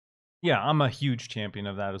stuff. Yeah, I'm a huge champion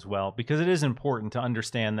of that as well, because it is important to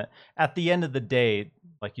understand that at the end of the day,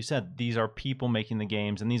 like you said, these are people making the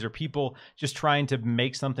games and these are people just trying to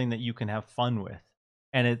make something that you can have fun with.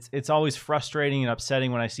 And it's always frustrating and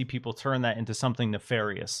upsetting when I see people turn that into something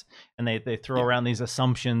nefarious, and they throw Yeah. around these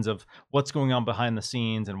assumptions of what's going on behind the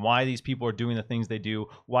scenes and why these people are doing the things they do,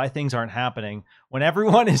 why things aren't happening, when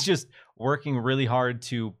everyone is just working really hard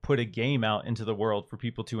to put a game out into the world for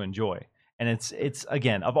people to enjoy. And it's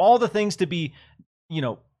again, of all the things to be, you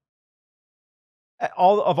know,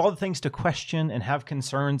 all the things to question and have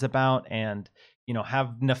concerns about, and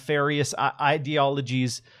have nefarious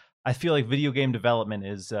ideologies, I feel like video game development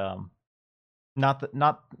is not on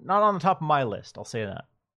the top of my list. I'll say that.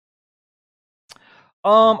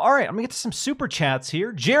 All right, I'm gonna get to some super chats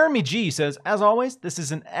here. Jeremy G says, as always, this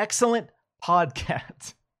is an excellent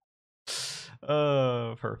podcast.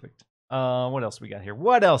 Perfect. What else we got here?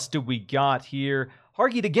 What else do we got here?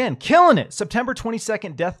 Hargeet again, killing it. September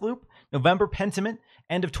 22nd, Deathloop. November, Pentiment.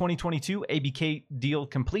 End of 2022, ABK deal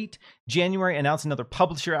complete. January, announce another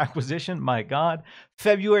publisher acquisition. My God.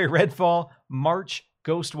 February, Redfall. March,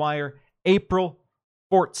 Ghostwire. April,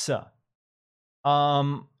 Forza.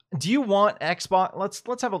 Do you want Xbox?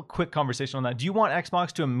 Let's have a quick conversation on that. Do you want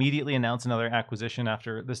Xbox to immediately announce another acquisition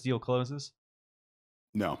after this deal closes?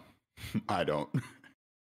 No, I don't.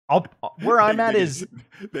 Where I'm at is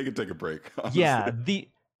they can take a break. Honestly. Yeah,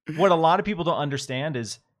 what a lot of people don't understand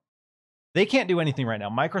is they can't do anything right now.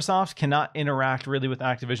 Microsoft cannot interact really with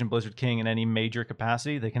Activision Blizzard King in any major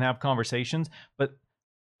capacity. They can have conversations, but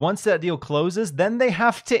once that deal closes, then they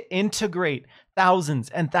have to integrate thousands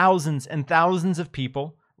and thousands and thousands of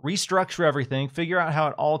people, restructure everything, figure out how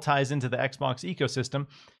it all ties into the Xbox ecosystem.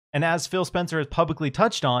 And as Phil Spencer has publicly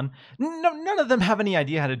touched on, none of them have any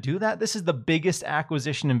idea how to do that. This is the biggest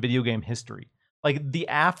acquisition in video game history. Like, the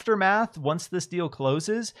aftermath, once this deal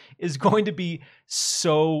closes, is going to be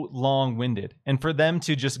so long-winded. And for them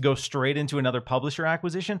to just go straight into another publisher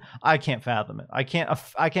acquisition, I can't fathom it. I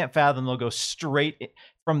can't fathom they'll go straight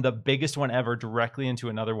from the biggest one ever directly into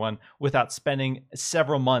another one without spending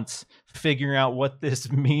several months figuring out what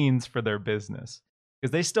this means for their business.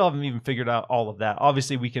 Because they still haven't even figured out all of that.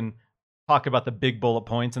 Obviously, we can talk about the big bullet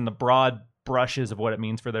points and the broad brushes of what it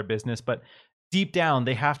means for their business, but deep down,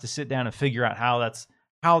 they have to sit down and figure out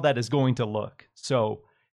how that is going to look. So,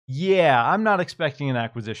 yeah, I'm not expecting an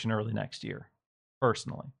acquisition early next year,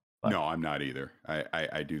 personally. But no, I'm not either.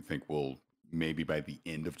 I do think we'll maybe by the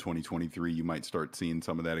end of 2023, you might start seeing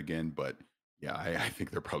some of that again. But yeah, I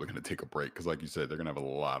think they're probably going to take a break because, like you said, they're going to have a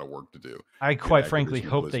lot of work to do. I quite frankly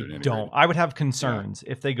hope they don't. I would have concerns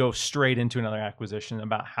if they go straight into another acquisition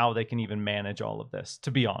about how they can even manage all of this,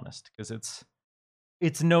 to be honest, because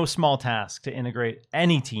it's no small task to integrate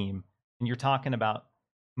any team, and you're talking about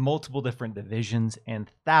multiple different divisions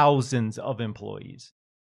and thousands of employees.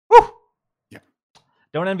 Woo! Yeah.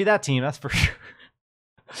 Don't envy that team, that's for sure.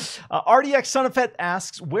 RDX Son of Fett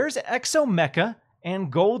asks, where's Exomecha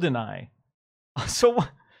and GoldenEye? So,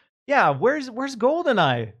 yeah, where's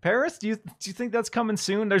GoldenEye? Parris, do you think that's coming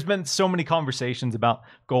soon? There's been so many conversations about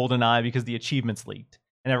GoldenEye because the achievements leaked,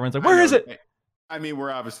 and everyone's like, where is it? I mean,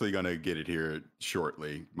 we're obviously going to get it here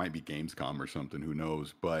shortly. Might be Gamescom or something. Who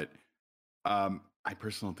knows? But I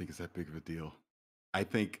personally don't think it's that big of a deal. I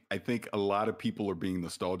think a lot of people are being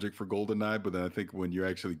nostalgic for GoldenEye, but then I think when you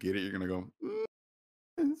actually get it, you're going to go,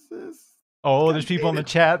 is this Oh, there's people in the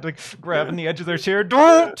chat like grabbing the edge of their chair.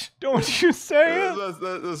 Don't you say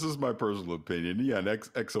it. This is my personal opinion. Yeah,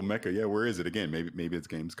 Exomecha. Yeah, where is it again? Maybe it's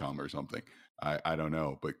Gamescom or something. I don't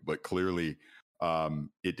know, but clearly,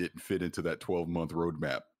 it didn't fit into that 12-month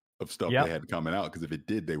roadmap of stuff they had coming out. Because if it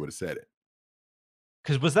did, they would have said it.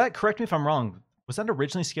 Because was that, correct me if I'm wrong, was that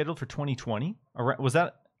originally scheduled for 2020? Or was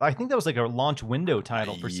that, I think that was like a launch window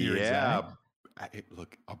title for Series A.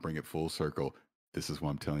 Look, I'll bring it full circle. This is why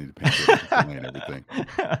I'm telling you to pay and everything.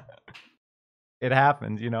 It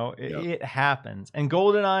happens, you know. It happens. And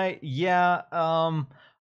GoldenEye,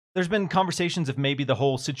 there's been conversations if maybe the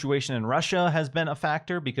whole situation in Russia has been a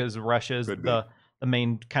factor, because Russia is the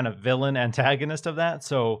main kind of villain antagonist of that.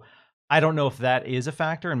 So I don't know if that is a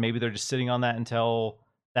factor, and maybe they're just sitting on that until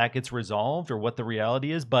that gets resolved, or what the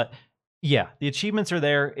reality is. But yeah, the achievements are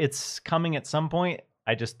there. It's coming at some point.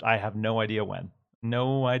 I have no idea when.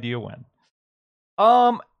 No idea when.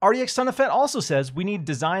 RDX Son of Fett also says we need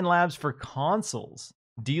design labs for consoles.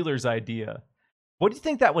 Dealer's idea. What do you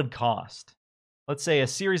think that would cost? Let's say a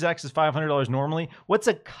Series X is $500 normally. What's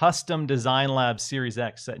a custom design lab Series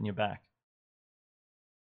X setting you back?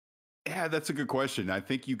 Yeah, that's a good question. I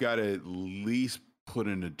think you got to at least put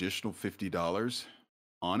an additional $50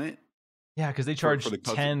 on it. Yeah, because they charge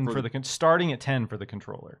starting at 10 for the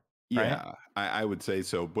controller. Yeah, right? I would say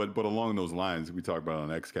so. But along those lines, we talked about on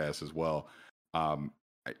XCast as well.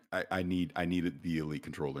 I need the Elite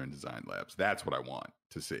controller in design labs. That's what I want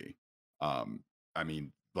to see. I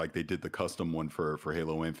mean, like they did the custom one for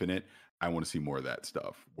Halo Infinite. I want to see more of that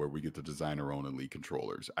stuff where we get to design our own Elite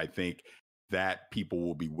controllers. I think that people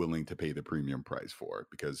will be willing to pay the premium price for it,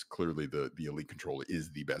 because clearly the Elite controller is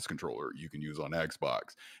the best controller you can use on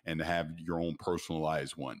Xbox, and to have your own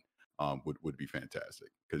personalized one would be fantastic.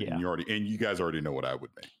 Because you guys already know what I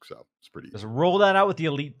would make, so it's pretty easy. Just roll that out with the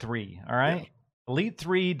Elite 3, all right? Yeah. Elite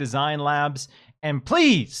 3 design labs, and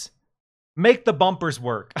please make the bumpers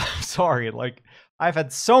work. Sorry, like I've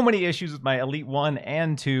had so many issues with my Elite 1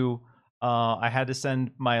 and 2. I had to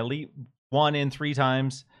send my Elite 1 in 3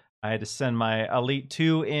 times. I had to send my Elite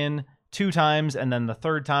 2 in 2 times, and then the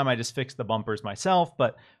third time I just fixed the bumpers myself.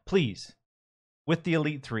 But please, with the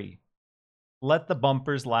Elite 3, let the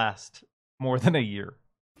bumpers last more than a year.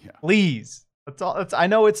 Yeah. Please. That's all. I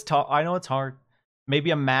know it's tough. I know it's hard.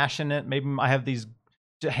 Maybe I'm mashing it. Maybe I have these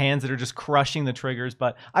hands that are just crushing the triggers,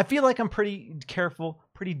 but I feel like I'm pretty careful,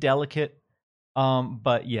 pretty delicate.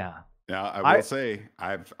 But yeah. Now I will say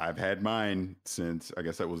I've had mine since, I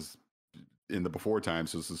guess that was in the before time.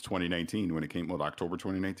 So this is 2019 when it came out, October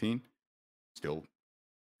 2019. Still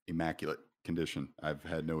immaculate condition. I've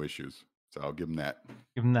had no issues. So I'll give them that.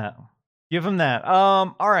 Give them that. Give him that.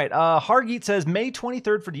 All right. Hargeet says May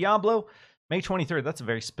 23rd for Diablo. May 23rd. That's a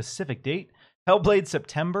very specific date. Hellblade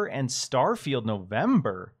September and Starfield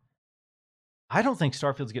November. I don't think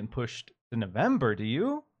Starfield's getting pushed to November. Do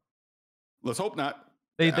you? Let's hope not.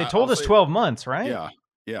 They told us 12 months, right?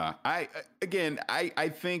 Yeah. I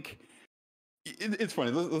think it's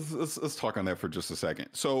funny. Let's talk on that for just a second.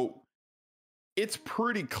 So it's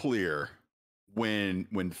pretty clear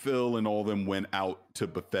when Phil and all them went out to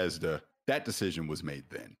Bethesda, that decision was made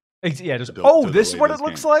then. Yeah, just this is what it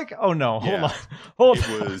looks like? Oh no, hold on.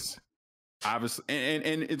 It was obviously,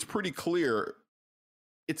 and it's pretty clear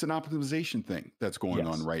it's an optimization thing that's going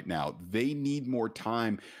on right now. They need more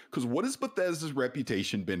time, because what has Bethesda's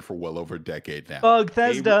reputation been for well over a decade now?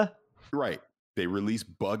 Bethesda. Right. They release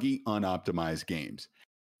buggy, unoptimized games.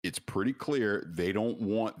 It's pretty clear they don't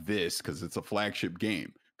want this, because it's a flagship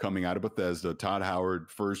game coming out of Bethesda. Todd Howard,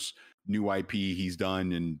 first new IP he's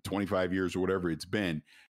done in 25 years or whatever it's been.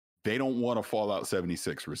 They don't want a Fallout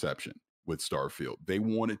 76 reception with Starfield. They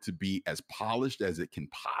want it to be as polished as it can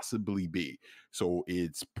possibly be. So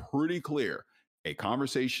it's pretty clear a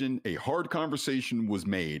hard conversation was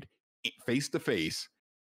made face to face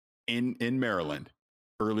in Maryland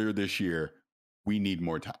earlier this year. We need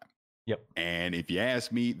more time. Yep. And if you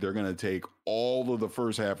ask me, they're going to take all of the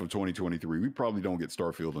first half of 2023. We probably don't get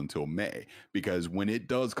Starfield until May, because when it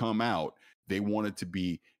does come out, they want it to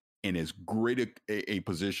be in as great a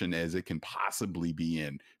position as it can possibly be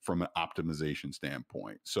in from an optimization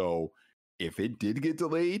standpoint. So if it did get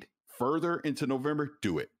delayed further into November,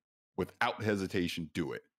 do it. Without hesitation,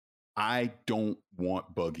 do it. I don't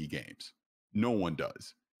want buggy games. No one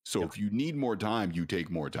does. So if you need more time, you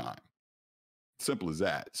take more time. Simple as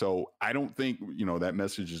that. So I don't think, that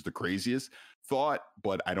message is the craziest thought,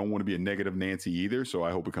 but I don't want to be a negative Nancy either. So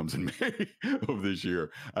I hope it comes in May of this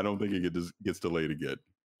year. I don't think it gets delayed again.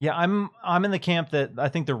 Yeah, I'm in the camp that I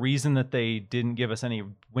think the reason that they didn't give us any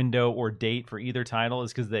window or date for either title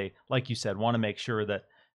is because they, like you said, want to make sure that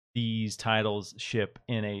these titles ship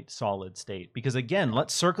in a solid state. Because again,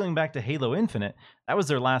 let's circling back to Halo Infinite, that was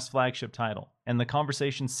their last flagship title. And the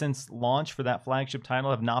conversations since launch for that flagship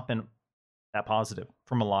title have not been that positive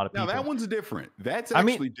from a lot of people. Now that one's different. That's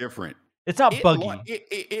actually different. It's not buggy.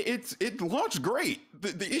 It launched great.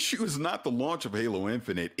 The issue is not the launch of Halo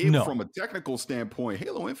Infinite. From a technical standpoint,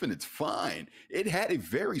 Halo Infinite's fine. It had a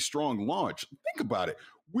very strong launch. Think about it.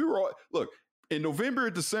 Look, in November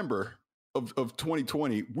and December of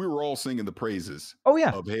 2020, we were all singing the praises of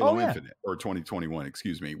Halo Infinite, or 2021,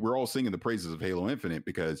 excuse me. We're all singing the praises of Halo Infinite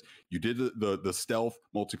because you did the stealth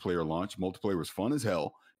multiplayer launch. Multiplayer was fun as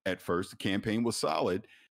hell at first. The campaign was solid.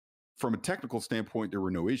 From a technical standpoint, there were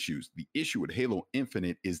no issues. The issue with Halo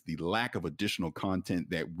Infinite is the lack of additional content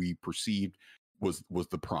that we perceived was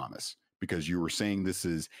the promise, because you were saying this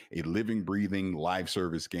is a living, breathing live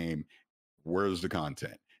service game. Where's the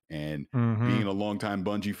content? And being a longtime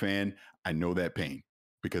Bungie fan, I know that pain,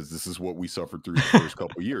 because this is what we suffered through the first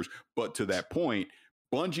couple of years. But to that point,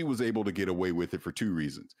 Bungie was able to get away with it for two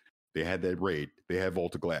reasons. They had that raid. They had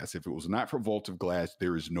Vault of Glass. If it was not for Vault of Glass,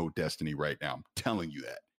 there is no Destiny right now. I'm telling you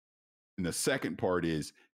that. And the second part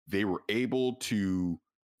is they were able to,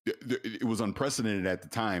 it was unprecedented at the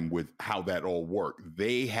time with how that all worked.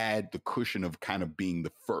 They had the cushion of kind of being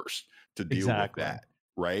the first to deal with that,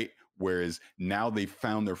 right? Whereas now they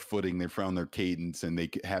found their footing, they found their cadence, and they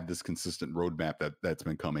have this consistent roadmap that's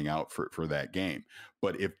been coming out for that game.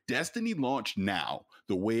 But if Destiny launched now,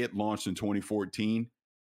 the way it launched in 2014,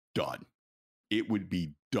 done. It would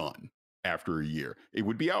be done after a year. It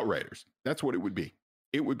would be Outriders. That's what it would be.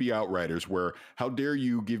 It would be Outriders, where how dare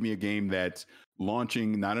you give me a game that's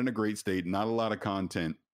launching not in a great state, not a lot of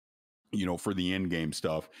content, for the end game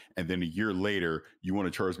stuff, and then a year later you want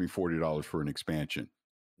to charge me $40 for an expansion.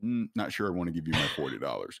 Not sure I want to give you my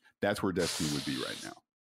 $40. That's where Destiny would be right now.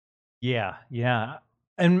 Yeah.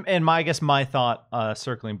 And I guess my thought,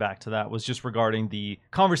 circling back to that, was just regarding the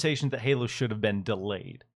conversation that Halo should have been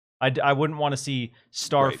delayed. I wouldn't want to see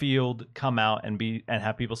Starfield come out and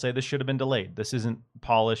have people say this should have been delayed. This isn't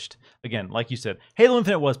polished. Again, like you said, Halo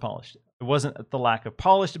Infinite was polished. It wasn't the lack of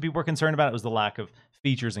polish that people were concerned about. It was the lack of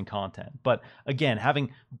features and content. But again,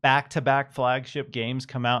 having back-to-back flagship games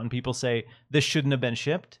come out and people say this shouldn't have been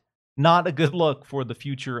shipped, not a good look for the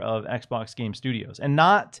future of Xbox Game Studios, and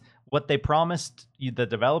not what they promised the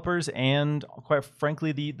developers and, quite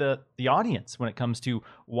frankly, the audience when it comes to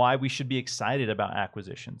why we should be excited about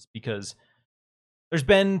acquisitions. Because there's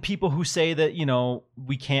been people who say that,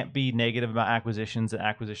 we can't be negative about acquisitions, that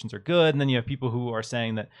acquisitions are good. And then you have people who are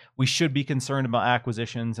saying that we should be concerned about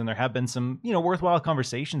acquisitions. And there have been some, worthwhile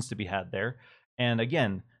conversations to be had there. And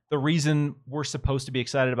again, the reason we're supposed to be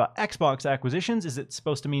excited about Xbox acquisitions is it's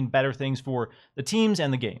supposed to mean better things for the teams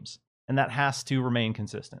and the games. And that has to remain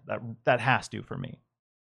consistent. That has to for me.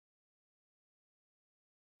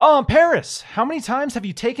 Parris, how many times have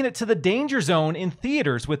you taken it to the danger zone in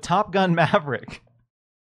theaters with Top Gun Maverick?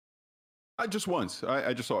 Just once.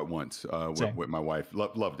 I just saw it once with my wife.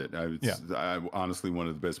 Loved it. Honestly, one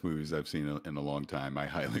of the best movies I've seen in a long time. I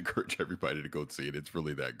highly encourage everybody to go see it. It's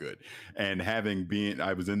really that good. And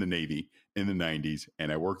I was in the Navy in the 90s,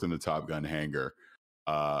 and I worked in the Top Gun hangar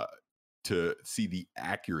to see the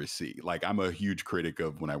accuracy. Like, I'm a huge critic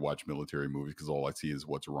of when I watch military movies because all I see is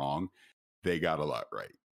what's wrong. They got a lot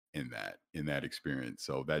right in that experience.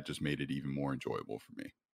 So that just made it even more enjoyable for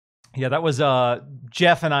me. Yeah, that was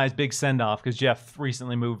Jeff and I's big send-off because Jeff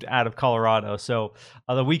recently moved out of Colorado. So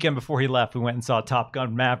the weekend before he left, we went and saw Top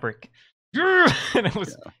Gun Maverick. And it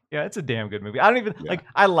was, it's a damn good movie. I don't even,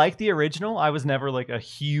 I like the original. I was never like a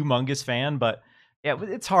humongous fan, but yeah,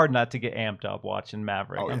 it's hard not to get amped up watching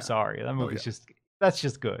Maverick. I'm sorry. That movie's that's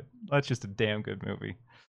just good. That's just a damn good movie.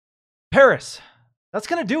 Parris, that's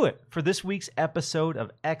going to do it for this week's episode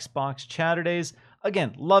of Xbox Chatterdays.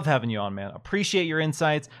 Again, love having you on, man. Appreciate your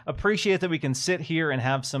insights. Appreciate that we can sit here and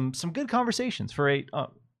have some good conversations for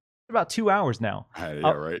about 2 hours now.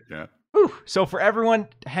 Right. Yeah. Whew. So for everyone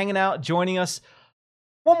hanging out, joining us,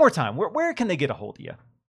 one more time, where can they get a hold of you?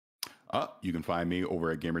 You can find me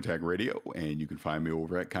over at Gamertag Radio, and you can find me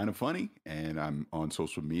over at Kind of Funny, and I'm on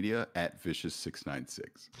social media at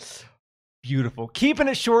Vicious696. Beautiful. Keeping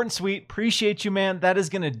it short and sweet. Appreciate you, man. That is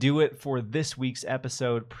going to do it for this week's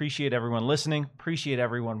episode. Appreciate everyone listening. Appreciate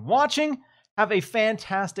everyone watching. Have a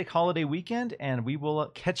fantastic holiday weekend, and we will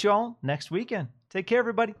catch you all next weekend. Take care,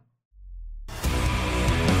 everybody.